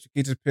very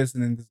educated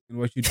person in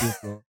what you do,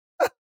 bro.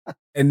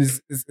 And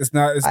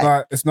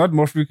it's not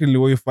more frequently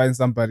where you find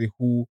somebody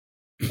who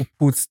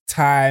puts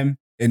time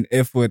and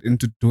effort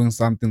into doing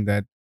something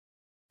that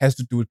has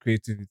to do with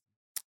creativity.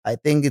 I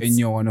think it's. And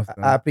you're one of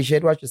them. I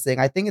appreciate what you're saying.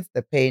 I think it's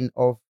the pain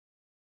of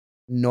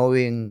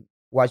knowing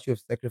what you've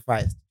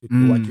sacrificed to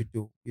do what you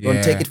do. You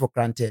don't take it for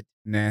granted.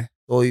 Nah.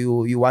 So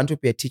you want to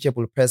be a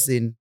teachable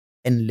person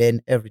and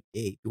learn every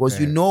day because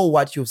you know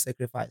what you've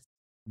sacrificed.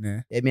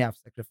 Nah. They may have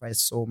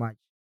sacrificed so much.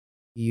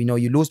 You know,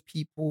 you lose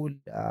people,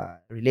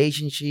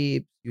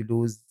 relationships, you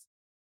lose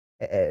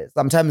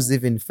sometimes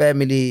even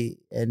family,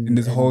 and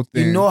this whole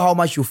thing. You know how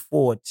much you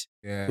fought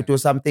to do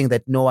something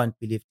that no one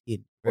believed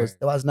in because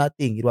there was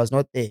nothing. It was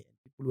not there.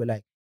 People were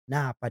like,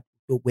 nah, but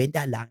you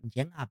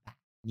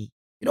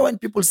know, when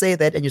people say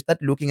that and you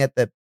start looking at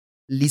the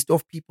list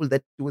of people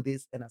that do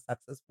this and are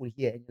successful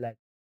here, and you're like,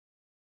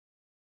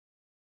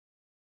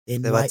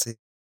 then why?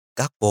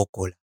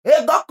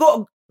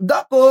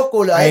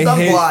 I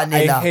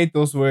hate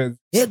those words.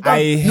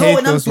 I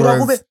hate those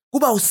words.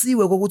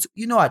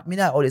 You know what?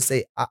 I always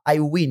say I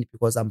win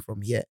because I'm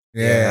from here.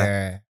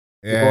 Yeah.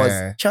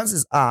 Because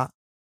chances are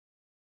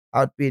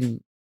I've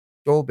been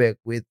Joburg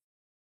with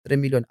 3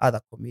 million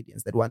other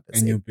comedians that want the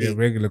same thing. And you'll be a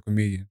regular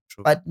comedian.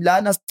 True. But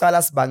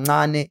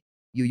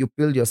you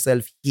build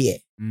yourself here.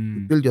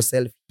 You build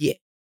yourself here.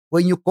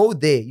 When you go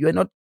there, you are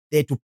not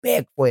there to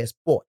beg for a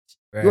spot.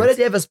 Right. You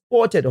already have a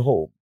spot at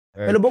home.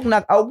 Phela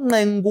bokunak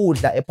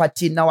awunqengudla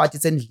ephathini nawathi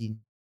sendlini.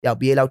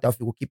 Uyabuyela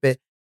utafika ukhiphe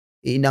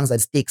inangza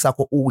steak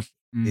sakho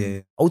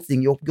udle.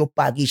 Awudzingi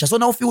yopakisha. So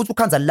now ufika uthi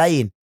ukhanza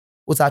line.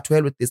 Uthi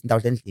athwele with this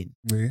ndawudla endlini.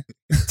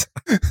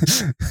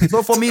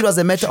 So for me it was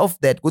a matter of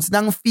that. Kuthi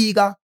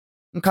nangifika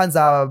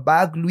ngikhanza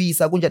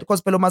bayakulwisa kunjani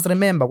because phela must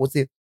remember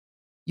ukuthi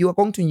you are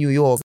going to New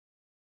York.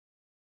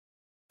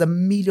 A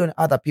million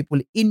other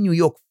people in New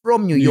York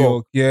from New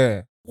York.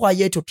 Yeah. Who are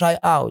here to try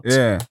out.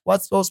 Yeah.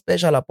 What's so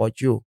special about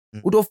you?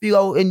 Don't figure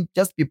out and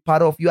just be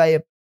part of. You are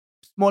a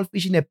small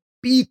fish in a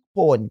big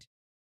pond.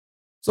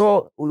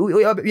 So so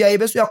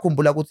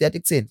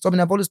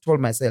I've always told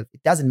myself,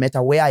 it doesn't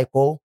matter where I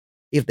go,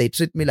 if they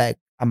treat me like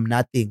I'm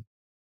nothing.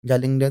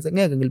 Because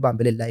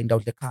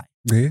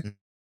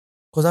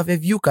I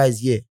have you guys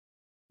here.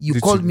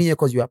 You called me here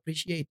because you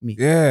appreciate me.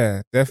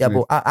 Yeah, definitely.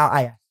 Yeah, but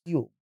I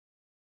assume.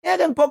 Yeah,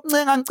 then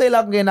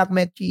ngicela kungena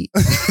ku-McG.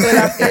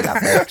 Ngicela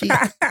ku-McG.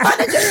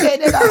 Manje nje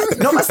ngene kahle.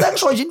 Noma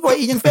sengisho nje into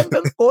yinye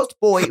ngifike ghost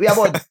boy,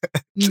 uyabona?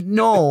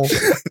 No.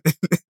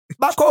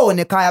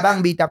 Bakhona ekhaya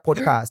bangibita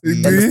podcast.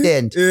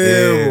 Understand?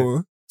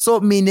 Yeah. So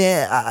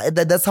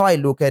that's how I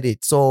look at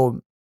it.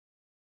 So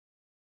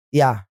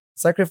yeah,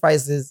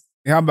 sacrifices.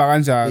 Ihamba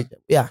kanjalo.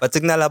 Yeah. But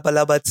kunalapha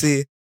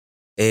labathi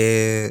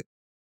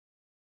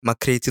ma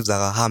creatives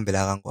akahambe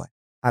la kangwane.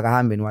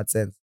 Akahambe in what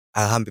sense?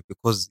 Akahambe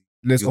because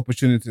less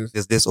opportunities.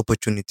 There's less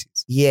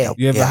opportunities. Yeah.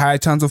 You have a high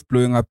chance of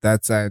blowing up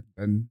that side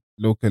than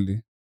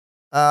locally.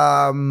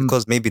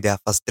 Because maybe they are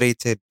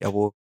frustrated.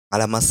 Yabo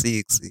alama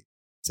 6.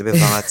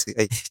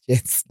 Sebevangathi.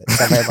 Yes.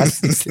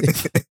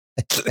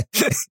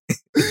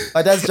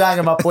 But that's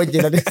trying my point.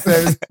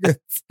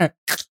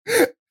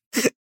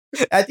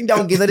 I think that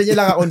one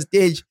on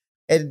stage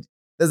and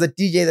there's a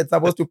DJ that's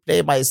supposed to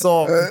play my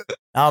song.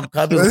 Now I'm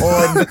coming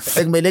on.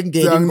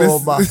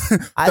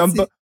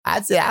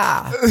 I'd say,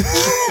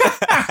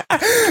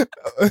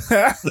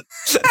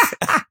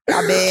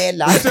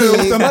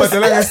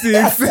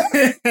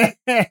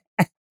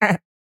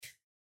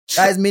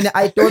 guys,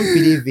 I don't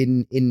believe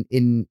in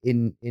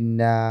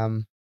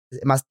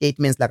my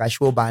statements like a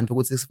show band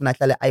ukuthi sifuna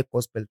hlale I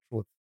gospel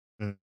truth.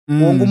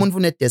 Wonke umuntu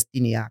une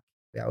destiny yakhe.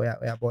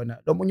 Uyabona.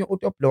 Lo munye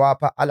uthi blow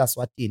up ala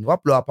Swatini. Wa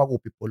blow up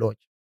kuphi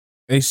Poloja.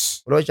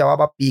 Poloja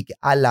waba big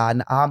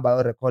alana ahamba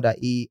urecorda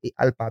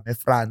i-album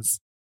eFrance.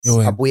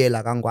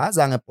 Abuyela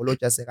kangwazi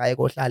ngepoloja sekaye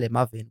kohlala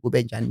emaveni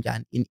kube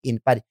njani in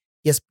but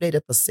he has played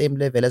at the same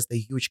level as the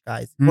huge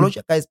guys.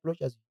 Poloja is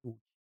huge.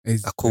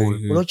 It's cool.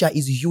 very huge. Uloja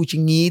is huge.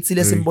 Ngithi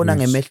lesimbona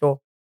huge. ngemehlo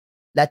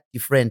that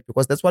different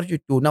because that's what you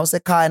do. Now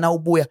sekhaya na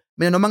ubuya.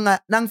 Mina noma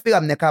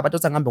nangifika mina ekhaya bathi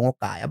ngihambe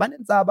ngogaya.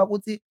 Abanenzaba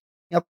ukuthi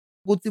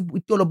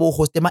itolo bo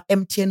host ema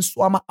MTN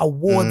Swama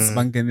Awards.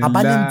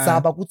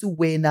 Abanenzaba ukuthi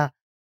wena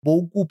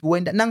bowukuphi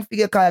wena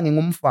nangifika ekhaya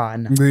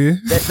ngingumfana.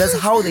 That's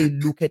how they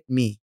look at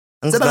me.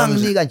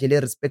 Sebanganginika nje le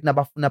respect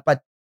nabafuna but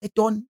they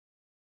don't.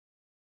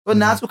 So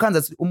nathi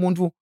ukhanza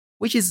umuntu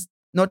which is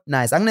not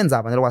nice.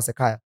 Anginenzaba nalo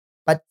kwasekhaya.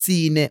 But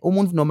thine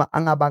umuntu noma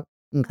angaba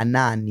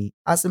nganani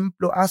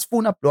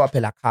asifuna blow up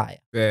phela khaya.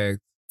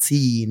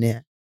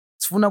 Thine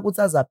sifuna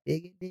ukuthi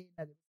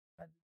azabhekelela.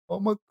 Oh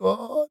my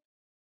God.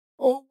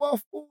 Oh my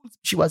fools.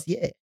 She was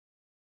here.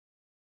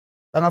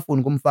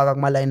 Bangafuni kumfaka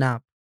kuma line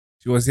up.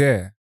 She was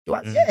here. She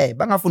was here.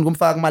 Bangafuni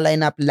kumfaka kuma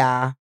line up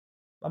la.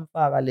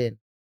 Bamfaka lena.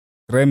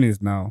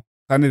 Grammys now.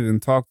 Can't even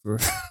talk to her.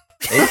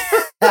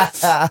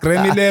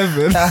 Grammy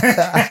level.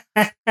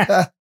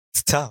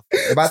 It's tough.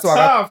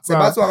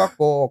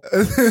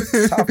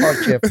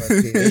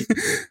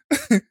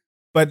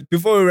 But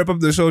before we wrap up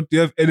the show, do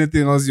you have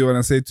anything else you want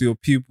to say to your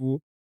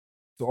people?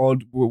 To all,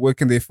 where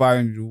can they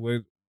find you?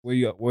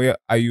 Where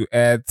are you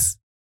at?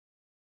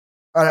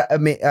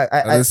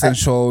 Listen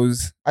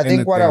shows. I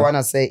think what I want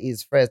to say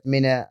is first,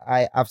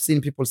 I've seen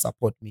people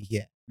support me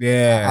here.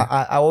 Yeah.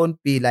 I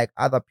won't be like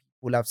other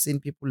people. I've seen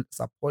people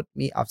support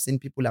me. I've seen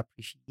people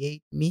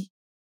appreciate me.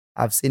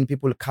 I've seen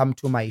people come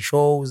to my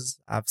shows.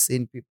 I've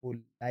seen people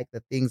like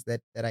the things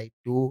that I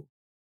do,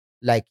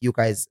 like you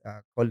guys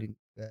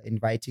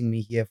inviting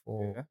me here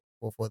for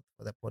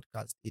the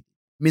podcast. It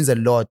means a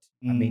lot.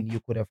 I mean, you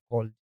could have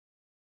called.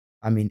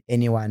 I mean,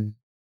 anyone.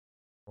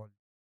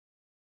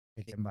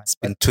 It's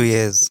been 2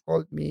 years.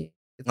 Called me.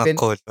 It's Not been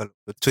called, but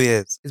 2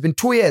 years. It's been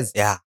 2 years.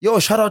 Yeah. Yo,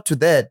 shout out to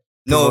that.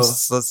 No,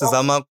 so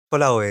Sizama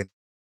Polawen.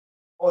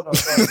 Oh no,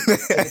 sorry.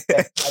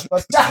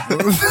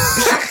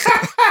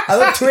 I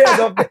thought 2 years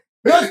of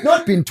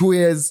not been 2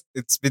 years.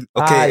 It's been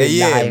a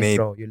year, lying, maybe.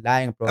 Bro. You're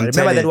lying, bro.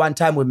 Remember that one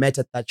time we met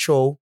at that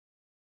show?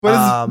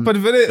 But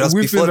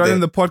we've been running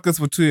the podcast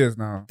for 2 years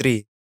now.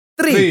 3.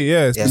 3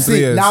 years. Yeah. 3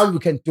 years. Now you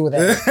can do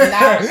that.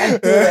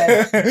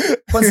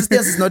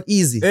 Consistency is not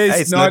easy.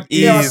 It's not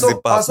easy. I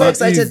was so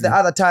excited the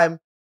other time.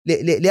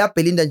 Lea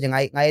Belinda nje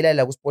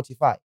ngayilalela ku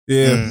Spotify.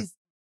 Yeah.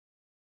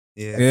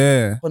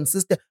 Yeah.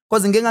 Consistent.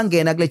 Because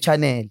ngengangena kule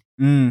channel.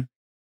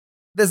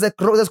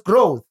 There's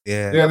growth.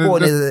 Yeah.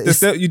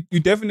 You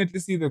definitely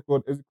see the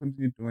growth as you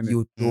continue doing it.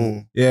 You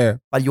do. Yeah.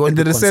 But you want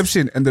the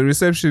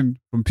reception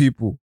from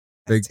people.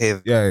 Like,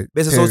 yeah.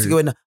 Bese so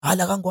wena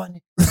hala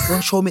kangwane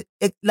don't show me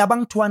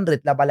labang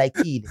 200 laba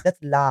likeile. That's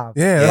love.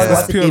 Yeah,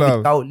 that's pure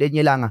love.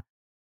 Lenye langa,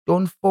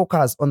 don't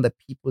focus on the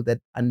people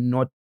that are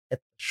not at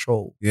the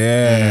show.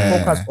 Yeah.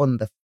 Focus on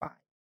the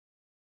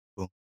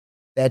 5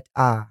 that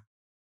are.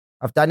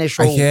 I've done a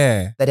show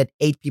that had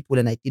 8 people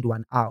and I did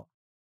 1 hour.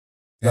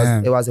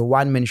 It was a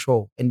one-man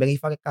show. And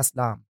bengifake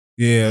kaslam.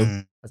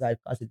 Yeah. As it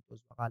was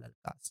wakala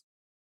gas.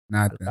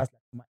 Nothing. Gas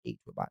like 8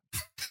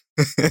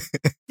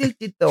 Still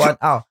did the 1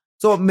 hour.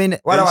 So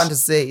what I want to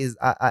say is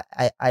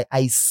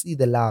I see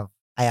the love.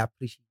 I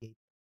appreciate it.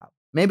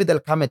 Maybe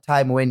there'll come a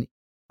time when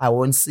I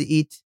won't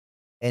see it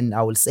and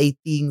I will say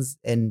things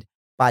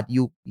but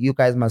you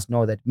guys must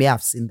know that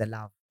I've seen the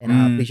love and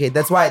I appreciate it.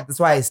 That's why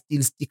I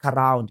still stick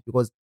around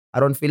because I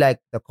don't feel like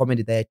the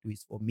comedy that I do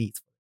is for me. It's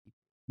for people.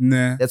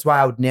 Nah. That's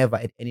why I would never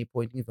at any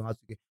point even ask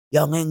you,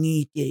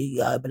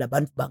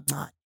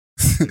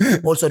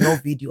 also no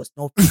videos,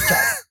 no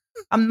pictures.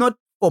 I'm not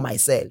for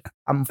myself.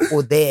 I'm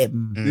for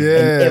them and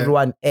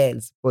everyone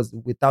else because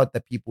without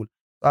the people.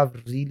 So I've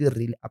really,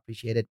 really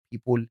appreciated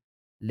people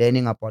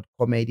learning about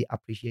comedy,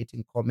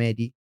 appreciating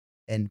comedy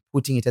and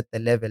putting it at the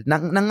level.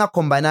 Nanga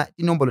combine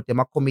inombolo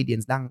tema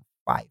comedians nang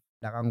 5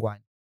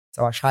 lakangwane.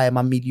 So I share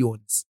my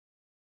millions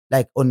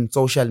like on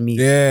social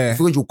media. Yeah. If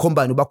you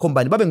combine,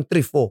 babeng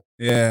 3-4.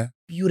 Yeah.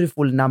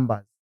 Beautiful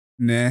numbers.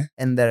 Nah.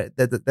 And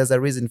there's a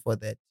reason for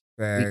that.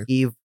 Right. We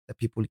give. The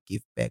people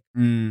give back.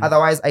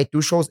 Otherwise, I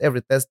do shows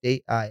every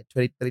Thursday,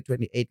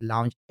 23-28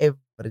 lounge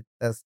every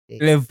Thursday.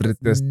 Every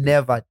Thursday.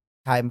 Never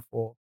time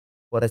for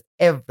us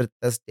every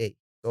Thursday.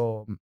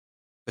 So,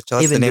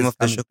 what's the name of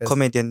the show?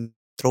 Comedian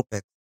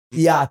Throwback.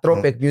 Yeah,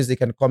 Throwback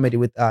Music and Comedy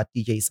with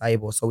DJ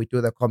Saibo. So we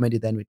do the comedy,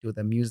 then we do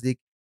the music.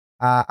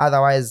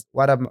 Otherwise,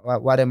 what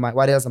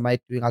else am I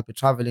doing? I'll be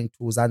traveling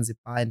to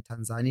Zanzibar and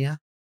Tanzania.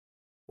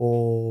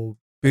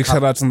 Big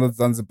shout out to the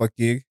Zanzibar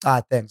gig.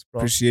 Thanks,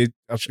 bro.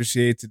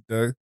 Appreciate it,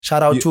 though.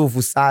 Shout out to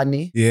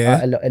Vusani,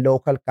 a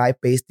local guy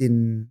based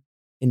in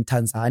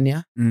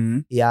Tanzania.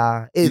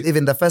 Yeah,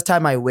 even the first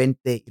time I went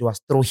there, it was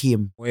through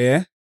him.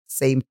 Where?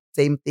 Same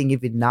thing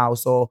even now.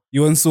 So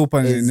you and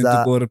Super need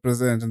to go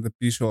represent in the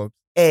P-shop.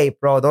 Hey,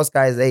 bro, those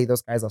guys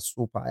are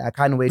super. I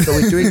can't wait. So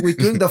we're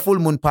doing the full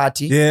moon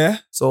party. Yeah.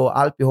 So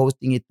I'll be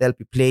hosting it. They'll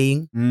be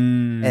playing.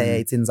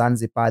 It's in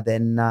Zanzibar.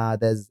 Then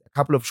there's a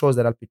couple of shows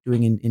that I'll be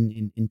doing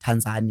in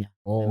Tanzania,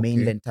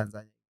 mainland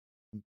Tanzania.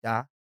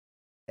 Yeah.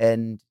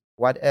 And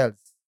what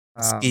else?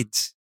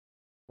 Skit.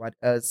 What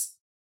else?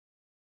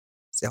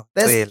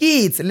 The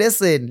skits.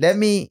 Listen, let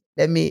me.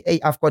 Hey,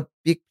 I've got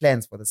big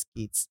plans for the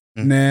skits.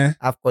 Nah.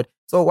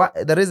 So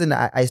the reason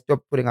I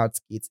stopped putting out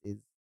skits is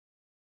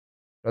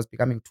it was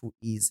becoming too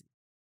easy.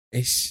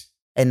 Ish.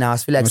 And now I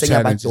feel like saying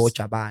about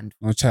Georgia band.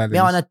 No challenge.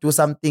 I want to do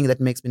something that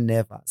makes me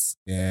nervous.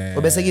 Yeah. So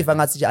basically, if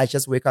I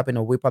just wake up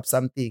and whip up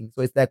something.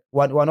 So it's like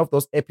one of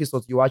those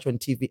episodes you watch on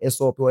TV,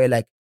 SOP, where you're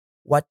like,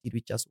 what did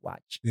we just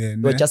watch? Yeah,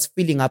 We're just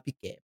filling up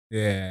again.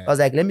 Yeah. I was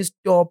like, let me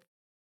stop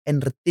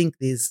and rethink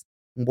this.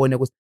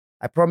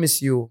 I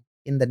promise you,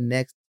 in the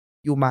next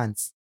few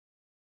months,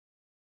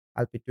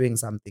 I'll be doing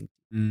something.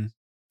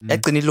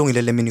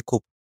 Ilungile le Mini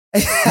Cooper.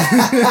 Yeah,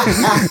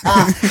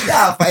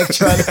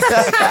 actually.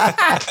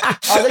 I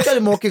was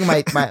actually mocking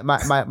my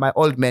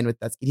old man with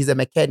that. He's a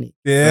mechanic.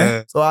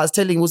 Yeah. So I was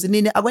telling him,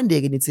 "Nine,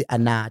 akwendeke nithi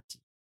anathi.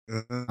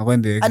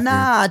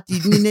 Anathi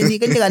nine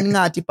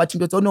ngeke but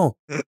into no.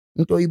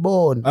 Into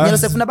uyibona. Nyalo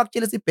sefuna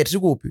bakutshela si battery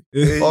kuphi.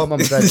 Oh, I'm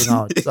driving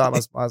out. So I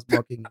was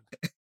mocking.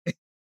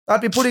 I'll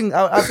be putting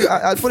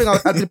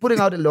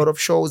out a lot of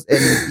shows,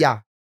 and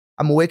yeah,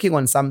 I'm working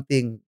on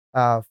something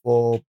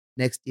for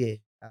next year.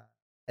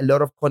 A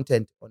lot of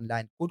content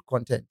online, good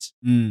content,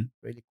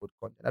 really good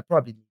content. I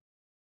probably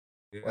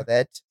need for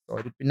that. So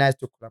it would be nice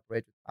to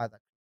collaborate with other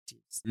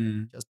creatives,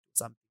 just do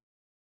something,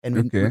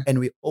 and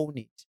we own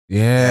it.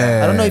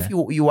 Yeah. I don't know if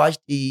you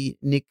watched the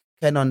Nick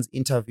Cannon's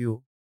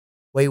interview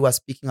where he was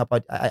speaking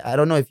about. I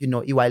don't know if you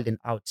know Wild and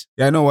Out.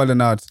 Yeah, I know Wild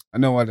and Out.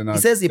 He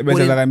says he put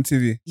in,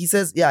 MTV. He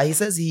says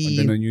he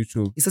and then on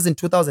YouTube. He says in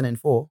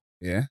 2004.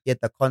 Yeah. He had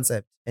the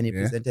concept and he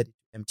presented it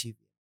to MTV.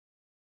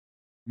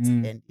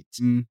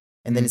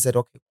 And then he said,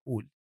 okay,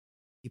 cool.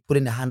 He put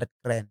in 100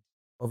 grand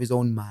of his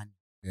own money.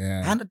 Yeah.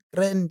 100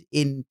 grand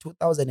in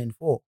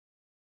 2004.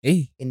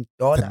 Hey. In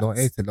dollars.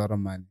 It's a lot of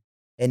money.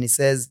 And he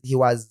says he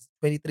was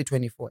 23,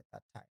 24 at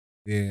that time.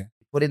 Yeah.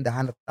 He put in the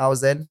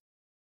 100,000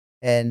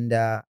 and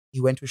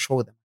he went to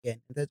show them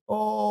again. He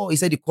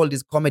said he called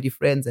his comedy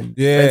friends and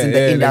friends in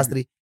the industry.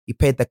 Like, he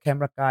paid the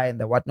camera guy and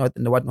the whatnot.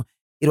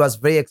 It was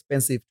very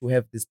expensive to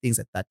have these things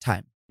at that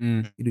time.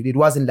 It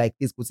wasn't like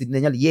this.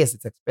 Yes,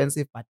 it's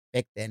expensive, but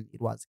back then it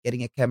was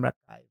getting a camera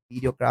guy,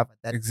 videographer.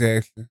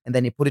 Exactly. And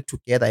then he put it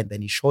together and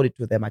then he showed it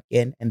to them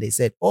again. And they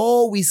said,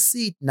 oh, we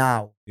see it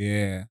now.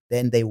 Yeah.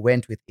 Then they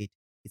went with it.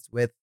 It's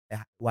worth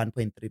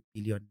 1.3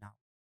 billion now.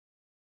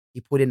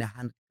 He put in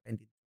 100 grand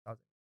in 2000.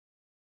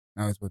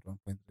 Now it's worth 1.3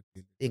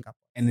 billion. Think about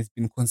it. And it's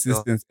been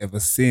consistent ever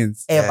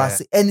since.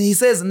 And he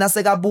says,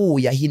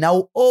 Nasekabuya, he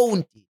now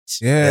owned it.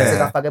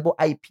 Yeah.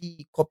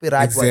 IP,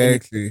 copyright,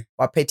 exactly.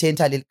 Patent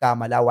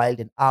la Wild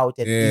and Out.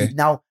 And he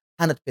now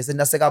 100%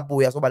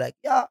 Nasekabuya. So we're like,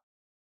 yeah,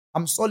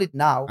 I'm solid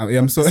now.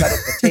 I'm solid. At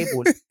the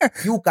table.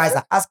 You guys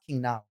are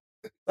asking now.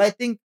 So I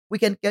think we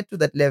can get to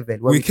that level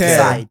where we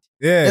decide.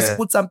 Yeah. Let's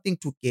put something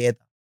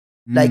together.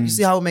 Like you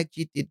see how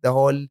McG did the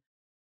whole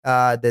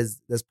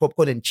there's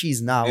popcorn and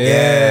cheese now.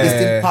 Yeah. It's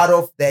still part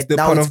of that. It's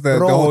now part it's of the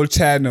whole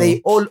channel.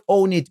 They all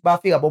own it.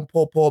 Bafika bon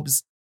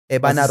pop-ups,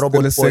 Bana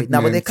Robot Boy.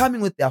 Now, but they're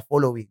coming with their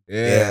following.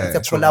 Yeah. It's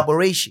a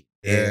collaboration.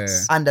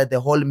 Yes. Under the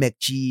whole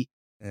McG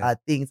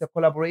thing. It's a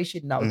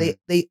collaboration now.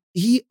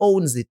 He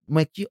owns it.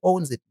 McG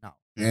owns it now.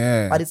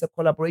 Yeah. But it's a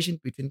collaboration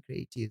between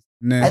creatives.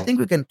 No. I think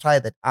we can try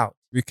that out.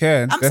 We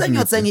can. I'm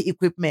not saying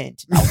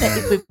equipment.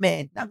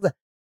 Equipment.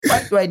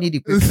 Why do I need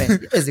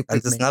equipment? Yes,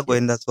 equipment.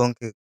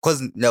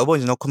 Because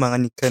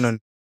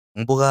Canon,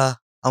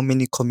 how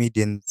many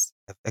comedians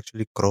have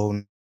actually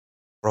grown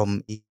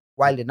from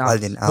Wild and Out.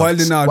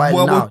 Wild and Out.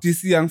 What about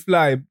DC Young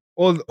Fly?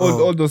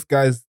 All those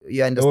guys.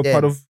 You understand? They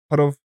were part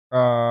of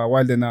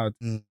Wild and Out.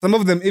 Some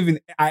of them even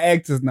are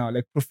actors now,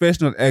 like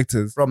professional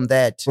actors. From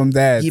that.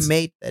 He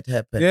made that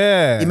happen.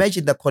 Yeah.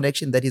 Imagine the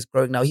connection that he's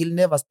growing now. He'll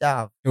never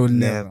starve. He'll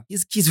never.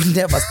 His kids will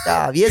never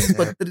starve. Yes, he's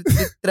got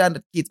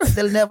 300 kids, but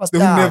they'll never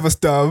starve. They'll never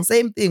starve.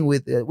 Same thing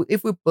with,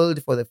 if we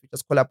build for the future,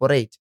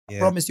 collaborate. I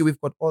promise you, we've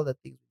got all the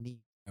things we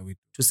need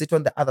to sit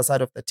on the other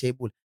side of the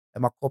table.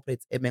 And my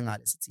corporates, we've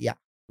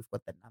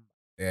got the number.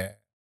 Yeah.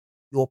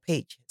 Your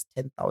page has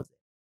 10,000.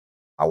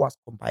 Ours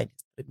combined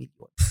is 3 million.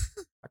 What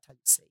are you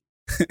saying?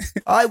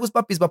 I was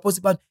puppies, but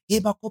possible.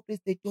 Hey, my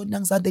corporates, they don't.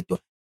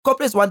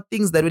 Corporates want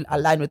things that will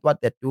align with what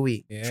they're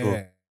doing. Yeah.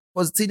 True.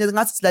 Because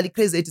it's slightly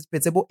crazy. It's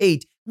principle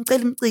 8.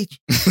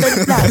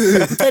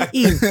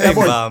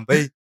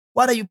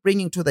 What are you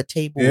bringing to the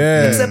table?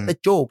 Yeah. Except the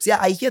jokes. Yeah,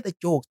 I hear the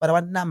jokes, but I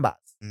want numbers.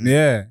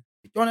 Yeah.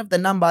 They don't have the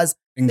numbers.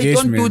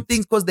 Engagement. They don't do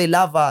things because they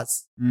love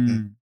us.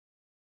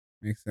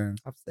 Makes sense.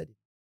 I've said it.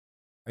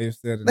 You've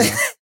said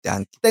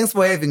it. Thanks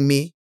for having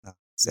me.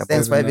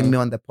 Thanks for having me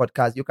on the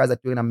podcast. You guys are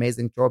doing an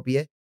amazing job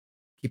here.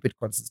 Keep it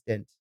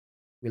consistent.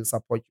 We'll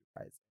support you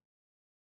guys.